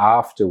then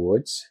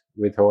afterwards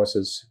with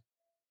horses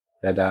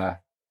that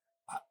are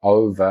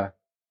over?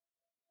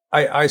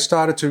 I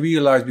started to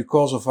realize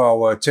because of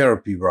our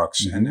therapy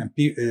rugs, and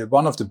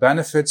one of the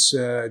benefits,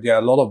 there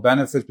are a lot of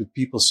benefits, but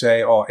people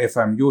say, oh, if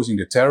I'm using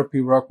the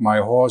therapy rug, my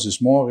horse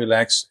is more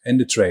relaxed in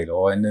the trailer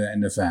or in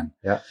the van.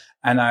 Yeah.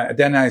 And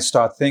then I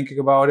start thinking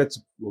about it.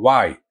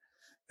 Why?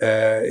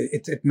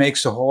 It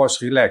makes the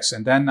horse relax.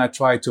 And then I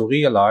try to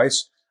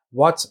realize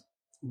what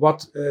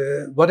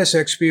is the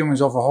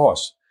experience of a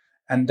horse?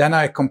 And then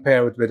I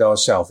compare it with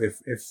ourselves.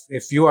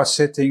 If you are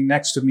sitting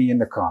next to me in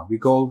the car, we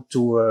go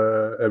to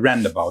a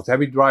roundabout.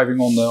 We're driving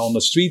on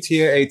the street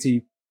here,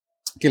 80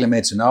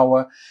 kilometers an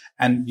hour,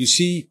 and you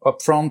see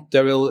up front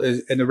there will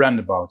in a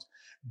roundabout.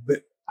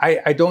 But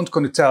I don't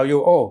going to tell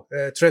you,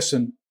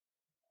 Tristan,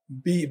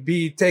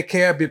 take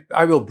care.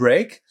 I will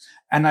brake,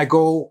 and I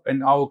go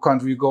in our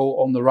country. We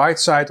go on the right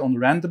side on the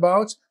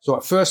roundabout. So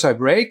at first I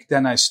brake,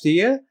 then I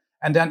steer,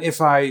 and then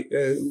if I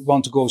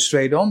want to go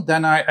straight on,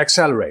 then I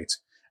accelerate.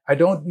 I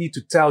don't need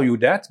to tell you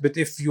that, but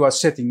if you are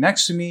sitting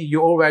next to me,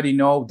 you already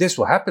know this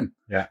will happen.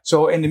 Yeah.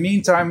 So in the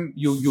meantime,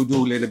 you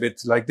do a little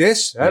bit like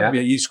this.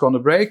 He's going to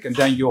brake, and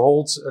then you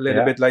hold a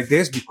little bit like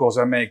this because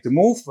I make the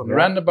move on the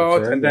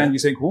roundabout, and then you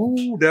think,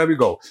 ooh, there we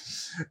go.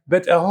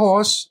 But a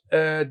horse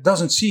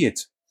doesn't see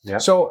it. Yeah.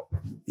 So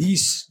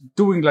he's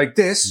doing like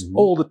this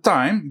all the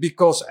time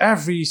because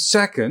every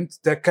second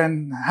there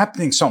can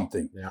happening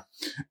something.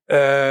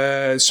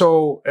 Yeah.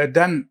 So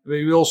then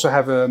we also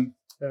have a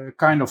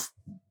kind of.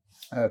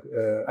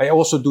 I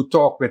also do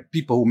talk with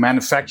people who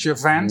manufacture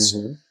vans,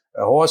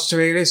 horse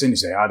trailers, and they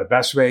say, the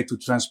best way to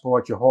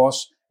transport your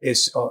horse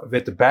is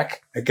with the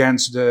back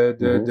against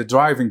the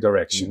driving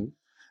direction.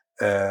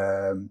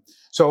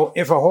 So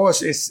if a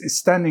horse is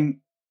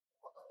standing,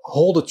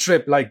 hold a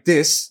trip like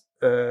this,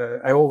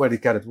 I already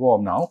get it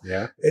warm now.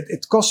 Yeah.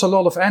 It costs a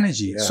lot of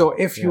energy. Yeah. So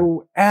if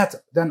you add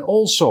then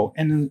also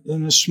in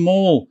a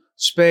small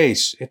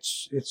space,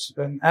 it's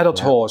an adult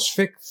horse,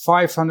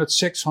 500,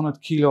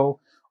 600 kilo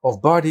of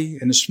body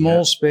in a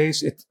small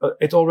space,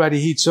 it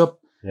already heats up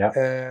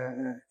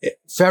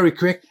very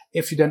quick.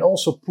 If you then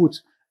also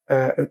put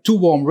too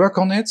warm rug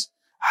on it,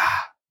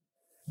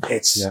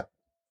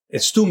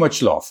 it's too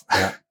much love.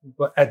 Yeah.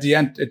 But at the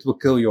end, it will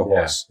kill your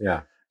horse.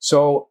 Yeah.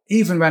 So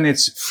even when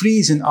it's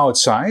freezing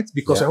outside,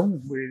 because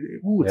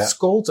it's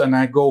cold, and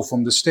I go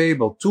from the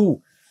stable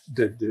to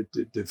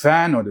the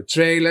van or the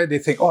trailer, they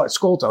think, it's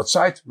cold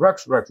outside,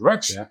 rugs.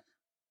 Yeah.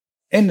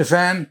 In the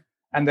van.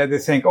 And then they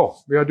think,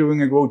 we are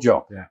doing a good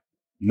job. Yeah.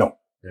 No,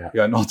 we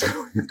are not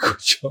doing a good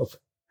job.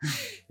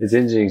 It's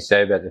interesting to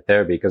say about the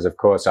therapy because, of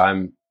course,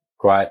 I'm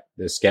quite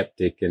the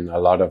skeptic in a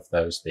lot of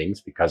those things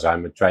because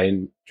I'm a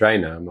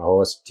trainer. I'm a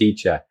horse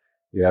teacher.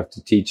 You have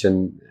to teach,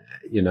 and,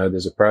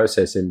 there's a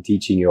process in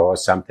teaching your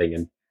horse something.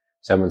 And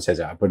someone says,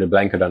 I put a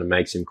blanket on, it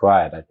makes him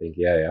quiet. I think,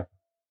 yeah.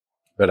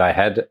 But I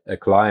had a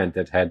client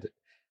that had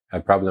a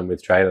problem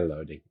with trailer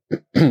loading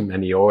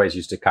and he always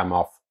used to come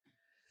off.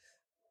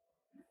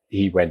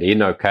 He went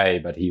in okay,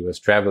 but he was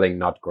traveling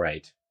not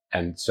great.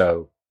 And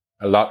so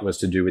a lot was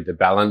to do with the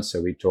balance.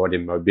 So we taught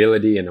him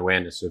mobility and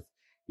awareness of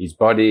his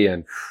body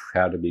and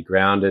how to be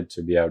grounded,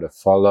 to be able to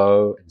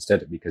follow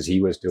because he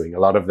was doing a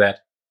lot of that.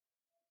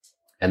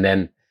 And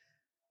then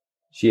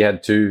she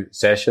had 2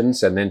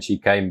 sessions and then she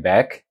came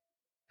back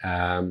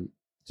to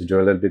do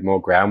a little bit more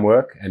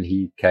groundwork, and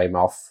he came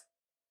off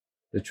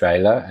the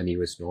trailer and he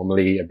was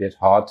normally a bit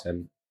hot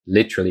and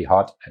literally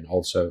hot and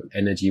also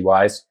energy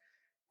wise.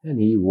 And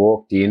he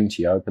walked in,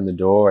 she opened the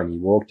door and he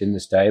walked in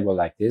the stable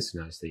like this.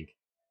 And I was thinking,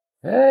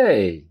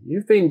 hey,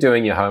 you've been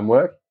doing your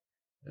homework.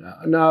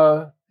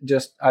 No,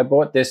 I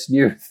bought this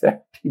new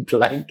therapy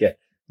blanket.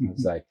 I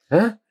was like,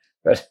 huh?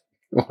 But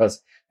it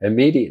was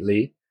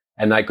immediately,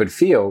 and I could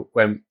feel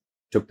when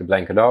took the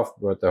blanket off,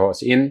 brought the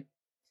horse in,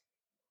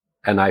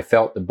 and I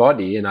felt the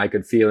body, and I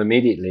could feel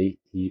immediately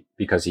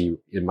because his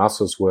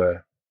muscles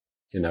were,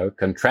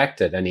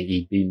 contracted, and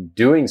he'd been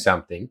doing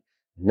something.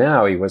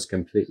 Now he was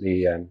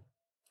completely,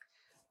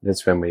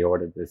 that's when we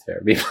ordered the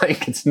therapy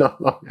blankets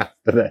not long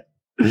after that.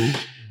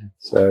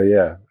 So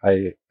yeah,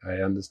 I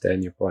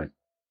understand your point.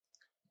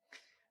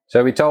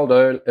 So we told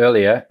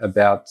earlier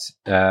about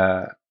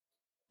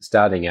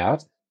starting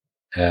out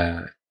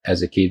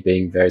as a kid,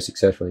 being very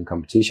successful in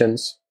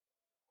competitions,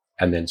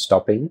 and then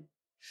stopping.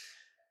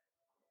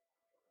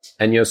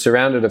 And you're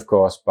surrounded, of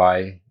course,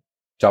 by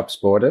top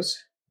sporters,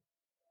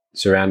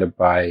 surrounded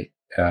by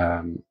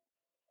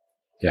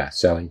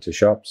selling to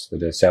shops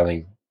that are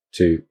selling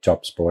to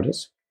top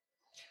sporters.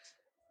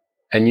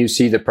 And you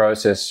see the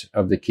process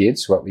of the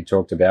kids, what we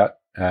talked about,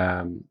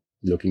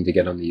 looking to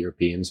get on the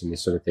Europeans and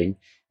this sort of thing.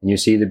 And you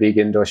see the big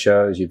indoor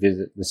shows, you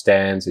visit the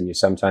stands, and you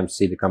sometimes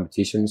see the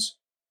competitions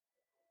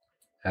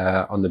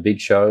on the big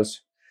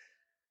shows.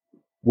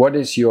 What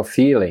is your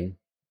feeling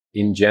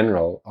in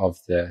general of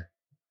the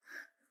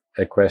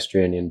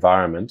equestrian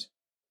environment?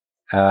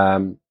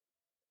 And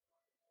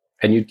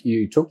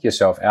you took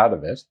yourself out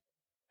of it,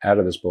 out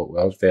of the sport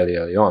world fairly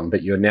early on,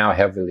 but you're now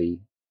heavily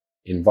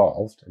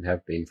involved and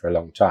have been for a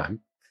long time.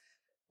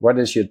 What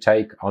is your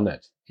take on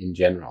it in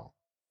general?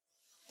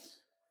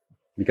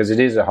 Because it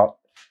is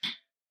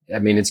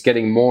it's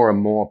getting more and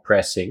more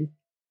pressing.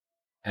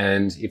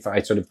 And if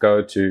I sort of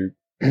go to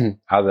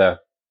other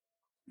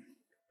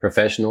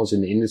professionals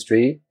in the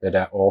industry that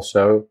are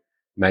also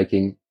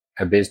making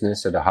a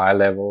business at a high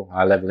level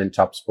in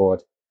top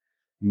sport,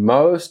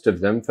 most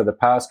of them for the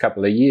past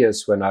couple of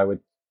years, when I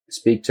would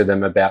speak to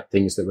them about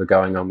things that were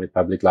going on with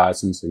public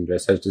license and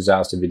dressage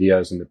disaster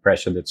videos and the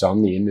pressure that's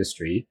on the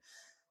industry,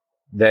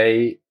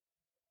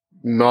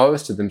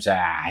 most of them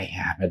say,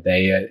 but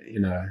they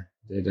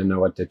don't know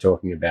what they're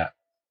talking about.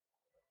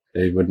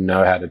 They wouldn't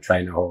know how to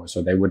train a horse,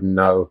 or they wouldn't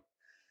know.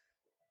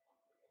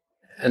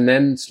 And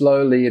then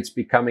slowly it's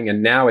becoming,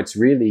 and now it's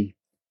really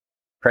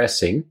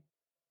pressing.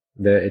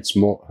 It's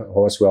more,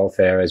 horse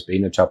welfare has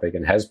been a topic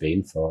and has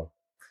been for,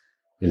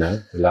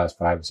 the last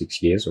 5 or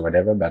 6 years or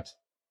whatever. But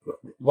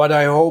what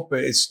I hope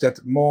is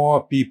that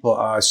more people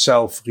are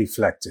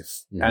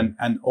self-reflective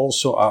and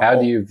also are. How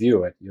do you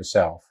view it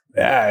yourself?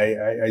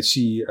 I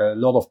see a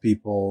lot of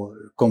people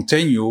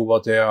continue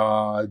what they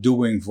are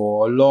doing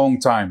for a long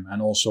time,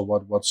 and also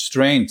what's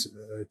trained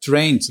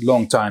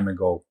long time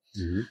ago.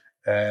 Mm-hmm.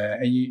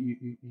 And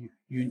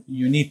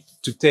you need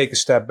to take a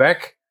step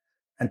back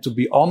and to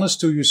be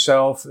honest to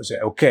yourself and say,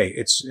 okay,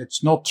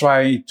 it's not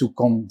trying to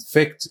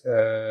convict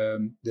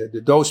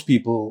those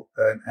people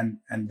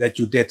and that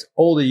you did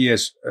all the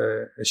years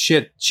a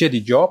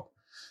shitty job,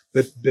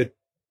 but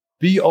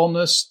be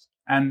honest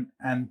and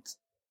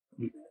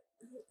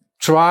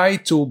try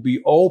to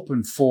be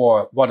open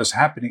for what is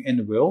happening in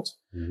the world,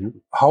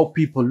 how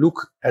people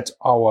look at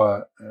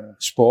our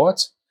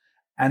sport,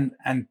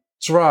 and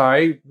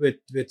try with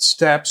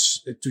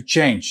steps to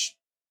change.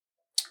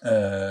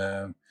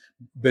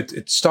 But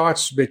it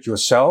starts with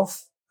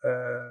yourself,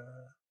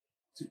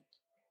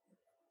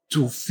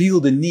 to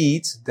feel the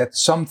need that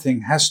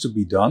something has to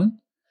be done,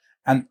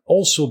 and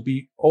also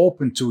be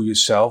open to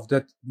yourself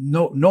that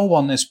no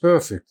one is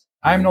perfect.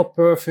 I'm not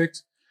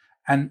perfect,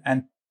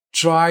 and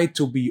try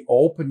to be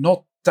open,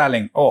 not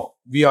telling,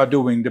 we are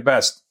doing the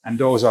best and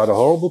those are the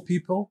horrible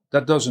people.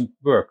 That doesn't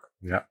work.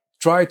 Yeah.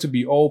 Try to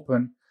be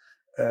open,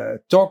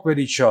 talk with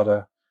each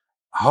other.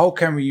 How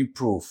can we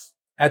improve?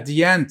 At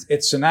the end,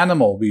 it's an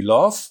animal we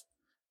love,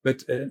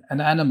 but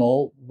an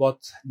animal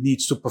what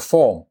needs to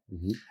perform.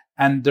 Mm-hmm.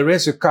 And there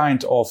is a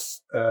kind of,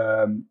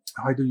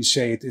 how do you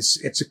say it?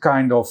 It's a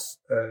kind of,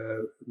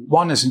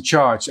 one is in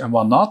charge and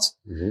one not.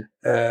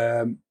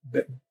 Mm-hmm.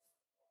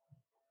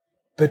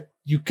 But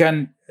you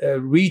can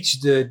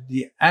reach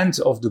the end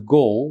of the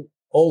goal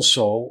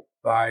also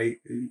by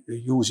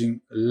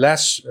using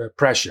less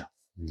pressure.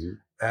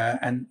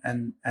 Mm-hmm.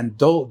 And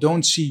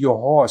don't see your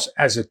horse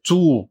as a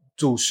tool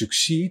to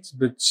succeed,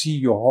 but see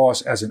your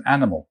horse as an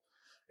animal.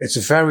 It's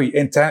a very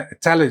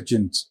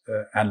intelligent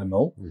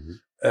animal. Mm-hmm.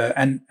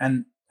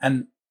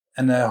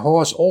 And a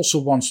horse also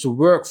wants to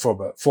work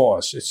for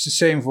us. It's the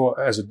same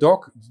as a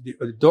dog.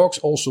 The dogs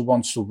also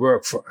wants to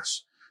work for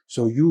us.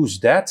 So use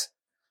that,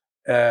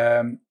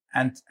 and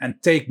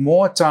take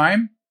more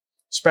time,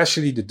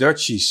 especially the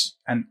Dutchies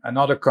and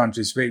other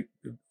countries.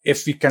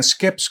 If we can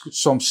skip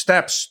some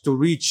steps to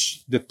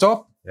reach the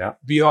top,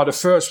 we are the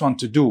first one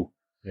to do.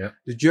 Yeah.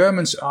 The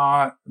Germans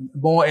are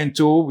more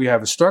into, we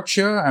have a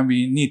structure and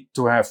we need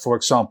to have, for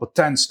example,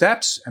 10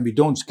 steps, and we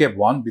don't skip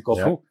one because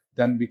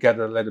then we get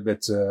a little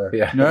bit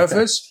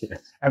nervous. Yeah.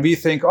 And we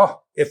think,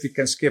 if we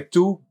can skip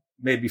 2,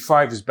 maybe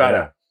 5 is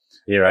better.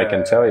 Yeah. Here I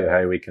can tell you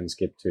how we can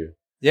skip 2.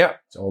 Yeah.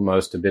 It's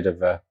almost a bit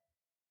of a,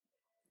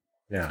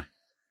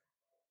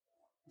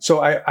 So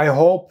I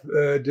hope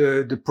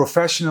the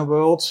professional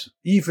world,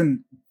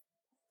 even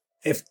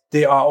if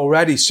they are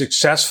already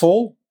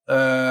successful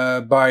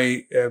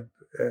by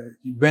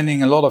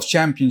winning a lot of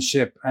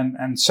championship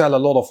and sell a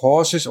lot of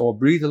horses or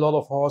breed a lot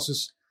of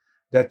horses,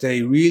 that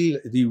they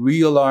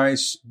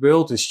realize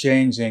world is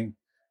changing.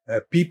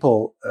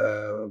 People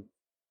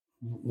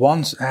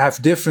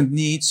have different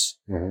needs,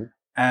 mm-hmm.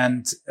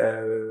 and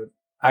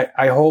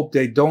I hope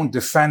they don't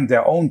defend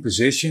their own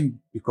position,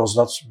 because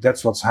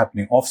that's what's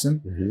happening often,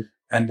 mm-hmm.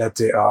 and that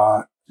they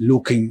are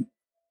looking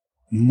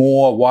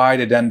more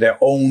wider than their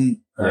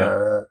own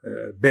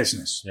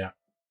business. Yeah.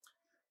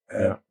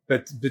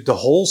 But the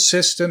whole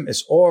system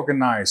is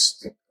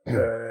organized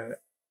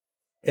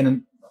in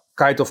a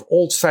kind of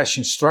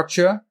old-fashioned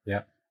structure.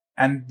 Yeah.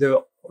 And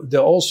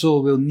there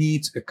also will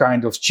need a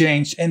kind of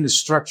change in the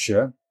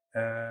structure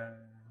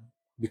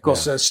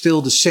because there's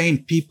still the same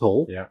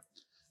people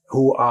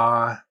who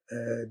are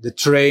the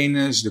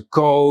trainers, the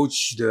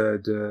coach,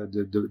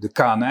 the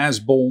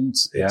KNS bond.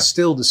 It's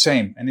still the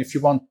same. And if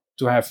you want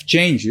to have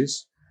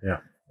changes,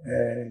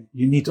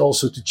 you need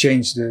also to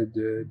change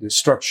the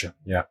structure.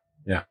 Yeah.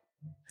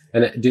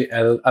 And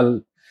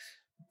do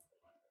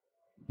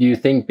you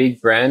think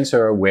big brands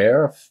are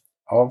aware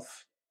of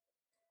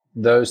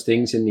those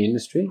things in the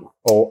industry,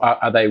 or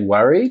are they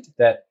worried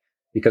that,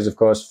 because of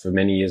course for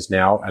many years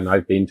now, and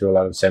I've been to a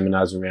lot of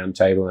seminars and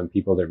roundtable and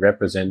people that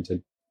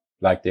represented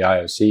like the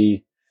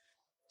IOC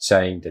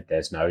saying that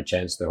there's no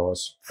chance the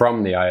horse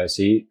from the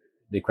IOC,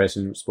 the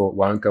equestrian sport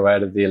won't go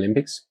out of the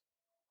Olympics.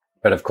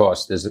 But of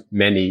course there's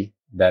many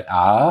that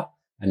are.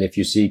 And if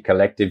you see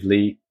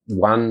collectively,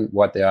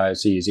 what the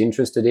IOC is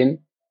interested in,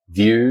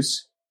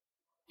 views,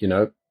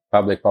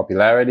 public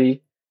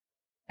popularity.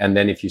 And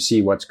then if you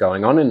see what's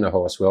going on in the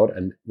horse world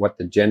and what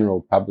the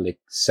general public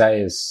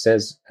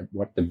says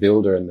what the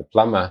builder and the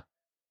plumber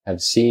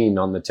have seen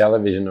on the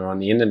television or on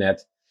the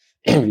internet,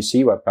 if you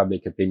see what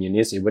public opinion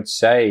is, it would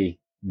say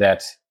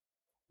that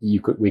we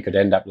could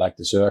end up like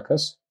the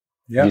circus.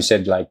 Yeah. You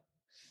said like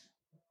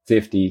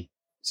 50,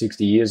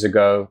 60 years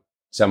ago,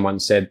 someone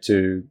said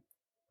to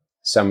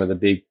some of the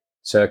big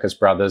circus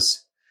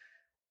brothers,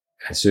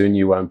 soon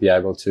you won't be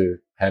able to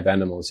have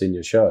animals in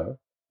your show.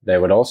 They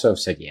would also have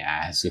said,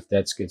 yes, if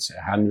that's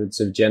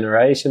hundreds of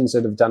generations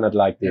that have done it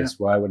like this,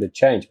 why would it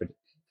change? But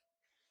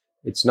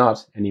it's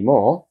not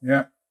anymore.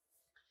 Yeah.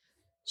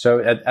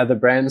 So are the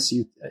brands,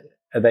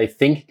 are they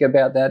thinking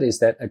about that? Is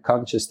that a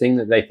conscious thing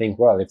that they think,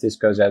 well, if this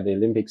goes out of the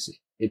Olympics,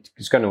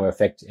 it's going to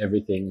affect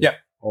everything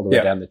all the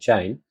way down the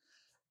chain?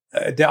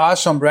 There are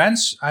some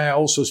brands, I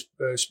also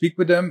speak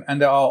with them,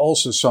 and there are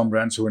also some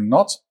brands who are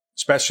not,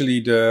 especially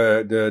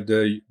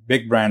the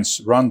big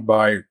brands run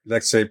by,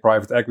 let's say,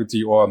 private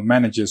equity or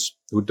managers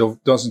who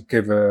doesn't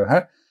give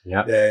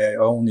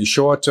they're only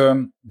short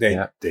term. They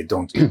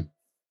don't.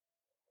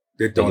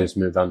 They just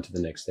move on to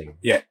the next thing.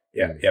 Yeah.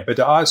 But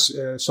there are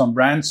some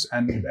brands,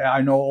 and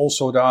I know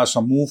also there are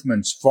some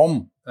movements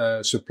from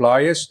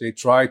suppliers. They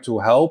try to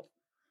help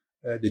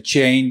the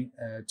chain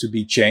to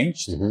be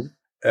changed. Mm-hmm.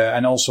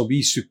 And also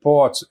we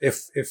support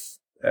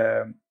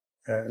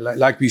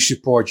like we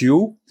support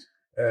you,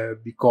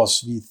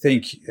 because we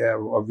think,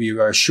 or we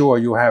are sure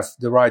you have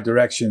the right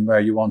direction where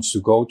you want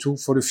to go to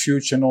for the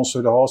future, and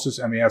also the horses.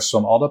 And we have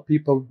some other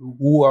people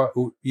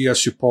who we are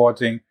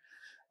supporting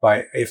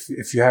by,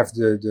 if you have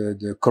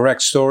the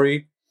correct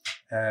story,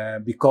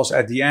 because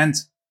at the end,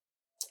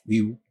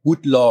 we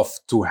would love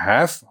to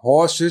have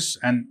horses,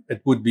 and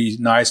it would be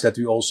nice that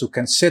we also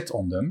can sit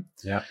on them.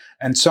 Yeah.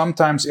 And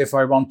sometimes if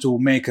I want to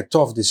make a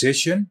tough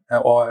decision,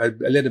 or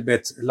a little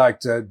bit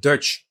like the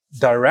Dutch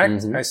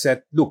direct, I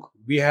said, look,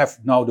 we have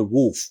now the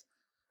wolf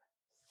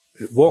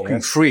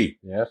walking free.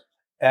 Yes.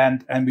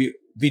 And we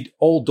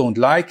all don't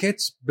like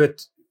it,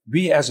 but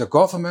we as a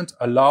government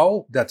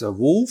allow that a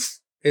wolf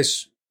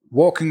is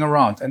walking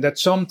around, and that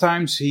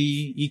sometimes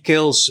he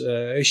kills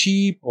a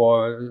sheep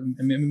or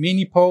a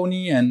mini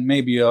pony and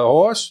maybe a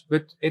horse,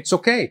 but it's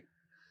okay.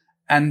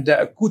 And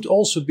there could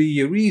also be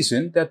a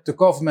reason that the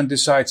government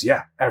decides,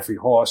 every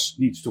horse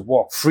needs to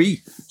walk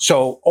free.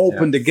 So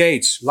open the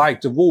gates like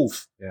the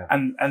wolf. Yeah.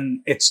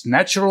 And it's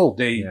natural.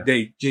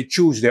 They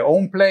choose their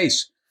own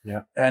place.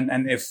 Yeah.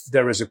 And if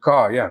there is a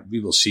car,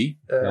 we will see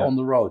on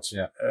the roads.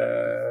 Yeah.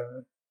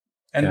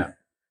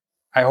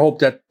 I hope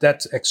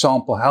that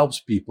example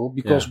helps people,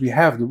 because we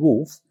have the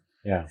wolf.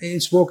 Yeah.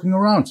 It's walking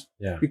around.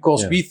 Yeah.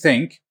 Because we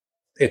think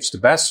it's the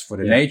best for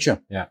the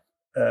nature. Yeah.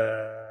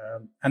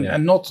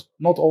 And not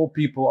all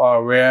people are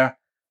aware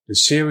the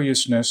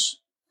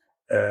seriousness.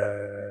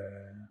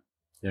 And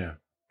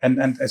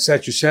as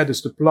you said,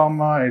 it's the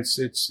plumber.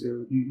 It's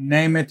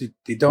name it.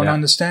 They don't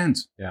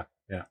understand. Yeah.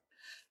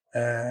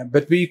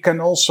 But we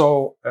can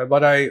also,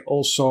 what I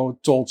also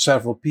told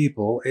several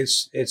people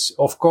is, it's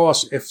of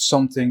course, if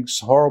something's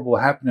horrible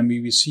happening,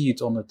 we see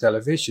it on the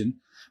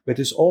television, but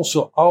it's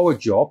also our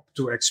job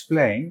to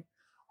explain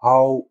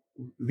how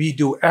we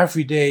do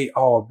every day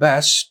our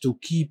best to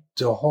keep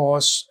the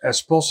horse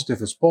as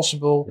positive as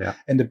possible,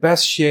 in the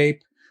best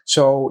shape,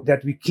 so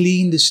that we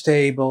clean the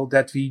stable,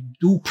 that we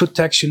do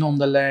protection on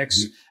the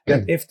legs,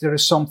 that if there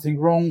is something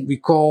wrong, we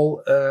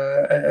call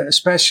a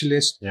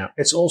specialist. Yeah.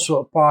 It's also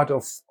a part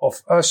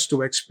of us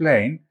to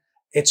explain.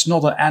 It's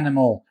not an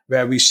animal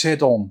where we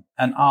sit on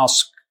and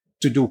ask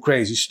to do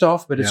crazy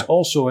stuff, but it's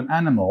also an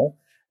animal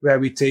where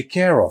we take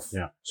care of.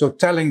 Yeah. So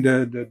telling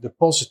the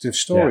positive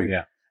story,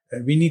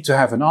 we need to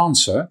have an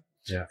answer.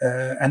 Yeah.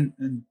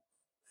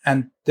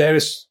 And there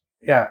is,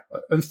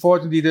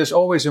 unfortunately, there's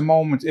always a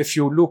moment, if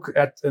you look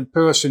at a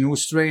person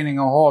who's training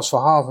a horse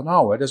for half an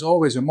hour, there's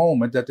always a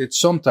moment that it's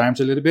sometimes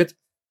a little bit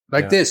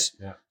like this.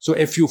 Yeah. So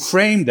if you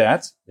frame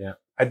that,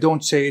 I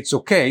don't say it's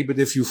okay, but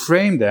if you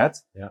frame that,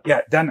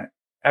 then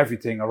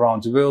everything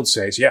around the world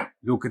says,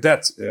 look at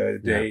that.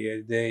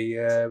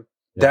 They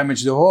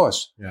damage the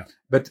horse. Yeah.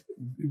 But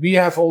we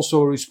have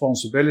also a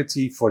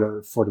responsibility for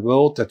the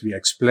world that we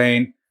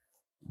explain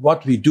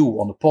what we do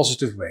on a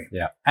positive way.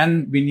 Yeah.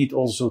 And we need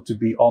also to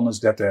be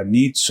honest that there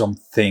need some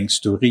things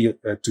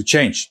to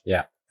change.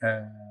 Yeah.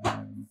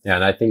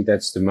 And I think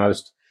that's the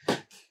most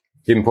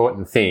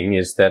important thing,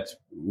 is that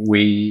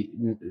we,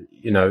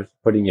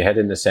 putting your head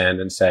in the sand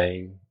and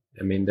saying,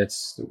 I mean,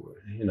 that's,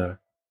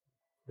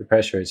 the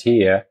pressure is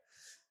here.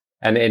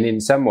 And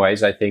in some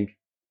ways, I think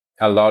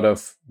a lot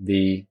of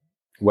the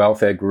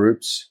welfare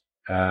groups,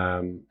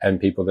 and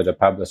people that are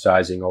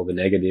publicizing all the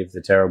negative,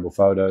 the terrible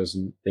photos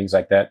and things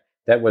like that,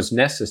 that was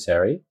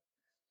necessary.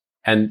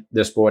 And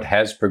the sport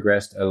has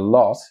progressed a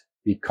lot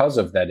because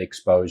of that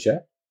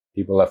exposure.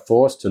 People are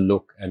forced to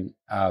look and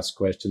ask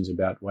questions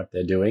about what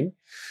they're doing.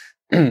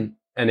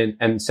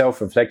 And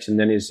self-reflection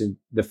then is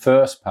the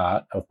first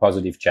part of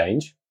positive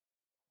change.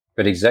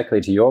 But exactly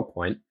to your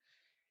point,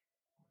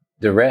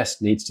 the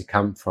rest needs to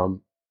come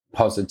from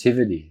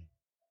positivity.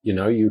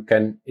 You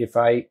can, if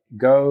I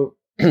go,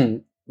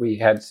 we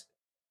had a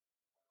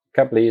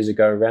couple of years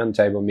ago a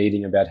roundtable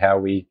meeting about how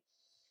we,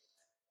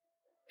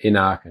 in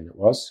Aachen it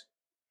was,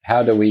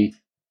 how do we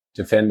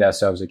defend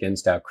ourselves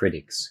against our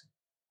critics?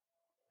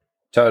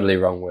 Totally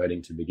wrong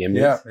wording to begin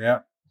with. Yeah.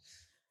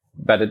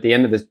 But at the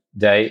end of the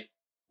day,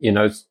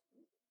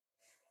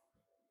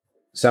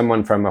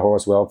 someone from a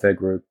horse welfare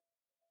group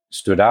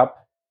stood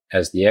up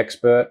as the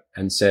expert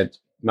and said,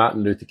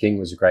 Martin Luther King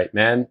was a great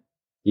man.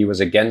 He was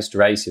against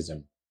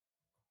racism.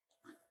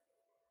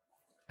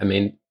 I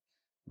mean,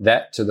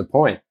 that to the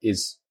point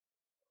is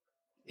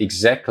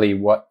exactly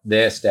what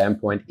their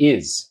standpoint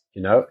is.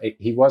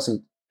 He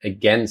wasn't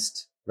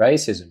against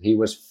racism. He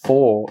was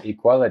for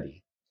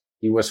equality.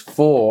 He was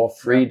for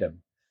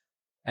freedom.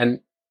 And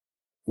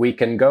we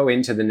can go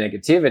into the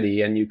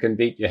negativity and you can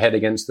beat your head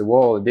against the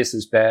wall. This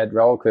is bad.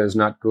 Rolke is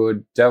not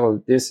good.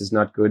 This is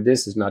not good.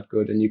 This is not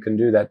good. And you can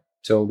do that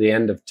till the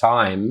end of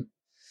time.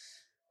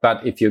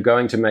 But if you're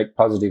going to make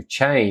positive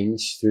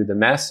change through the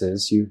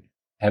masses, you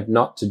have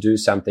not to do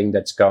something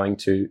that's going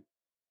to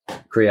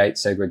create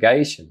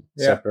segregation.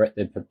 Separate.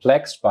 They're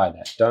perplexed by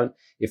that.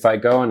 If I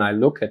go and I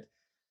look at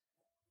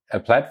a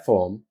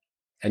platform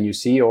and you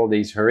see all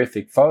these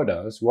horrific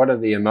photos, what are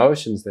the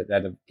emotions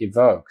that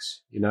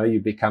evokes?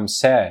 You become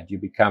sad, you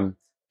become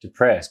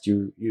depressed,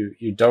 you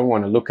don't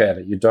want to look at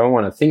it, you don't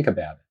want to think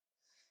about it.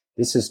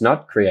 This is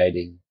not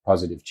creating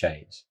positive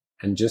change.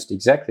 And just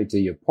exactly to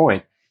your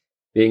point,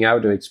 being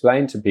able to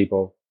explain to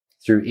people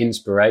through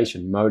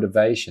inspiration,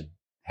 motivation,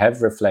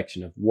 have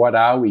reflection of what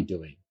are we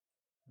doing?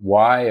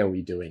 Why are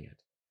we doing it?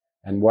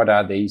 And what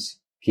are these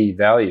key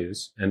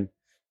values? And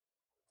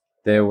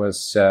there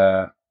was,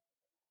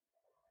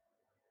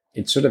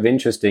 it's sort of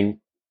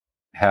interesting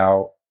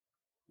how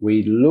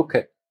we look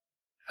at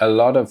a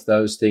lot of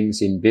those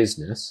things in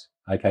business.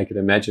 Like I could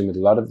imagine with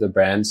a lot of the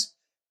brands,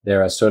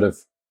 there are sort of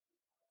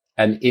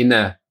an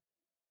inner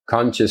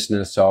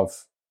consciousness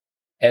of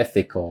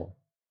ethical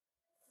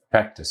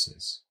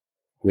practices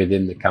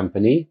within the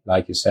company.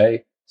 Like you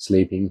say,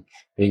 sleeping,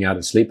 being able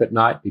to sleep at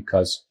night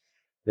because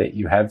that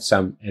you have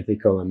some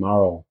ethical and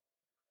moral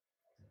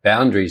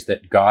boundaries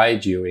that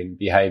guide you in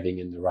behaving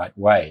in the right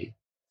way.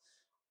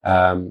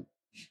 And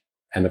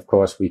of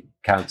course, we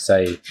can't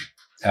say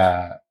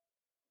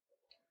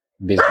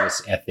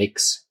business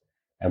ethics,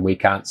 and we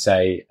can't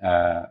say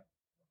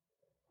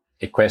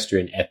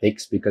equestrian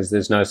ethics, because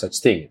there's no such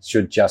thing. It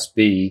should just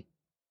be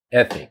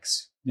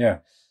ethics. Yeah.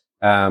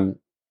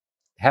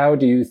 How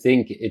do you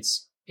think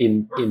it's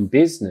in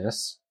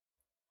business?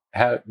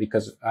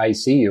 Because I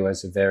see you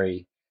as a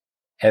very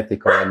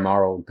ethical and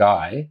moral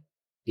guy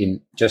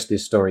in just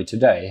this story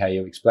today, how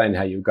you explain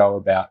how you go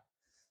about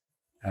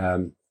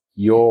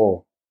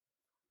your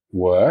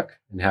work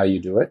and how you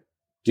do it.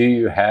 Do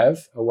you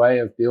have a way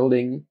of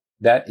building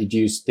that? Do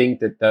you think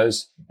that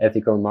those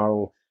ethical and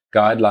moral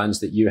guidelines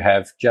that you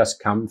have just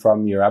come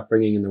from your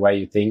upbringing and the way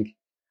you think,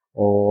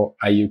 or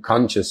are you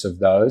conscious of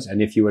those?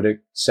 And if you were to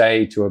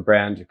say to a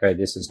brand, okay,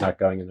 this is not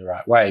going in the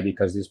right way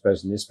because this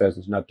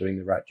person's not doing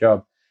the right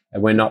job,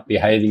 and we're not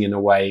behaving in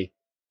a way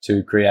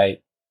to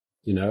create,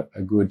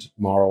 a good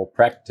moral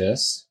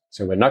practice,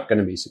 so we're not going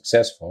to be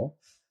successful.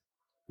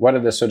 What are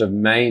the sort of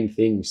main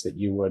things that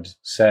you would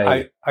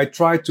say? I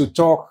try to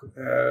talk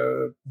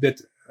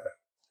with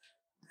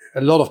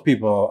a lot of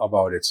people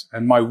about it.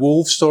 And my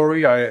wolf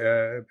story,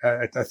 I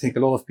think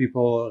a lot of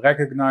people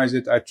recognize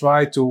it. I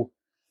try to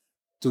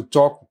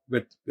talk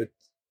with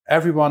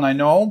everyone I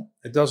know.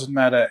 It doesn't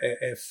matter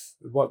if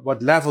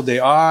what level they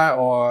are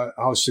or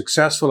how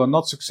successful or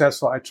not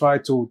successful. I try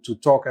to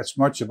talk as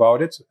much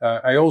about it.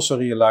 I also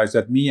realize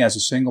that me as a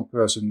single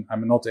person,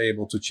 I'm not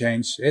able to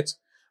change it.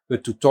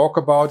 But to talk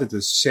about it,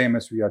 the same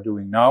as we are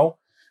doing now,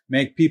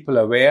 make people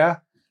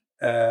aware.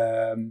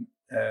 I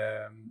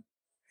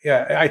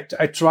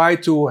try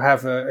to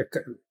have a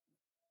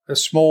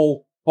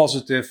small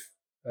positive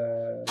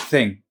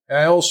thing.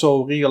 I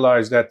also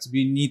realized that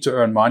we need to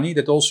earn money.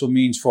 That also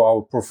means for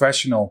our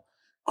professional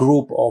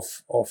group of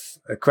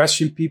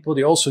question people,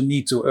 they also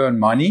need to earn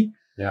money.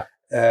 Yeah.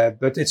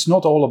 But it's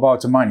not all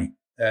about the money.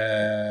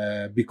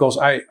 Because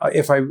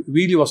if I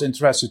really was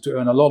interested to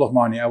earn a lot of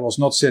money, I was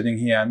not sitting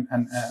here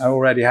and I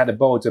already had a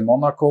boat in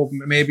Monaco,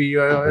 maybe,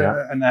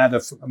 and I had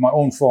my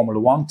own Formula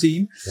One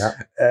team. Yeah.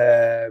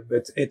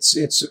 But it's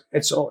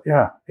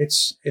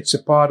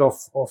a part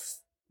of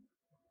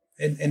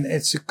and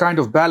it's a kind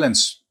of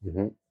balance.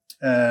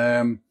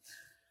 Mm-hmm.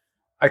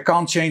 I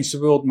can't change the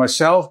world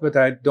myself, but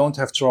I don't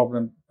have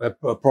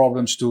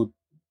problems to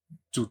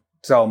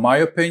tell my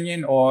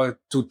opinion or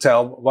to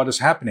tell what is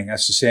happening.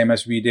 That's the same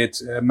as we did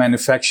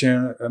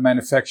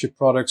manufacture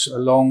products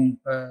along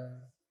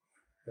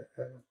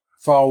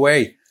far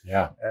away.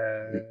 Yeah.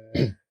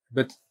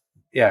 But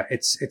yeah,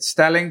 it's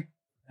telling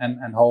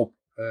and hope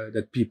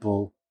that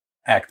people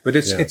act. But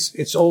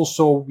it's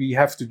also we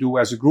have to do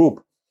as a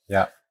group.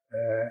 Yeah.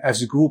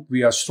 As a group,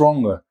 we are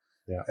stronger.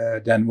 Yeah.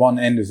 Than one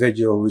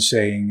individual who's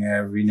saying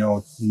we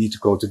need to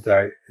go to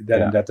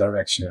in that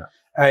direction. Yeah.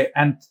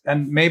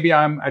 And maybe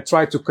I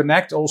try to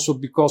connect also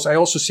because I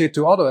also say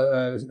to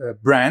other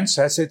brands,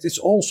 I said it's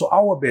also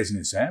our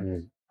business.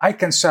 I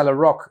can sell a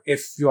rock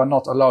if you are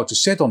not allowed to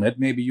sit on it.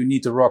 Maybe you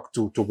need a rock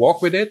to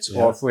walk with it,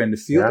 or if we're in the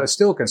field, I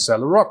still can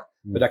sell a rock,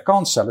 but I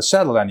can't sell a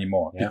saddle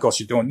anymore because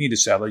you don't need a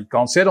saddle. You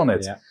can't sit on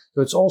it. Yeah.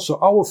 So it's also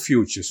our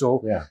future.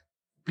 So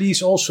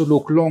please also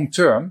look long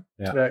term.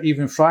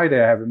 Even Friday,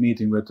 I have a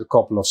meeting with a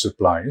couple of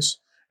suppliers,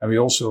 and we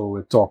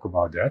also talk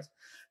about that.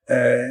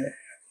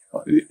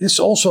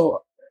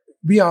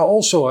 We are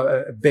also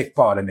a big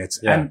part in it.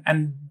 Yeah.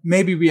 And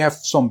maybe we have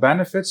some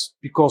benefits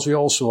because we're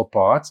also a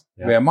part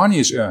where money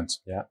is earned.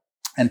 Yeah.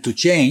 And to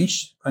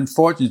change,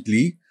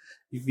 unfortunately,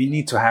 we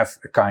need to have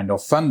a kind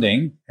of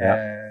funding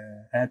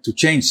to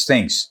change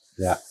things.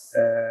 Yeah.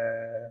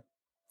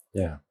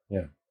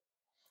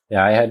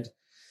 I had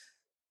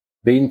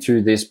been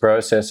through this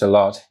process a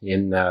lot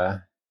in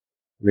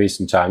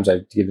recent times.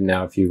 I've given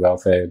now a few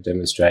welfare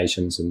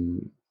demonstrations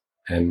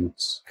and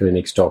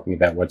clinics talking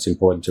about what's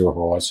important to a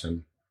horse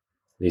and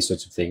these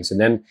sorts of things. And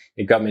then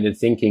it got me to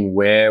thinking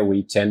where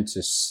we tend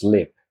to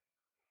slip,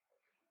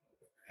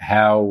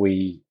 how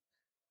we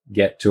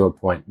get to a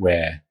point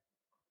where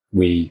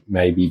we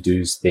maybe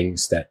do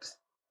things that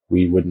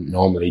we wouldn't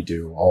normally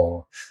do,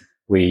 or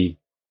we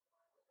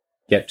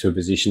get to a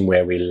position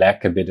where we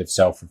lack a bit of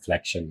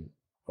self-reflection,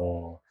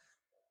 or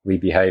we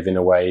behave in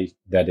a way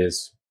that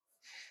is,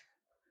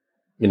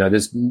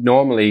 there's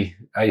normally,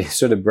 I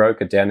sort of broke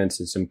it down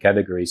into some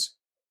categories.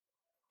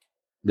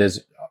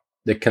 There's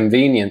the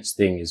convenience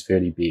thing is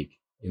fairly big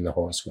in the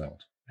horse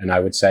world. And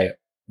I would say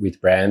with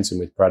brands and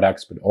with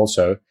products, but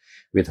also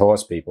with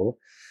horse people,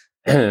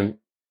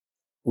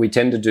 we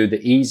tend to do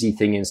the easy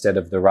thing instead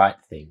of the right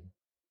thing.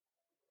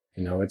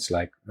 It's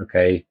like,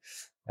 okay,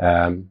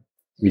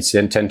 we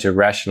tend to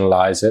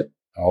rationalize it.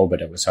 Oh,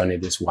 but it was only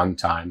this one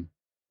time,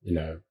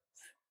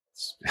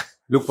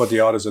 Look what the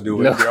others are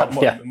doing. They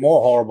are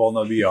more horrible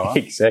than we are.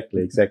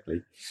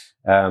 Exactly.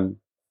 And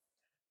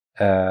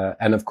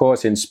of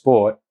course, in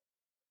sport,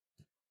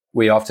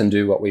 we often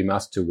do what we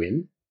must to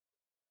win.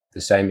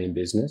 The same in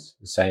business,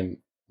 the same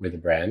with a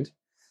brand.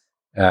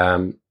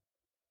 And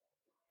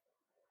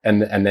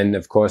then,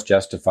 of course,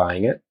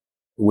 justifying it.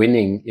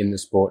 Winning in the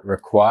sport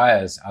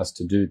requires us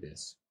to do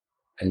this.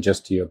 And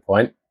just to your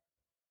point,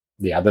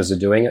 the others are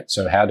doing it.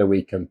 So how do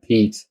we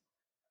compete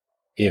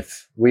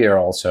if we are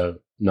also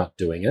not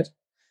doing it?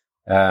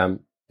 And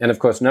of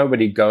course,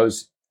 nobody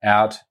goes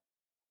out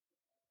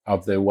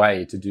of their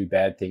way to do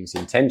bad things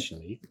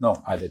intentionally.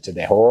 No, either to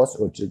their horse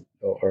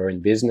or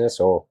in business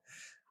or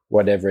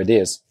whatever it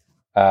is.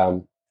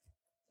 But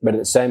at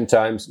the same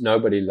time,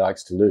 nobody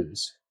likes to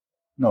lose.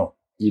 No,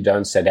 you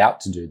don't set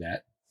out to do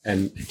that.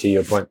 And to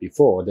your point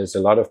before, there's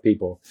a lot of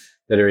people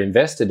that are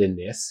invested in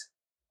this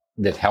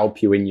that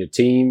help you in your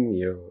team,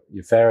 your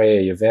farrier,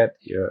 your vet,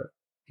 your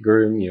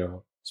groom,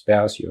 your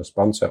spouse, your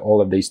sponsor,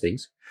 all of these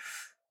things.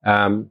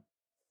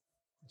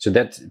 So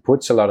that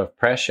puts a lot of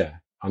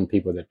pressure on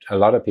people that a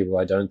lot of people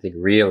I don't think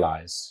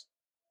realize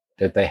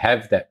that they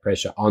have that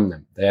pressure on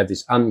them. They have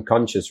this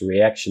unconscious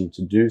reaction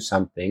to do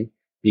something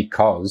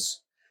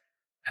because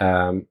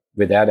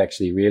without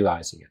actually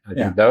realizing it. I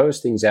think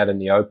those things out in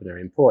the open are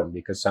important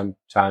because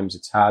sometimes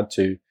it's hard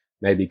to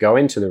maybe go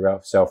into the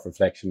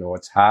self-reflection, or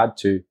it's hard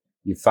to,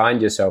 you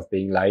find yourself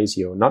being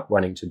lazy or not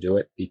wanting to do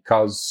it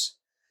because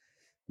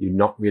you're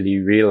not really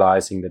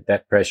realizing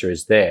that pressure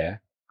is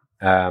there.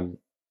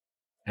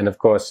 And of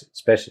course,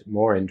 especially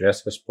more in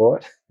dresser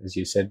sport, as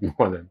you said,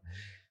 more than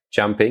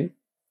jumping.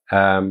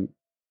 But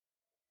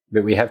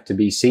we have to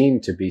be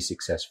seen to be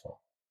successful.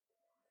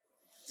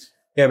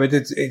 Yeah, but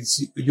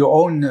it's your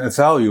own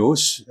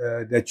values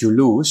that you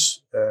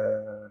lose.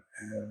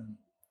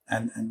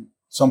 And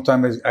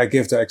sometimes I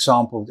give the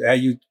example,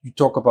 you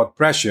talk about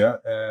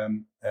pressure.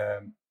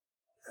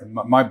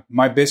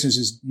 My business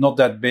is not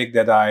that big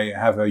that I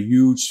have a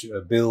huge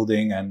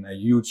building and a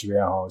huge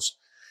warehouse.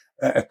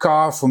 A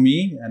car for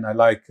me, and I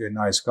like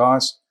nice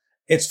cars,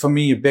 it's for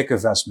me a big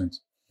investment.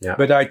 Yeah.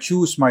 But I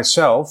choose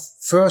myself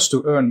first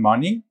to earn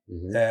money,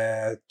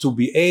 Mm-hmm. to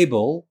be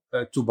able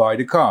to buy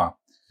the car.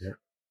 Yeah.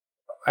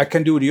 I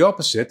can do the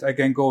opposite. I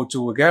can go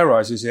to a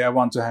garage and say, I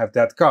want to have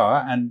that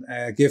car and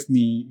give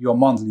me your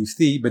monthly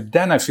fee. But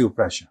then I feel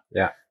pressure.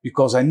 Yeah.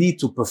 Because I need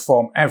to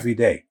perform every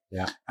day.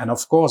 Yeah. And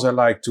of course, I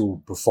like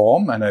to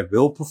perform and I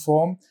will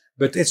perform,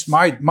 but it's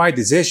my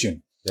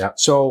decision. Yeah.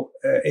 So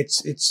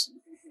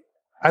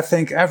I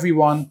think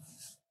everyone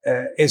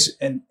is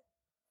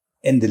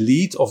in the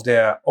lead of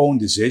their own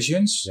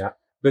decisions. Yeah.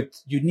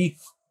 But you need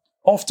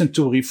often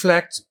to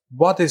reflect,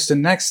 what is the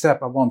next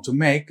step I want to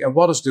make and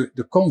what is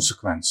the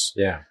consequence?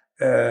 Yeah.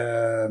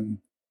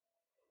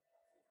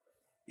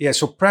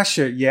 So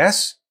pressure,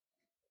 yes.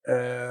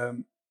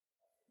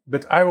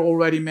 But I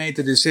already made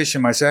the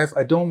decision myself.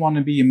 I don't want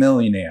to be a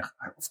millionaire.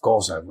 Of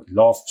course, I would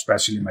love,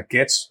 especially my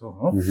kids.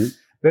 Mm-hmm.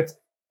 But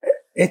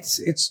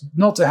it's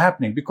not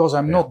happening because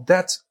I'm not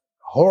that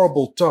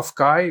horrible, tough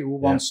guy who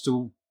wants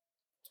to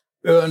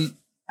earn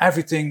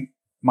everything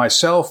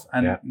myself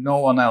and no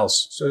one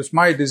else. So it's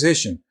my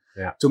decision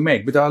to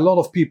make. But there are a lot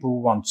of people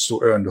who want to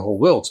earn the whole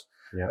world.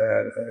 Yeah.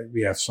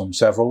 We have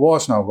several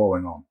wars now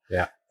going on.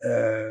 Yeah.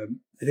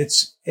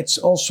 It's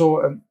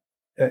also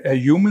a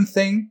human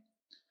thing.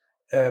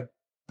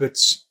 But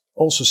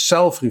also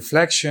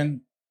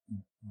self-reflection,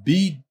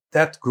 be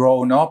that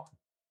grown up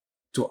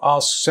to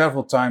ask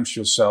several times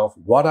yourself,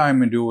 what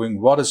am I doing?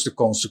 What is the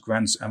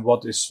consequence? And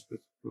what is,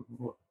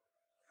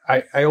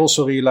 I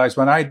also realize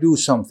when I do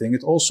something,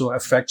 it also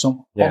affects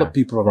some other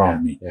people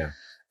around me. Yeah.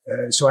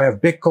 So I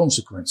have big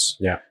consequence.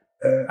 Yeah.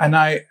 And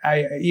I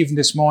even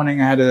this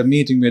morning I had a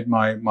meeting with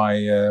my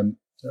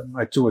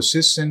two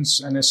assistants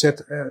and I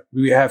said,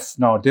 we have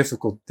now a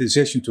difficult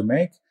decision to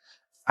make.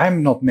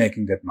 I'm not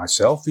making that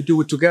myself. We do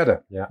it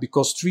together. Yeah.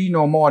 Because 3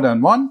 know more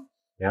than 1.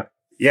 Yeah.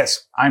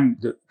 Yes, I'm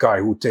the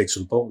guy who takes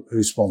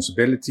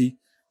responsibility,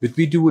 but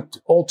we do it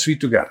all 3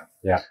 together.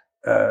 Yeah.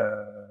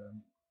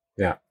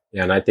 Yeah.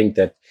 And I think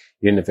that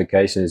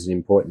unification is an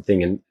important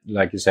thing. And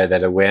like you say,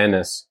 that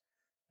awareness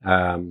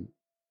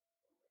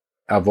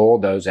of all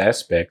those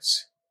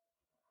aspects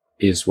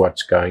is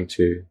what's going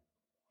to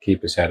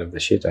keep us out of the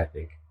shit, I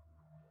think.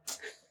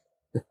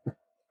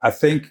 I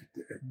think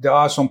there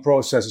are some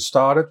processes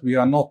started. We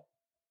are not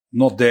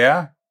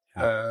there.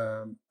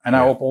 And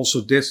I hope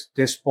also this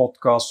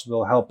podcast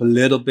will help a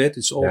little bit.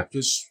 It's all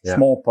just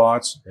small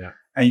parts. Yeah.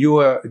 And you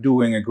are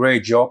doing a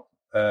great job,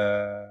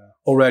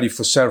 already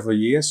for several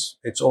years.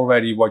 It's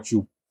already what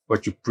you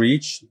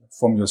preach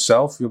from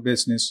yourself, your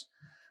business.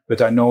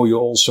 But I know you're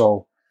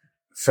also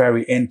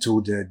very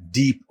into the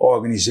deep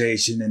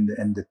organization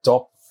and the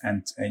top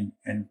and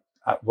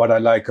what I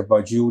like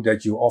about you,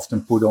 that you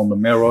often put on the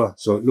mirror.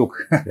 So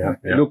look,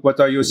 look, what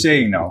are you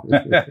saying now?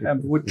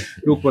 And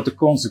look what the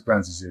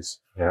consequences is.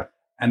 Yeah.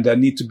 And there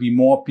need to be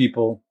more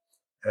people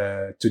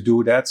to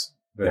do that.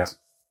 But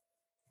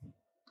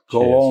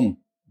go on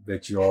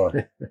with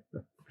your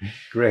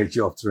great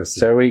job,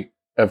 Tristan. So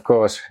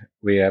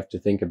we have to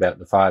think about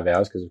the 5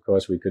 hours because of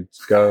course we could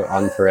go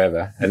on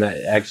forever. And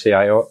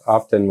I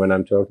often, when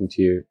I'm talking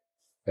to you,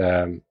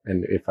 and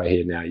if I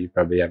hear now, you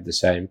probably have the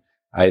same,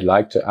 I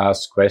like to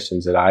ask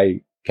questions that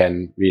I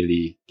can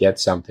really get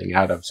something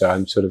out of. So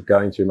I'm sort of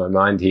going through my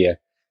mind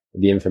here,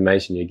 the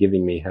information you're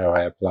giving me, how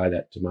I apply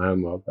that to my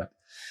own world. But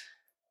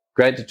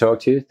great to talk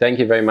to you. Thank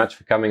you very much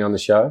for coming on the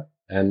show.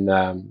 And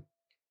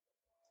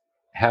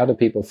how do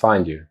people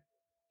find you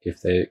if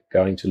they're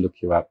going to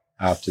look you up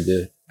after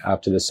the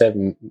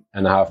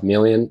 7.5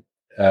 million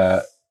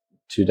 2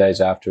 days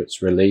after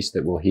it's released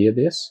that will hear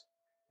this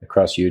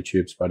across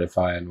YouTube,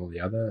 Spotify, and all the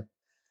other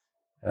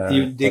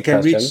they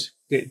can reach.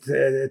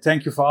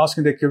 Thank you for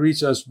asking. They can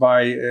reach us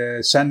by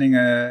sending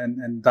a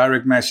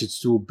direct message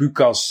to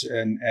Bucas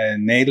in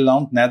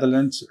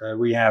Netherlands.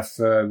 We have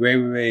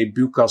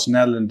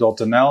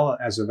www.bucasnederland.nl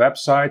as a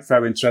website.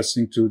 Very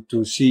interesting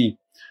to see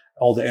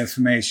all the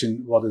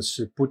information what is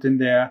put in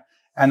there.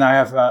 And I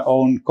have our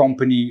own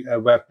company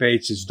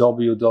webpage. It's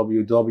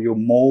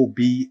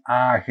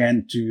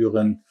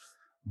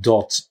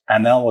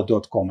www.mobiagenturen.nl or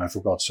 .com. I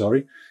forgot.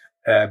 Sorry.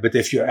 But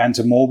if you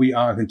enter Mobi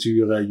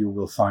Agenturen, you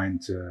will find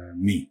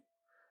me.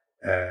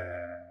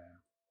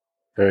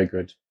 Very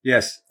good.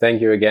 Yes.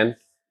 Thank you again.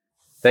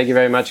 Thank you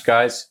very much,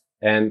 guys.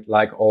 And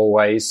like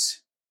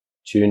always,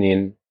 tune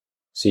in,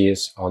 see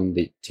us on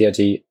the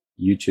TRT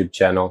YouTube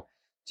channel,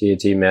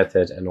 TRT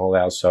Method, and all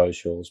our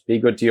socials. Be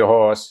good to your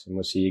horse, and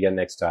we'll see you again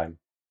next time.